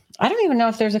 I don't even know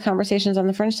if there's a Conversations on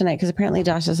the Fringe tonight because apparently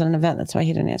Josh is at an event. That's why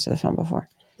he didn't answer the phone before.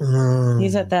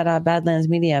 He's at that Badlands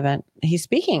Media event. He's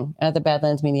speaking at the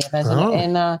Badlands Media event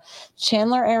in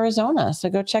Chandler, Arizona.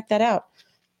 So go check that out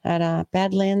at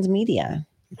Badlands Media.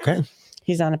 Okay.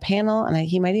 He's on a panel and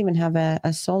he might even have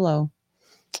a solo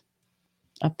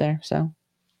up there. So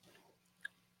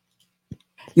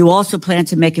You also plan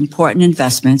to make important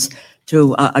investments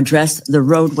to address the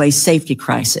roadway safety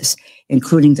crisis,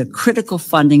 including the critical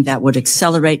funding that would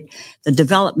accelerate the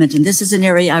development. And this is an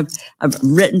area I've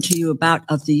written to you about,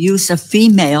 of the use of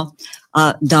female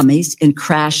dummies in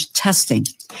crash testing.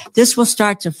 This will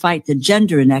start to fight the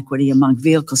gender inequity among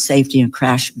vehicle safety and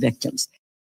crash victims.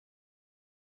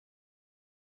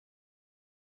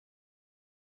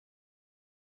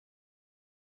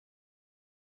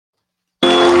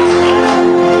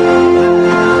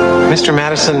 Mr.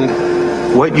 Madison,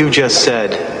 what you just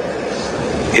said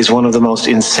is one of the most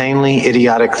insanely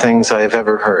idiotic things I have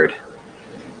ever heard.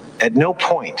 At no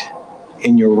point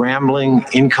in your rambling,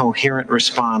 incoherent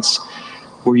response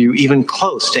were you even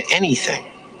close to anything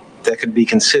that could be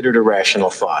considered a rational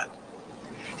thought.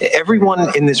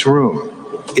 Everyone in this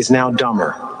room is now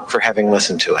dumber for having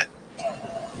listened to it.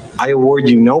 I award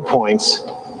you no points,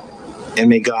 and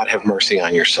may God have mercy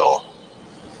on your soul.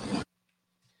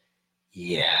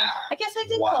 Yeah. I guess I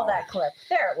did pull that clip.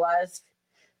 There it was.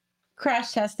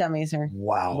 Crash test dummies or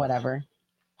whatever.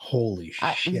 Holy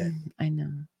shit. I know.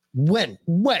 When?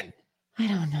 I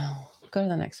don't know. Go to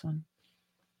the next one.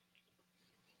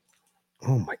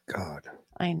 Oh my God.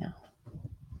 I know.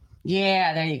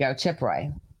 Yeah, there you go. Chip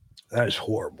Roy. That is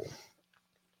horrible.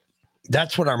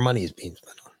 That's what our money is being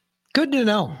spent on. Good to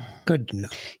know. Good to know.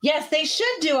 Yes, they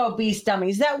should do obese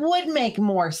dummies. That would make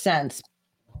more sense.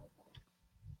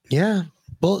 Yeah.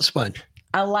 Bullet sponge.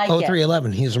 I like it.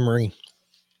 0311. He's a Marine.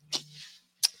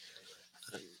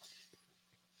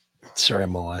 Sorry,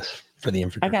 MOS for the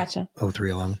infantry. I gotcha.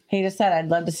 0311. He just said, I'd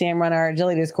love to see him run our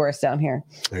agilities course down here.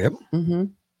 Yep. Mm-hmm.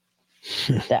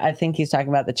 I think he's talking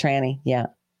about the tranny. Yeah.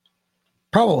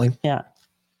 Probably. Yeah.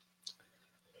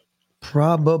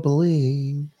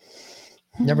 Probably.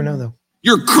 Never know, though.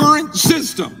 Your current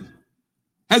system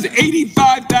has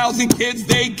 85,000 kids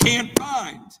they can't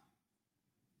find.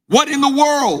 What in the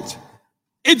world?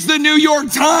 It's the New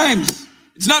York Times.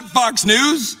 It's not Fox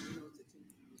News.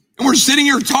 And we're sitting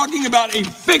here talking about a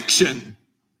fiction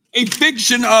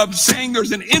of saying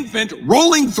there's an infant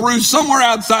rolling through somewhere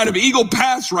outside of Eagle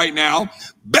Pass right now,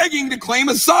 begging to claim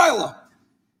asylum.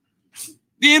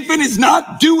 The infant is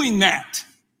not doing that.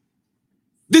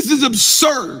 This is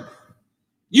absurd.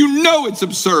 You know it's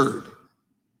absurd.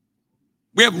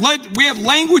 We have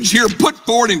language here put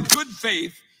forward in good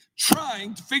faith,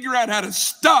 trying to figure out how to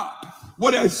stop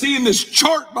what I see in this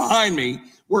chart behind me,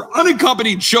 where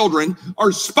unaccompanied children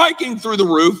are spiking through the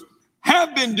roof,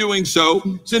 have been doing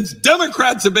so since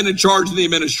Democrats have been in charge of the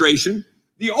administration.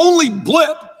 The only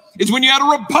blip is when you had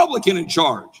a Republican in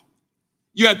charge.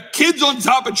 You had kids on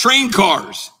top of train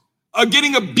cars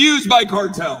getting abused by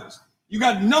cartels. You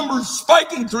got numbers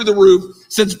spiking through the roof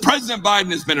since President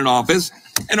Biden has been in office.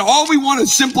 And all we want to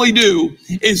simply do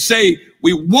is say,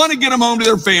 we want to get them home to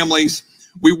their families.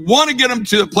 We want to get them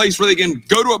to a place where they can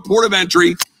go to a port of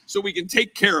entry so we can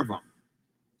take care of them.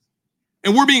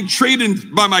 And we're being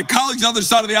traded by my colleagues on the other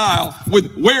side of the aisle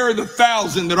with where are the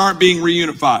 1,000 that aren't being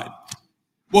reunified?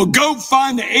 Well, go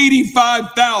find the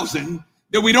 85,000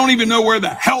 that we don't even know where the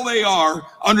hell they are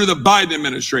under the Biden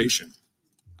administration.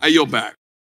 I yield back.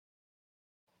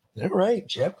 All right,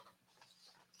 Chip.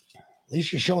 At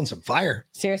least you're showing some fire.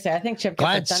 Seriously, I think Chip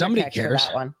glad somebody cares.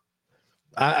 That one.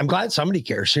 I'm glad somebody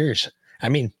cares. Serious. I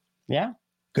mean, yeah,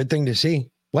 good thing to see.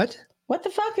 What? What the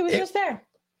fuck? It was just there.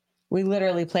 We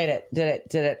literally played it. Did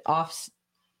it off?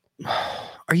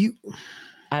 Are you?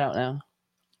 I don't know.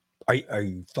 Are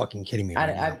you fucking kidding me?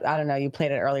 I don't know. You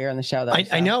played it earlier in the show, though.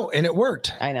 I know, and it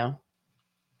worked. I know.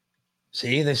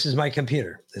 See, this is my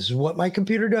computer. This is what my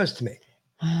computer does to me.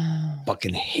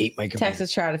 Fucking hate my computer.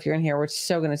 Texas Trout, if you're in here, we're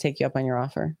so going to take you up on your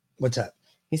offer. What's that?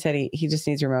 He said he just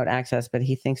needs remote access, but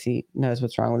he thinks he knows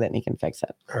what's wrong with it and he can fix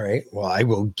it. All right. Well, I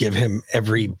will give him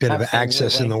every bit of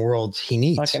access in the world he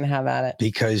needs. Fucking have at it.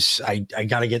 Because I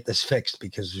got to get this fixed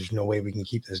because there's no way we can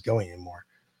keep this going anymore.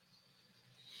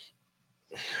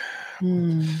 What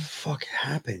the fuck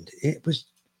happened? It was.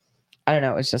 I don't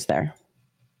know. It was just there.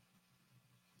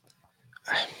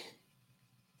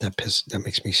 That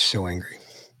makes me so angry.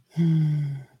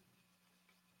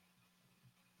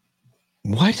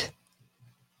 What?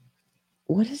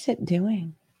 What is it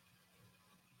doing?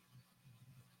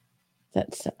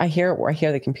 I hear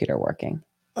the computer working.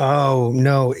 Oh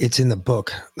no, it's in the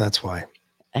book. That's why.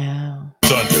 Oh.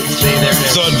 Thunder. See, there it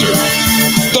is.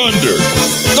 Thunder.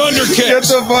 Thunder kicks. Get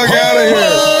the fuck out of here.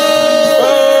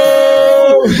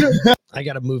 Oh! I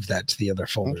got to move that to the other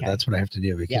folder. Okay. That's what I have to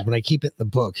do because when I keep it in the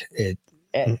book, it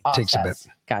takes a bit.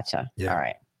 Gotcha. Yeah. All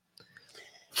right.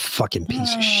 Fucking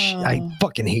piece of shit. I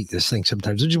fucking hate this thing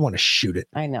sometimes. I just want to shoot it.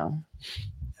 I know.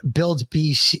 Builds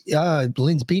PC.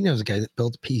 Lindsay B knows a guy that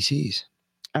builds PCs.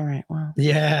 All right. Well.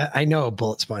 Yeah, I know,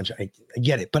 Bullet Sponge. I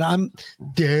get it, but I'm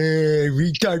the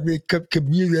retarded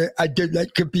computer. I don't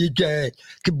like computer.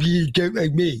 Computers don't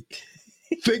like me.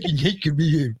 Fucking hate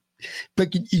computer.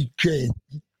 Fucking eat trans.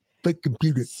 Fuck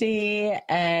computer. See,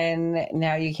 and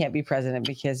now you can't be president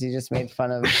because you just made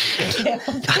fun of.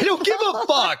 I don't give a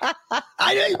fuck.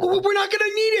 We're not gonna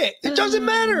need it. It doesn't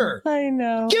matter. I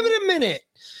know. Give it a minute.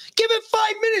 Give it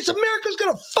 5 minutes. America's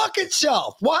gonna fuck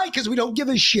itself. Why? Because we don't give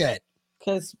a shit.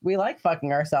 Because we like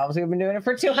fucking ourselves. We've been doing it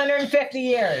for 250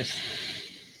 years.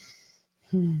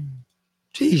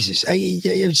 Jesus,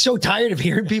 I'm so tired of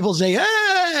hearing people say,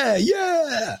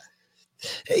 yeah.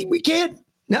 Hey, we can't.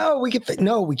 No, we can.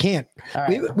 No, we can't.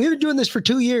 Right. We've been doing this for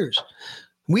 2 years.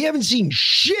 We haven't seen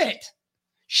shit.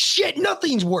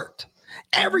 Nothing's worked.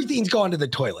 Everything's gone to the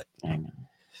toilet. I know.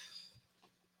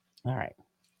 All right.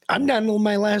 I'm done with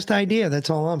my last idea. That's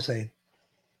all I'm saying.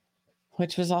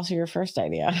 Which was also your first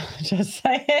idea. Just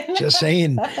saying. Just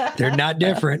saying. They're not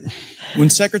different.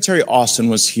 When Secretary Austin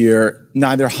was here,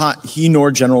 neither he nor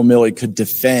General Milley could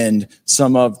defend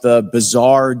some of the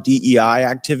bizarre DEI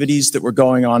activities that were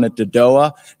going on at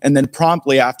DOA. And then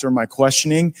promptly after my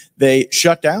questioning, they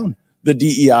shut down the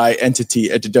DEI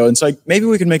entity at DOA. And so maybe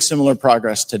we can make similar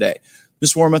progress today.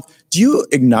 Ms. Wormuth, do you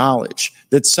acknowledge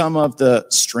that some of the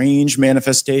strange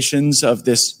manifestations of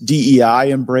this DEI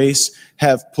embrace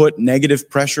have put negative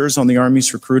pressures on the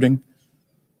Army's recruiting?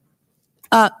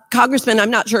 Congressman, I'm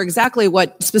not sure exactly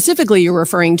what specifically you're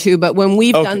referring to, but when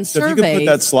we've done so surveys. If you could put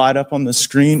that slide up on the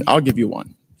screen, I'll give you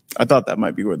one. I thought that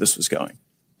might be where this was going.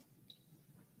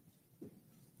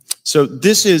 So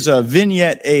this is a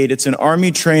Vignette 8. It's an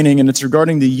Army training, and it's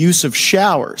regarding the use of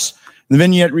showers. The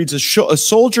vignette reads, a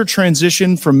soldier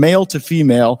transitioned from male to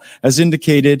female as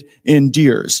indicated in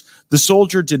DEERS. The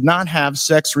soldier did not have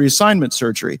sex reassignment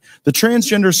surgery. The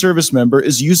transgender service member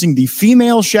is using the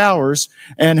female showers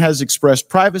and has expressed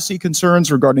privacy concerns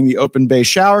regarding the open bay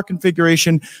shower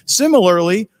configuration.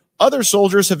 Similarly, other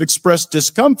soldiers have expressed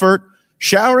discomfort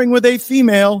showering with a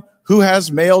female who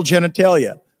has male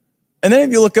genitalia. And then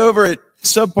if you look over at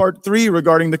subpart 3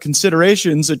 regarding the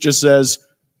considerations, it just says,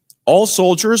 all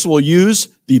soldiers will use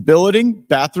the billeting,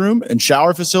 bathroom, and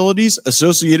shower facilities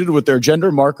associated with their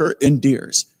gender marker in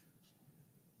DEERS.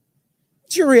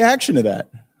 What's your reaction to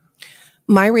that?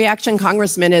 My reaction,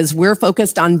 Congressman, is we're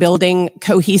focused on building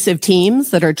cohesive teams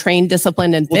that are trained,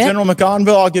 disciplined, and fit. Well, General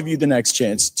McConville, I'll give you the next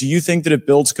chance. Do you think that it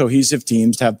builds cohesive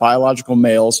teams to have biological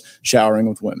males showering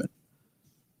with women?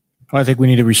 I think we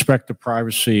need to respect the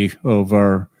privacy of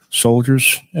our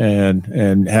soldiers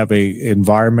and have a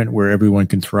environment where everyone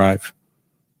can thrive.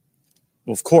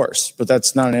 Well, of course, but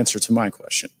that's not an answer to my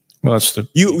question. Well, that's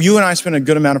you and I spent a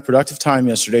good amount of productive time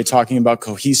yesterday talking about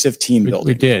cohesive team building.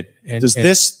 We did. Does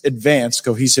this advance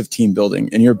cohesive team building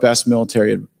in your best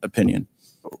military opinion?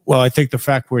 Well, I think the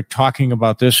fact we're talking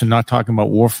about this and not talking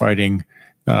about warfighting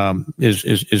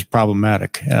is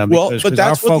problematic. But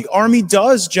that's what the Army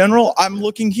does, General. I'm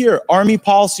looking here. Army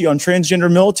policy on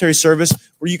transgender military service,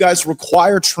 where you guys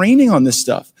require training on this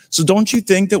stuff. So don't you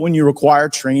think that when you require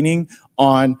training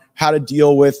on how to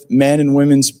deal with men and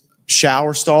women's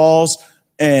shower stalls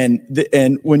and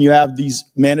when you have these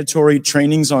mandatory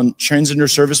trainings on transgender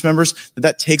service members,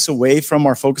 that takes away from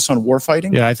our focus on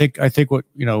warfighting? Yeah, I think what,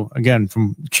 again,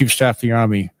 from Chief Staff of the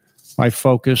Army, my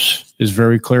focus is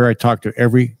very clear. I talk to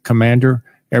every commander,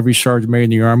 every sergeant major in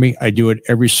the Army. I do it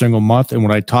every single month. And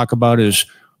what I talk about is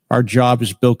our job is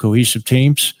to build cohesive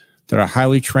teams that are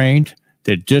highly trained,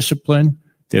 they're disciplined,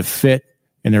 they're fit,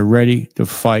 and they're ready to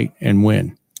fight and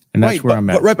win. And that's where I'm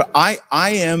at. But I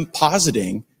am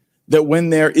positing that when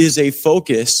there is a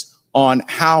focus on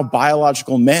how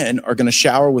biological men are going to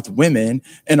shower with women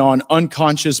and on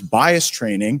unconscious bias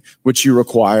training, which you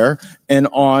require, and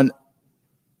on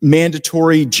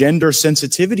mandatory gender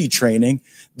sensitivity training,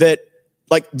 that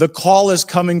the call is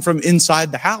coming from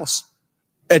inside the house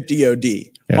at DOD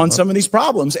on some of these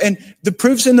problems. And the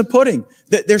proof's in the pudding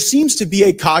that there seems to be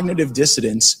a cognitive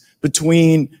dissonance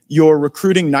between your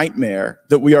recruiting nightmare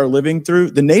that we are living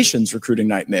through, the nation's recruiting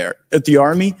nightmare at the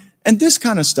Army, and this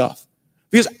kind of stuff.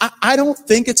 Because I don't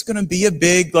think it's going to be a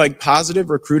big, positive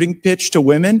recruiting pitch to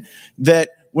women that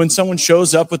when someone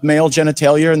shows up with male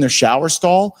genitalia in their shower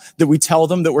stall, that we tell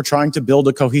them that we're trying to build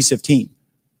a cohesive team.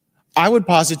 I would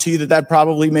posit to you that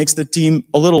probably makes the team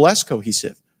a little less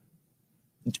cohesive.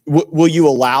 Will you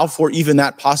allow for even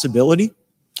that possibility?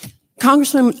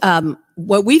 Congressman,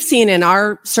 what we've seen in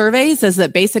our surveys is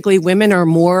that basically women are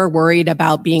more worried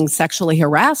about being sexually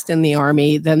harassed in the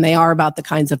Army than they are about the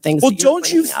kinds of things. Well,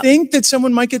 don't you think that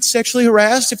someone might get sexually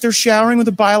harassed if they're showering with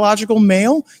a biological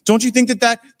male? Don't you think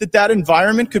that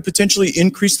environment could potentially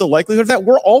increase the likelihood of that?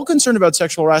 We're all concerned about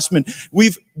sexual harassment.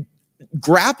 We've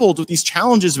grappled with these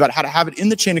challenges about how to have it in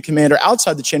the chain of command or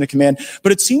outside the chain of command,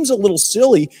 but it seems a little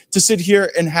silly to sit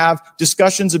here and have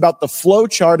discussions about the flow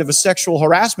chart of a sexual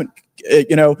harassment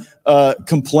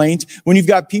complaint when you've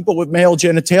got people with male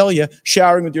genitalia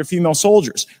showering with your female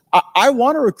soldiers. I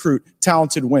want to recruit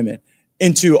talented women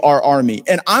into our Army.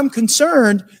 And I'm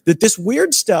concerned that this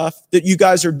weird stuff that you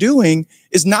guys are doing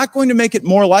is not going to make it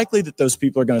more likely that those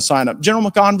people are going to sign up. General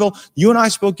McConville, you and I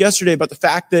spoke yesterday about the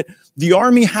fact that the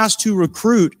Army has to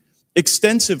recruit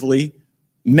extensively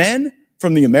men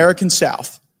from the American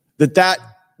South,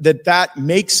 that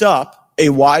makes up a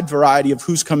wide variety of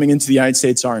who's coming into the United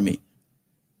States Army.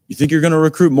 You think you're going to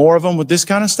recruit more of them with this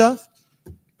kind of stuff?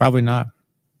 Probably not.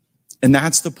 And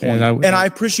that's the point. And I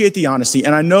appreciate the honesty.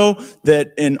 And I know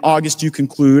that in August you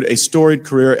conclude a storied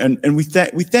career. And we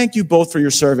thank you both for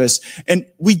your service. And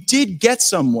we did get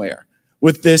somewhere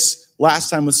with this last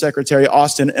time with Secretary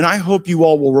Austin. And I hope you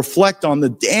all will reflect on the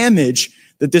damage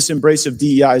that this embrace of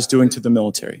DEI is doing to the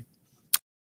military.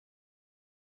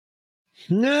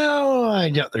 No, I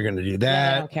doubt they're going to do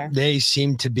that. Yeah, I don't care. They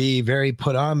seem to be very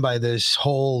put on by this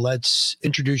whole let's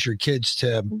introduce your kids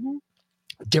to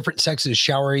different sexes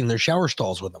showering in their shower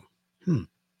stalls with them. All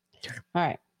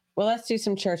right. Well, let's do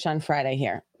some church on Friday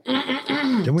here.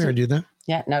 Didn't we already do that?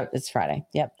 Yeah, no, it's Friday.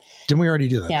 Yep. Didn't we already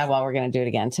do that? Yeah, well, we're going to do it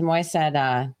again. Tamoy said,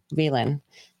 Velan,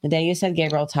 the day you said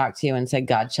Gabriel talked to you and said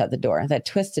God shut the door, that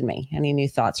twisted me. Any new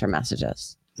thoughts or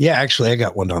messages? Yeah, actually, I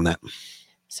got one on that.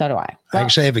 So do I. I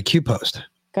actually have a Q post.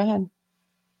 Go ahead.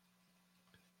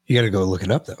 You got to go look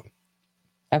it up, though.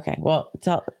 Okay. Well,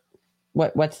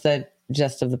 what's the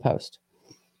gist of the post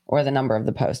or the number of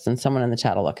the post? And someone in the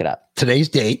chat will look it up. Today's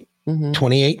date,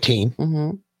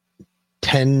 2018,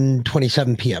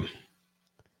 10:27 p.m.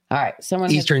 All right.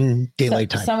 Eastern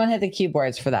Daylight Time. Someone hit the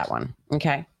keyboards for that one.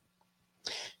 Okay.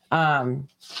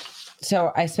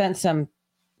 So I spent some.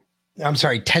 I'm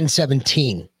sorry,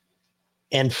 10:17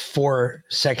 and 4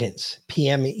 seconds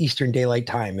p.m. Eastern Daylight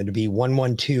Time. It'll be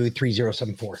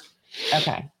 112-3074.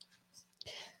 Okay.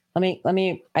 Let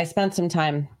me. I spent some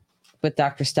time with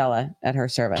Dr. Stella at her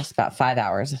service, about 5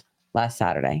 hours last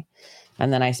Saturday,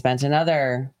 and then I spent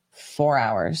another 4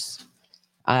 hours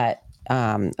at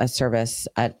a service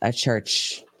at a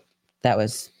church that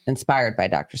was inspired by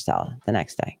Dr. Stella the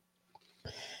next day.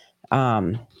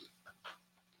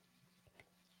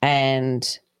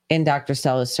 And in Dr.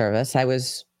 Stella's service, I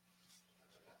was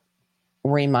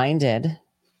reminded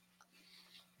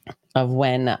of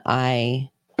when I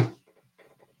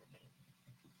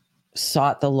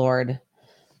sought the Lord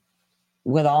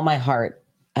with all my heart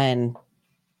and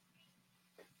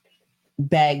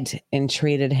begged,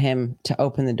 entreated him to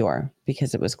open the door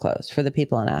because it was closed for the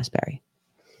people in Asbury.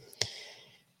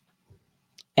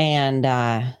 And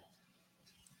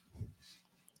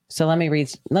so let me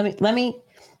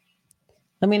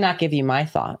not give you my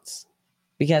thoughts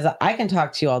because I can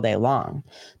talk to you all day long,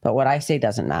 but what I say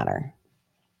doesn't matter.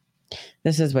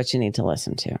 This is what you need to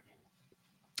listen to.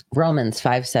 Romans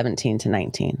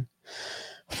 5:17-19.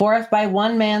 For if by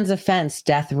one man's offense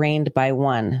death reigned by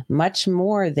one, much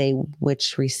more they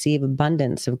which receive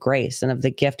abundance of grace and of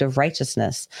the gift of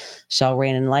righteousness shall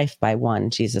reign in life by one,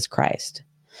 Jesus Christ.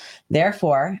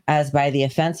 Therefore, as by the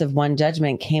offense of one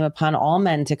judgment came upon all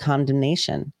men to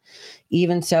condemnation,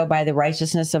 even so by the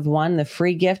righteousness of one, the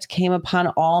free gift came upon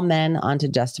all men unto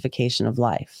justification of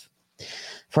life.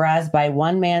 For as by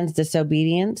one man's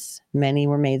disobedience, many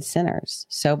were made sinners,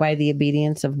 so by the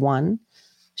obedience of one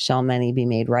shall many be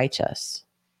made righteous.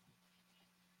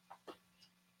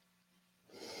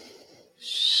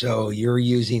 So you're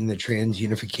using the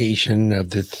transunification of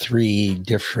the three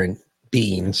different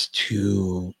beings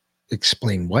to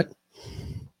explain what?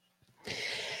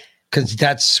 Because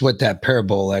that's what that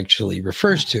parable actually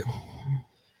refers to.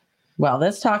 Well,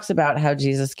 this talks about how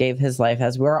Jesus gave his life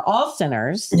as we're all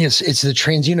sinners. Yes, it's the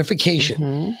transunification.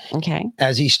 Mm-hmm. Okay.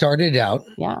 As he started out.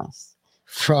 Yes.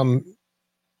 From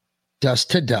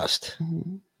dust to dust.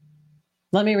 Mm-hmm.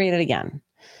 Let me read it again.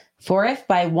 For if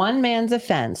by one man's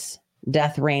offense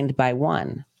death reigned by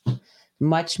one,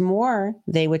 much more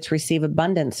they which receive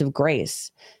abundance of grace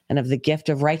and of the gift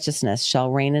of righteousness shall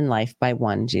reign in life by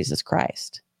one, Jesus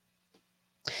Christ.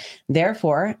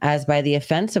 Therefore, as by the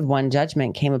offense of one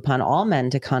judgment came upon all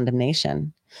men to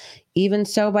condemnation, even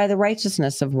so by the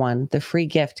righteousness of one, the free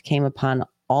gift came upon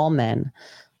all men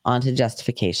unto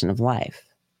justification of life.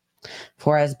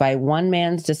 For as by one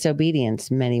man's disobedience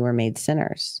many were made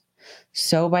sinners,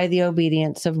 so by the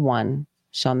obedience of one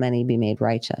shall many be made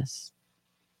righteous.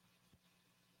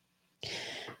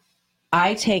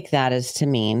 I take that as to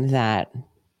mean that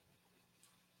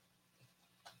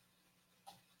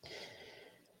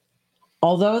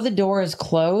although the door is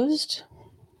closed,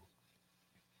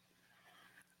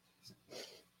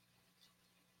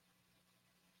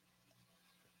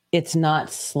 it's not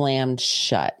slammed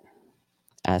shut,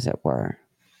 as it were.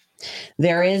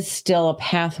 There is still a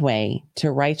pathway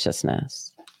to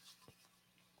righteousness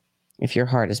if your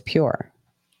heart is pure,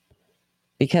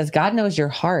 because God knows your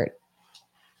heart.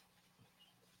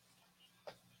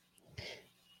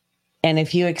 And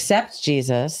if you accept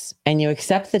Jesus and you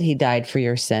accept that he died for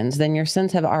your sins, then your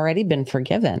sins have already been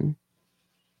forgiven.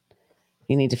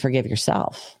 You need to forgive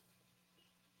yourself.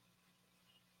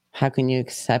 How can you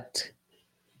expect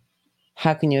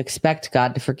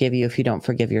God to forgive you if you don't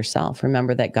forgive yourself?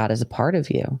 Remember that God is a part of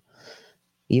you.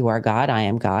 You are God. I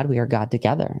am God. We are God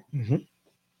together. Mm-hmm.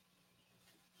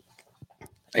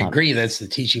 I agree. That's the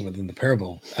teaching within the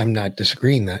parable. I'm not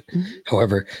disagreeing that. Mm-hmm.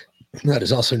 However, that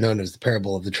is also known as the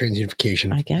parable of the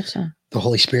transunification. I getcha. The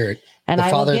Holy Spirit, and the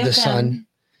I Father, will give the Son,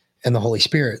 and the Holy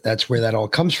Spirit. That's where that all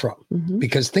comes from. Mm-hmm.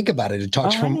 Because think about it. It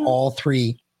talks from all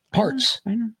three parts.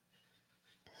 I know.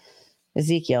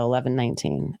 Ezekiel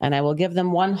 11:19. And I will give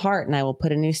them one heart, and I will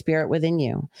put a new spirit within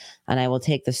you. And I will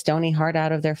take the stony heart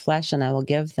out of their flesh, and I will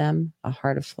give them a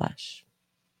heart of flesh.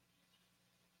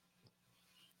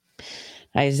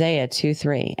 Isaiah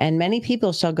 2:3. And many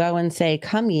people shall go and say,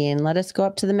 come ye, and let us go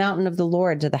up to the mountain of the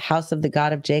Lord, to the house of the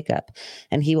God of Jacob.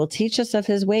 And he will teach us of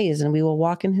his ways, and we will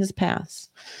walk in his paths.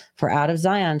 For out of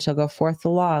Zion shall go forth the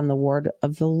law and the word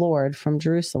of the Lord from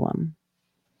Jerusalem.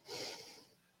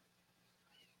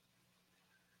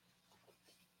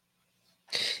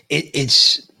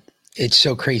 It's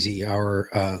so crazy.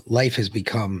 Our life has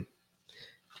become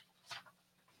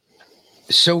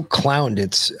so clowned.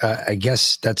 It's I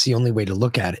guess that's the only way to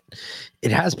look at it.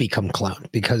 It has become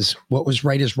clowned because what was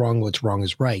right is wrong, what's wrong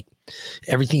is right.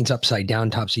 Everything's upside down,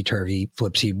 topsy-turvy,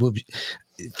 flipsy, whoopsie.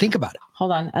 Think about it.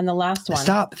 Hold on. And the last one.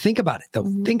 Stop. Think about it, though.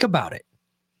 Mm-hmm. Think about it.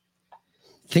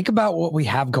 Think about what we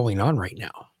have going on right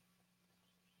now.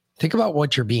 Think about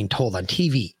what you're being told on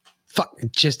TV. Fuck,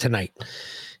 just tonight.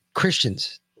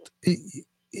 Christians. The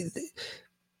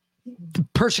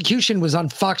persecution was on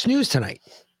Fox News tonight.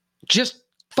 Just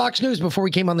Fox News before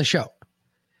we came on the show.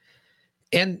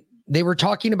 And they were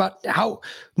talking about how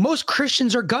most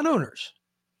Christians are gun owners.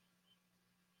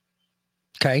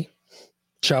 Okay.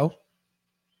 So,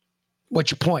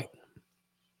 what's your point?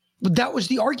 But that was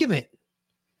the argument.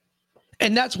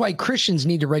 And that's why Christians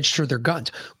need to register their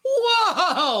guns.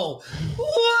 Whoa!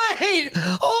 Wait!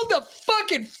 Hold the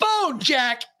fucking phone,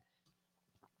 Jack!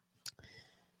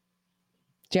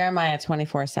 Jeremiah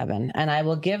 24:7. And I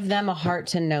will give them a heart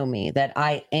to know me, that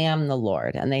I am the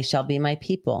Lord, and they shall be my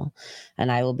people,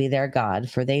 and I will be their God,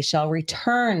 for they shall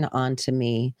return unto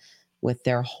me with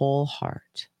their whole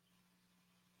heart.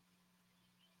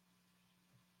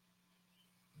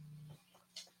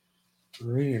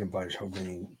 Reading a bunch,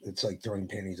 hoping it's like throwing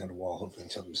panties on a wall, hoping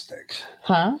something sticks.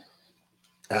 Huh?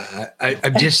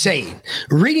 I'm just saying,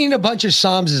 reading a bunch of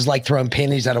Psalms is like throwing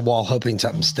panties at a wall, hoping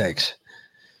something sticks.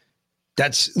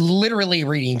 That's literally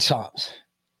reading Psalms.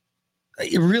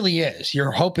 It really is. You're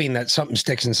hoping that something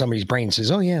sticks in somebody's brain and says,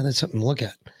 oh yeah, that's something to look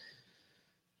at.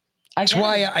 That's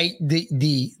why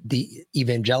the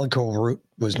evangelical route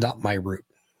was not my route.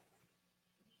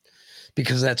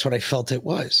 Because that's what I felt it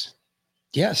was.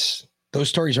 Yes, those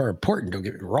stories are important, don't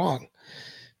get me wrong.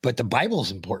 But the Bible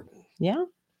is important. Yeah.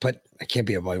 But I can't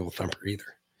be a Bible thumper either.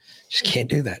 Just can't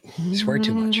do that. I swear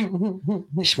too much.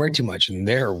 I swear too much. And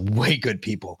they're way good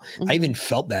people. I even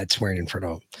felt that swearing in front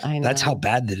of them. I know. That's how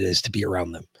bad it is to be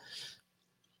around them.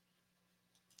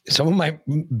 Some of my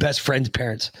best friends'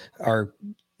 parents are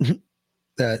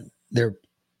they're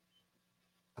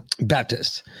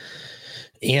Baptists.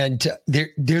 And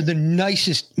they're the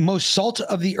nicest, most salt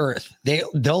of the earth.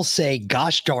 They'll say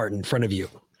gosh darn in front of you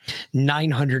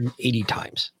 980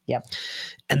 times. Yep.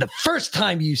 And the first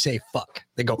time you say fuck,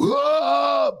 they go,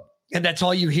 whoa! And that's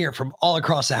all you hear from all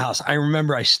across the house. I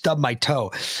remember I stubbed my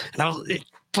toe and I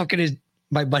was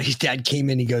my buddy's dad came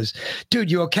in. He goes,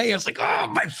 dude, you okay? I was like, oh,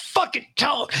 my fucking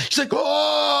toe. He's like,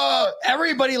 oh,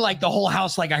 everybody, like the whole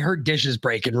house, like I heard dishes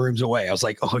break in rooms away. I was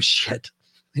like, oh shit.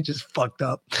 I just fucked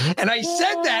up. And I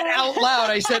said that out loud.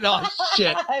 I said, oh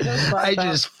shit. I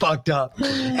just fucked up.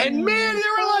 And man, they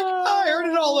were like, oh, I heard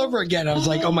it all over again. I was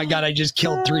like, oh my God, I just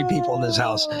killed 3 people in this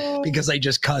house because I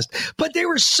just cussed. But they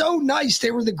were so nice.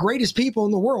 They were the greatest people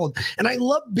in the world. And I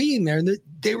loved being there. And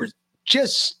they were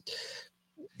just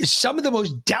some of the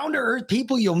most down to earth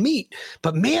people you'll meet.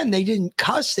 But man, they didn't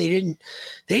cuss. They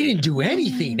didn't do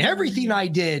anything. Everything I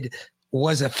did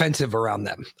was offensive around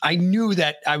them. I knew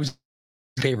that I was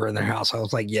in favor in their house. I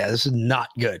was like, yeah, this is not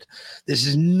good. This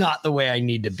is not the way I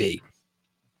need to be.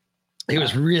 It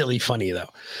was really funny though.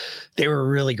 They were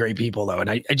really great people though. And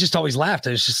I just always laughed.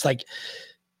 I was just like,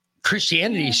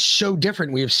 Christianity is so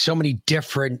different. We have so many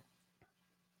different,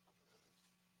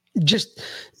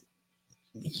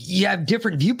 you have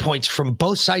different viewpoints from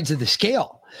both sides of the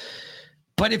scale.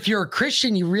 But if you're a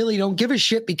Christian, you really don't give a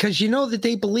shit because you know that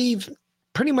they believe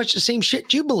pretty much the same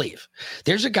shit you believe.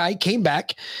 There's a guy came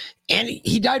back and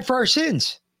he died for our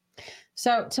sins.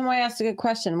 So Timoy asked a good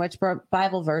question. Which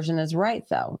Bible version is right,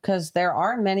 though? Because there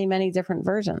are many, many different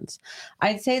versions.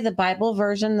 I'd say the Bible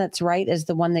version that's right is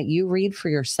the one that you read for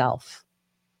yourself.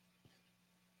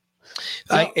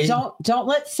 Don't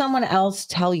let someone else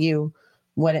tell you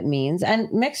what it means.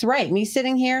 And Mick's right. Me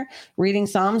sitting here reading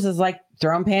Psalms is like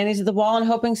throwing panties at the wall and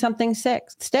hoping something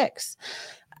sticks.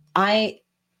 I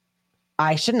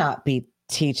should not be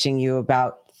teaching you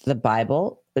about the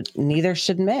Bible, but neither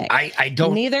should Mick. I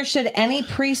don't. Neither should any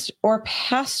priest or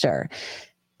pastor.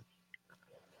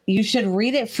 You should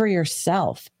read it for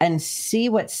yourself and see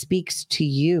what speaks to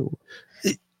you.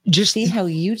 Just see how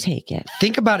you take it.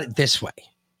 Think about it this way.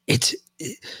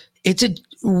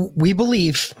 We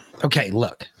believe, okay,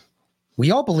 look,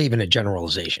 we all believe in a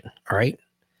generalization, all right?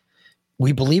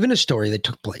 We believe in a story that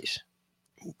took place.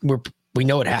 We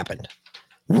know it happened.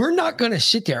 We're not going to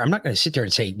sit there. I'm not going to sit there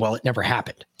and say, well, it never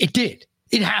happened. It did.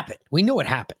 It happened. We know it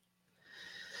happened.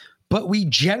 But we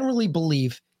generally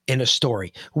believe in a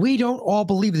story. We don't all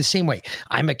believe the same way.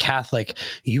 I'm a Catholic.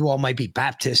 You all might be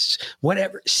Baptists,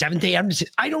 whatever, Seventh-day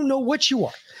Adventists. I don't know what you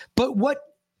are. But what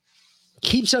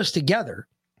keeps us together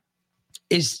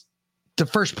is the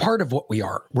first part of what we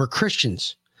are. We're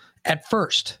Christians at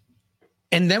first.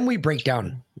 And then we break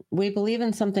down. We believe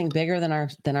in something bigger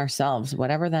than ourselves,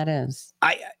 whatever that is.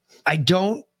 I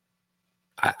don't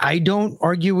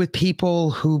argue with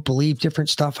people who believe different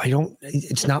stuff.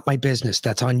 It's not my business.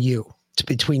 That's on you. It's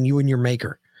between you and your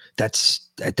maker.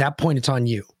 At that point, it's on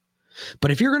you.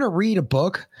 But if you're going to read a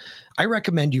book, I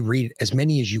recommend you read as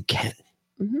many as you can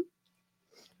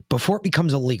before it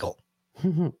becomes illegal.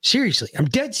 Seriously, I'm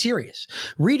dead serious.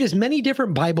 Read as many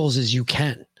different Bibles as you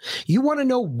can. You want to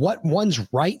know what one's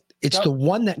right? It's the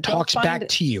one that talks back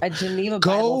to you. A Geneva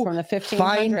Bible from the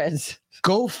 1500s.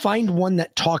 Go find one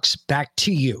that talks back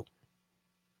to you.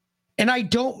 And I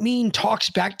don't mean talks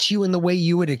back to you in the way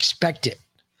you would expect it.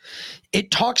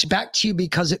 It talks back to you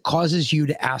because it causes you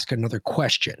to ask another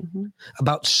question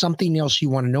about something else you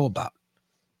want to know about.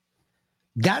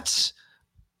 That's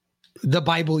the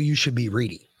Bible you should be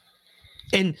reading.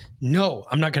 And no,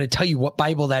 I'm not going to tell you what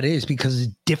Bible that is because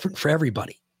it's different for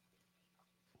everybody.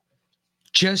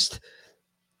 Just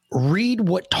read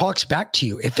what talks back to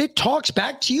you. If it talks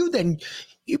back to you, then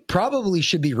you probably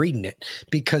should be reading it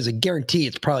because I guarantee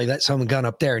it's probably that someone gone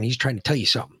up there and he's trying to tell you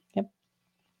something. Yep.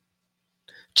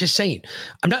 Just saying.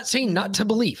 I'm not saying not to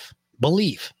believe.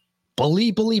 Believe.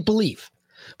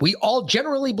 We all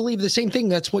generally believe the same thing.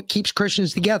 That's what keeps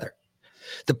Christians together.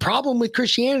 The problem with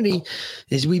Christianity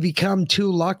is we become too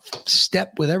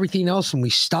lockstep with everything else and we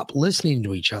stop listening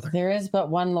to each other. There is but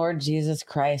one Lord Jesus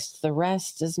Christ. The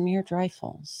rest is mere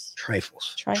trifles.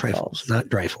 Trifles, not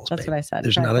dreyfels. That's what I said.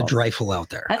 There's not a dreyful out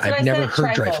there. That's what I've never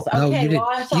heard trifles. dreyfel. No, Okay, you didn't. well,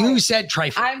 I'm sorry. You said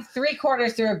trifle. I'm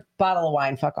 3/4 through a bottle of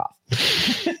wine. Fuck off.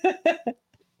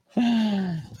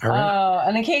 All right.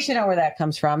 And in case you know where that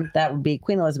comes from, that would be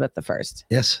Queen Elizabeth I.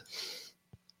 Yes.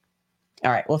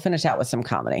 All right, we'll finish out with some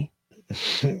comedy.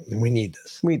 We need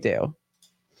this. We do.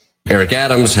 Eric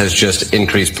Adams has just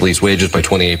increased police wages by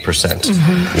 28%.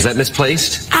 Is that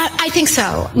misplaced? I think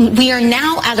so. We are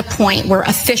now at a point where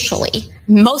officially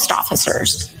most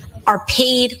officers are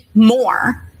paid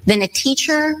more than a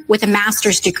teacher with a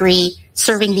master's degree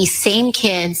serving these same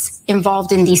kids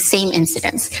involved in these same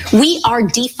incidents. We are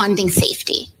defunding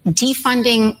safety,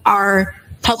 defunding our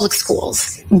public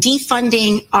schools,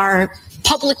 defunding our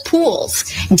public pools,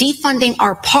 defunding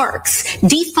our parks,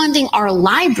 defunding our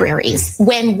libraries,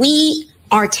 when we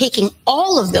are taking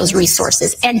all of those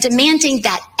resources and demanding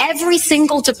that every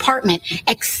single department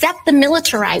except the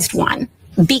militarized one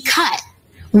be cut.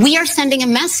 We are sending a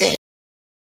message.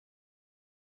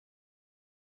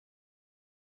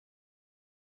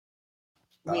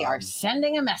 We are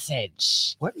sending a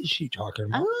message. What is she talking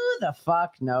about? Who the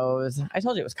fuck knows? I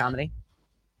told you it was comedy.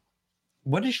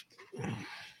 What is...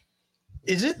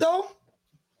 Is it though?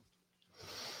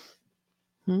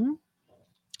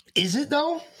 Is it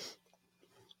though?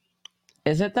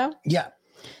 Is it though? Yeah.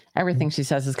 Everything she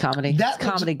says is comedy. That's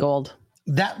comedy gold.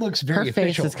 That looks very official.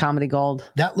 Her face is comedy gold.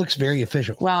 That looks very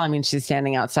official. Well, I mean, she's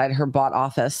standing outside her bought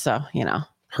office, so, you know.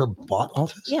 Her bought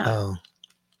office? Yeah. Oh.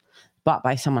 Bought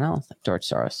by someone else, like George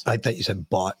Soros. I thought you said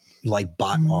bought, like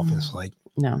bot office. Like,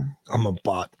 no. I'm a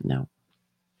bot. No.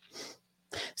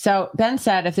 So Ben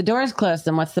said, if the door is closed,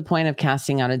 then what's the point of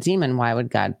casting out a demon? Why would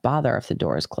God bother if the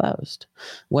door is closed?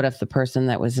 What if the person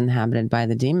that was inhabited by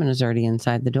the demon is already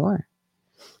inside the door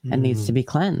and needs to be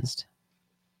cleansed?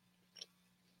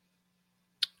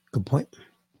 Good point.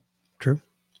 True.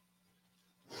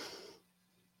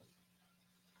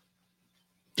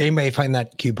 Anybody find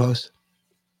that Q post?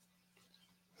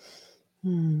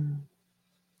 I'll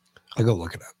go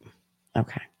look it up.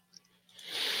 Okay.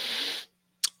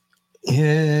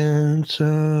 And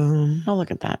oh,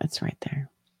 look at that. It's right there.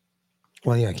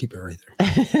 Well, yeah, keep it right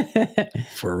there.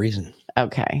 For a reason.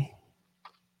 Okay.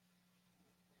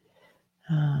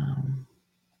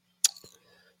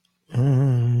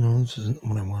 No, this isn't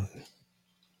what I wanted.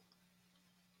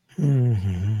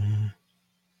 There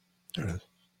it is.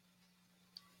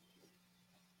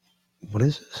 What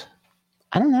is this?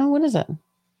 I don't know. What is it?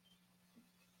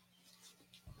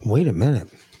 Wait a minute.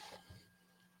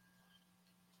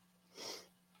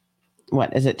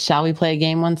 What is it? Shall we play a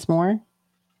game once more?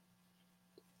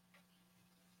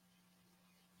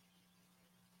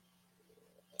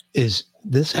 Is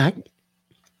this act?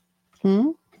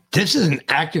 This is an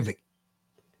active.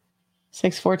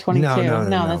 6422.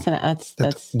 No,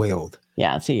 that's way old.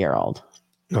 Yeah, it's a year old.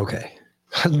 Okay.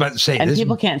 I was about to say, and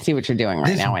people can't see what you're doing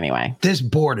right now anyway. This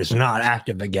board is not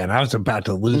active again. I was about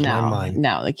to lose my mind.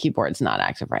 No, the keyboard's not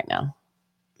active right now.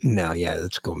 No, yeah,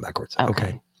 it's going backwards.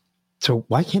 Okay. So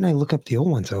why can't I look up the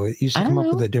old one? So it used to come up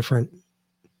with a different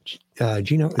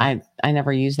Gino. I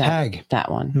never used that tag. That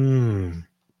one.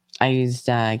 I used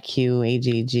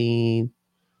QAGG.news,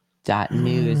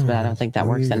 but I don't think that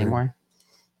works anymore.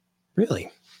 Really?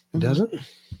 It doesn't?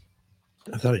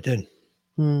 I thought it did.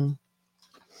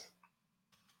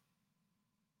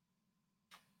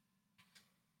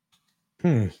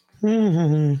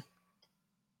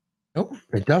 Nope,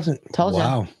 it doesn't. Told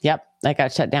you. Yep, that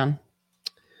got shut down.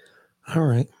 All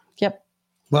right. Yep.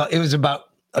 Well, it was about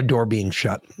a door being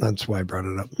shut. That's why I brought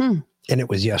it up. And it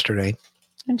was yesterday.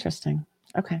 Interesting.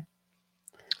 Okay.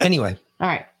 Anyway. All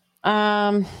right.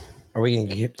 Are we going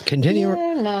to continue?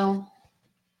 Yeah, no.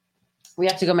 We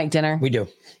have to go make dinner. We do.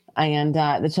 And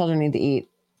the children need to eat.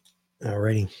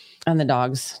 Alrighty. And the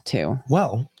dogs too.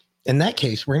 Well, in that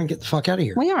case, we're going to get the fuck out of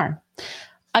here. We are.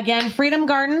 Again, Freedom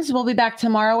Gardens will be back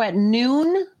tomorrow at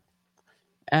noon.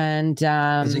 And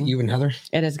is it you and Heather?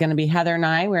 It is going to be Heather and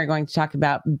I. We're going to talk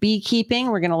about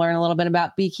beekeeping. We're going to learn a little bit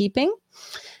about beekeeping.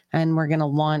 And we're going to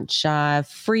launch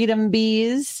Freedom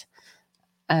Bees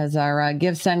as our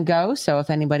Give, Send, Go. So if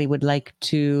anybody would like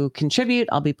to contribute,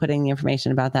 I'll be putting the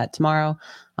information about that tomorrow.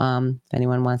 If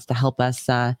anyone wants to help us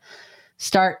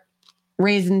start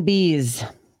raising bees,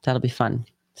 that'll be fun.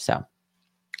 So,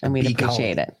 and we'd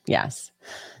appreciate it. Yes.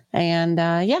 And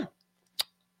yeah.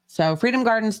 So Freedom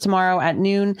Gardens tomorrow at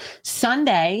noon.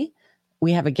 Sunday,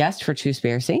 we have a guest for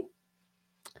Truspiracy.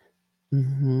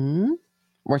 We're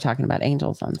talking about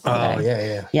angels on Sunday. Oh,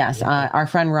 yeah. Yes. Our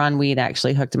friend Ron Weed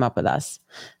actually hooked him up with us.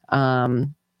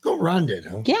 Ron did,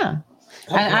 huh? Yeah.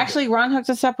 And actually, Ron hooked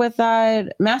us up with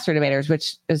Master Debaters,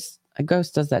 which is a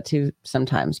ghost does that too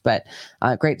sometimes. But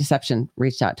Great Deception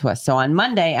reached out to us. So on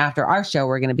Monday after our show,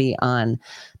 we're going to be on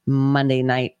Monday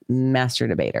Night Master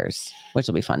Debaters, which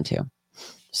will be fun too.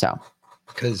 So,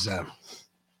 because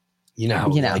you know how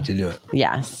we like to do it.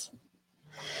 Yes.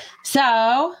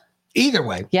 So either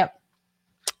way, yep.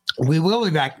 We will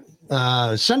be back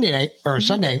Sunday night or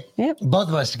Sunday. Yep. Both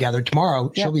of us together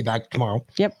tomorrow. She'll be back tomorrow.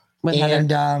 Yep. With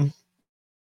and I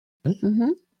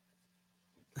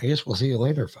guess we'll see you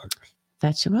later, fuckers.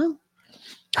 That you will.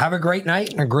 Have a great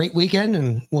night and a great weekend,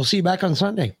 and we'll see you back on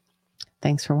Sunday.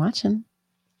 Thanks for watching.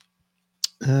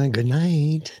 Good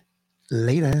night.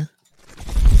 Later.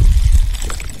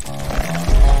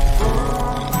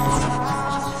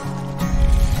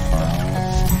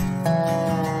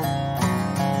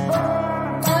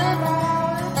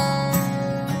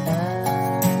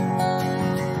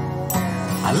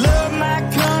 I love my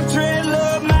country,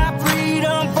 love my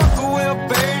freedom, fuck the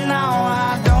welfare, now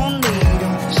I don't need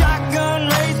them. Shotgun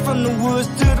race from the woods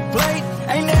to the plate,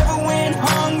 ain't never went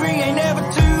hungry, ain't never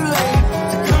too late.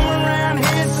 So come around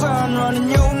here, son, running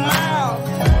your mouth.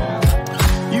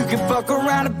 You can fuck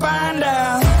around and find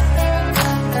out.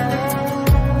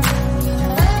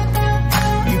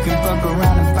 You can fuck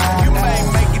around and find out. You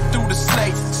may make it through the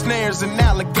snakes, snares, and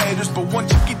alligators, but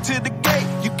once you get to the gate,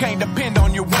 you can't depend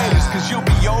on your waiters, cause you'll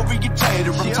be old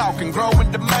orientator. I'm talking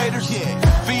growing tomatoes,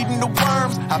 feeding the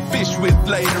worms I fish with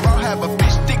later. I'll have a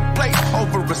fish stick plate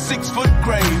over a 6-foot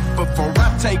grave before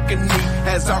I take a knee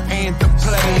as our anthem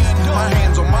plays. My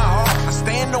hands on my heart, I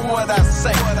stand on what I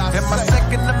say, and my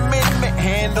Second Amendment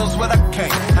handles what I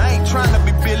can't. I ain't trying to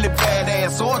be Billy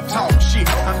Badass or talk shit.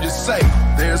 I'm just saying,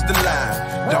 there's the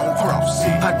line, don't cross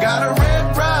it. I got a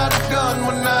Red Ryder gun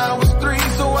when I was 3,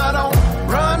 so I don't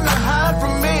run or hide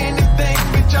from anything.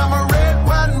 Bitch, I'm a red,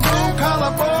 white, and blue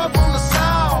collar boy from the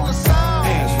South.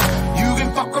 And you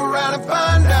can fuck around and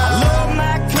find out. I love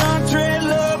my country,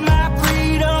 love my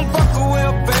freedom. Fuck a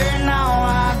welfare, now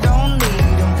I don't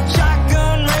need them.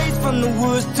 Shotgun raised from the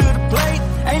woods to the plate.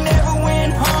 Ain't never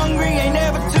went hungry, ain't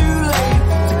never too late.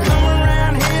 So come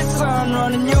around here, son,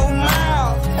 running your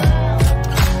mouth.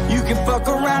 You can fuck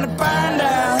around and find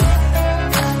out.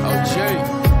 Oh,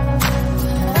 Jay.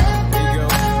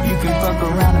 Fuck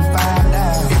around and find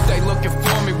out. If they looking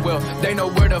for me, well, they know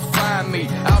where to find me.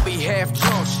 I'll be half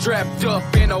drunk, strapped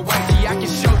up in a whitey. I can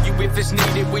show you if it's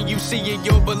needed. When you see it,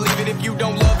 you'll believe it. If you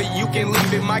don't love it, you can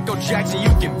leave it. Michael Jackson, you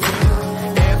can beat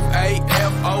it.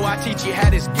 F-A-F-O, I teach you how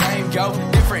this game go.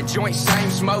 Different joints, same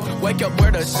smoke. Wake up,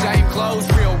 wear the same clothes.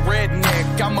 Real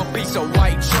redneck, I'm a piece of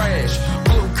white trash.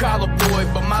 Blue collar boy,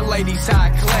 but my lady's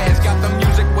high class. Got the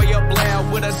music way up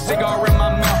loud with a cigar in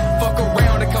my mouth. Fuck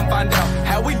around and come find out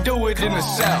how we do it in the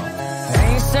South.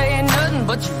 Ain't saying nothing,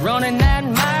 but you running that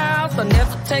mouth. I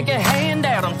never take a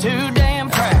handout, I'm too damn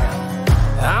proud.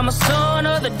 I'm a son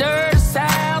of the dirty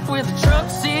South with a truck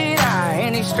seat high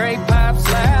and these straight pipes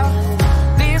loud.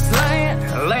 This land,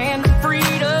 a land of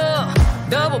freedom,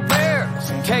 double barrels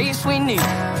in case we need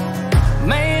it.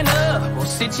 Man up, we'll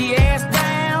sit your ass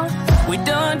down. We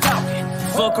done talking,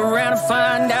 fuck around and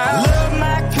find out. Love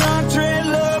my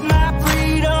country, love my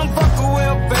freedom. Fuck a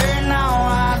welfare, now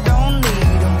I don't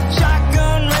need them.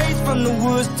 Shotgun raised from the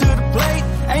woods to the plate.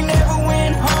 Ain't never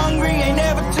went hungry, ain't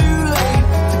never too late.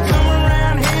 So come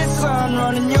around here, son,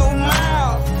 running your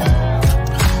mouth.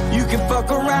 You can fuck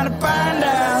around and find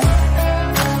out.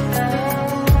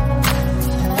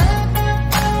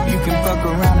 You can fuck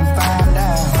around and find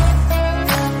out.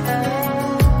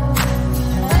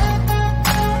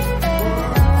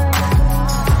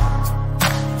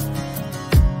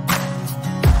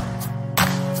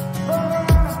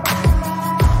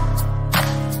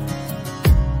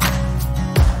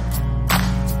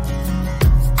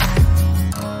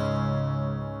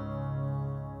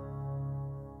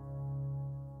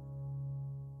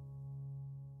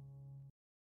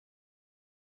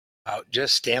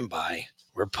 Just stand by.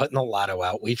 We're putting the lotto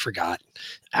out. We forgot.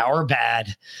 Our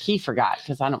bad. He forgot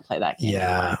because I don't play that game.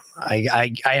 Yeah. I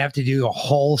have to do a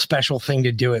whole special thing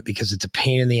to do it because it's a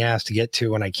pain in the ass to get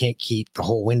to and I can't keep the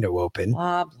whole window open.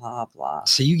 Blah, blah, blah.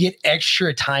 So you get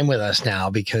extra time with us now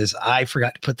because I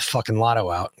forgot to put the fucking lotto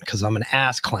out because I'm an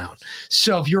ass clown.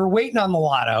 So if you're waiting on the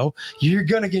lotto, you're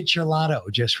going to get your lotto.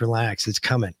 Just relax. It's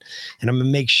coming. And I'm going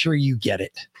to make sure you get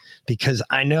it because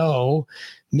I know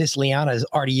Miss Liana is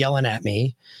already yelling at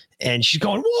me and she's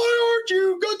going, why aren't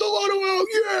you got the lotto out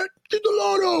yet? Get the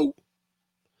lotto.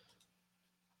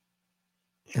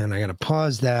 And I got to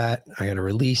pause that. I got to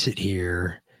release it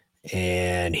here.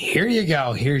 And here you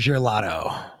go. Here's your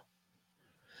lotto.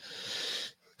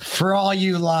 For all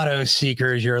you lotto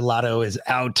seekers, your lotto is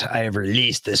out. I have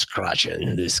released the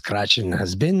scratching. The scratching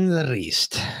has been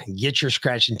released. Get your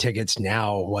scratching tickets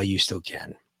now while you still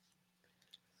can.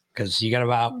 Because you got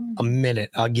about a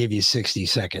minute. I'll give you 60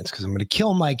 seconds because I'm going to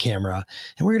kill my camera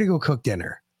and we're going to go cook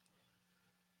dinner.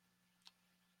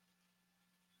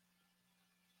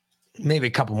 Maybe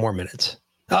a couple more minutes.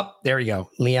 Oh, there you go.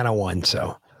 Leanna won.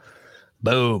 So,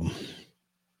 boom.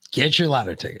 Get your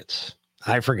lotto tickets.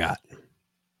 I forgot.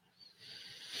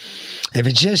 If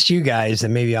it's just you guys,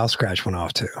 then maybe I'll scratch one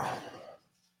off too.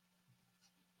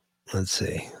 Let's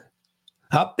see.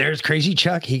 Oh, there's Crazy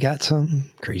Chuck. He got some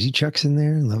Crazy Chucks in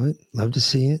there. Love it. Love to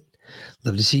see it.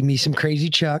 Love to see me some Crazy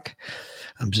Chuck.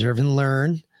 Observe and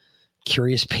learn.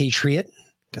 Curious Patriot.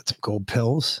 Got some gold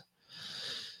pills.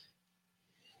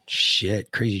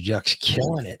 Shit, Crazy Chuck's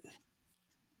killing it.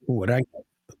 Ooh, what I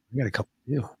got a couple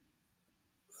too.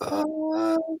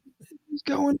 What's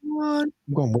going on?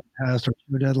 I'm going way past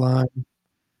our deadline.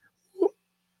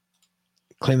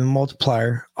 Claiming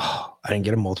multiplier. Oh, I didn't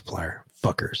get a multiplier.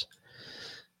 Fuckers.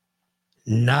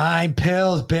 9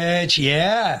 pills, bitch.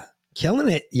 Yeah. Killing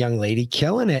it, young lady.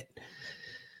 Killing it.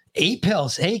 8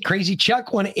 pills. Hey, Crazy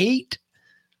Chuck won 8.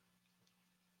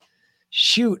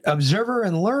 Shoot. Observer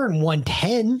and learn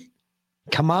 110.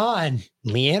 Come on.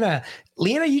 Leanna,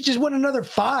 you just won another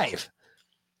 5.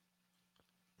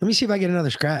 Let me see if I get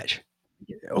another scratch.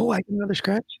 Oh, I get another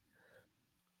scratch.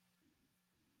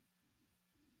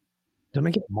 Don't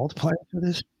I get a multiplier for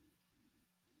this?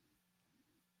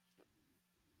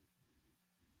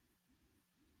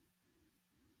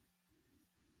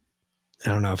 I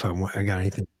don't know if I got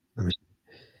anything. Let me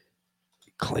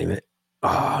claim it.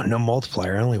 Oh, no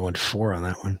multiplier. I only won 4 on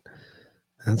that one.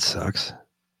 That sucks.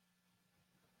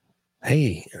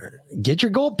 Hey, get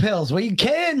your gold pills while you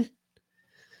can.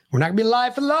 We're not going to be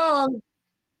live for long.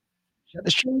 Shut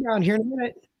the stream down here in a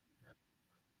minute.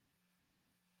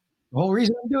 The whole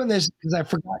reason I'm doing this is because I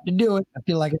forgot to do it. I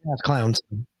feel like an ass clown.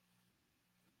 What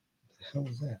the hell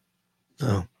was that?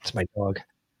 Oh, it's my dog.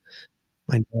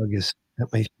 My dog is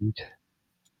at my feet.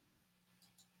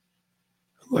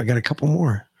 Ooh, I got a couple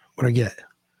more. What'd I get?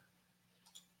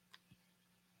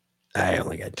 I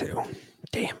only got 2.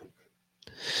 Damn.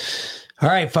 All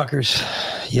right, fuckers.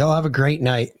 Y'all have a great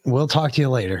night. We'll talk to you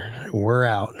later. We're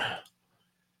out.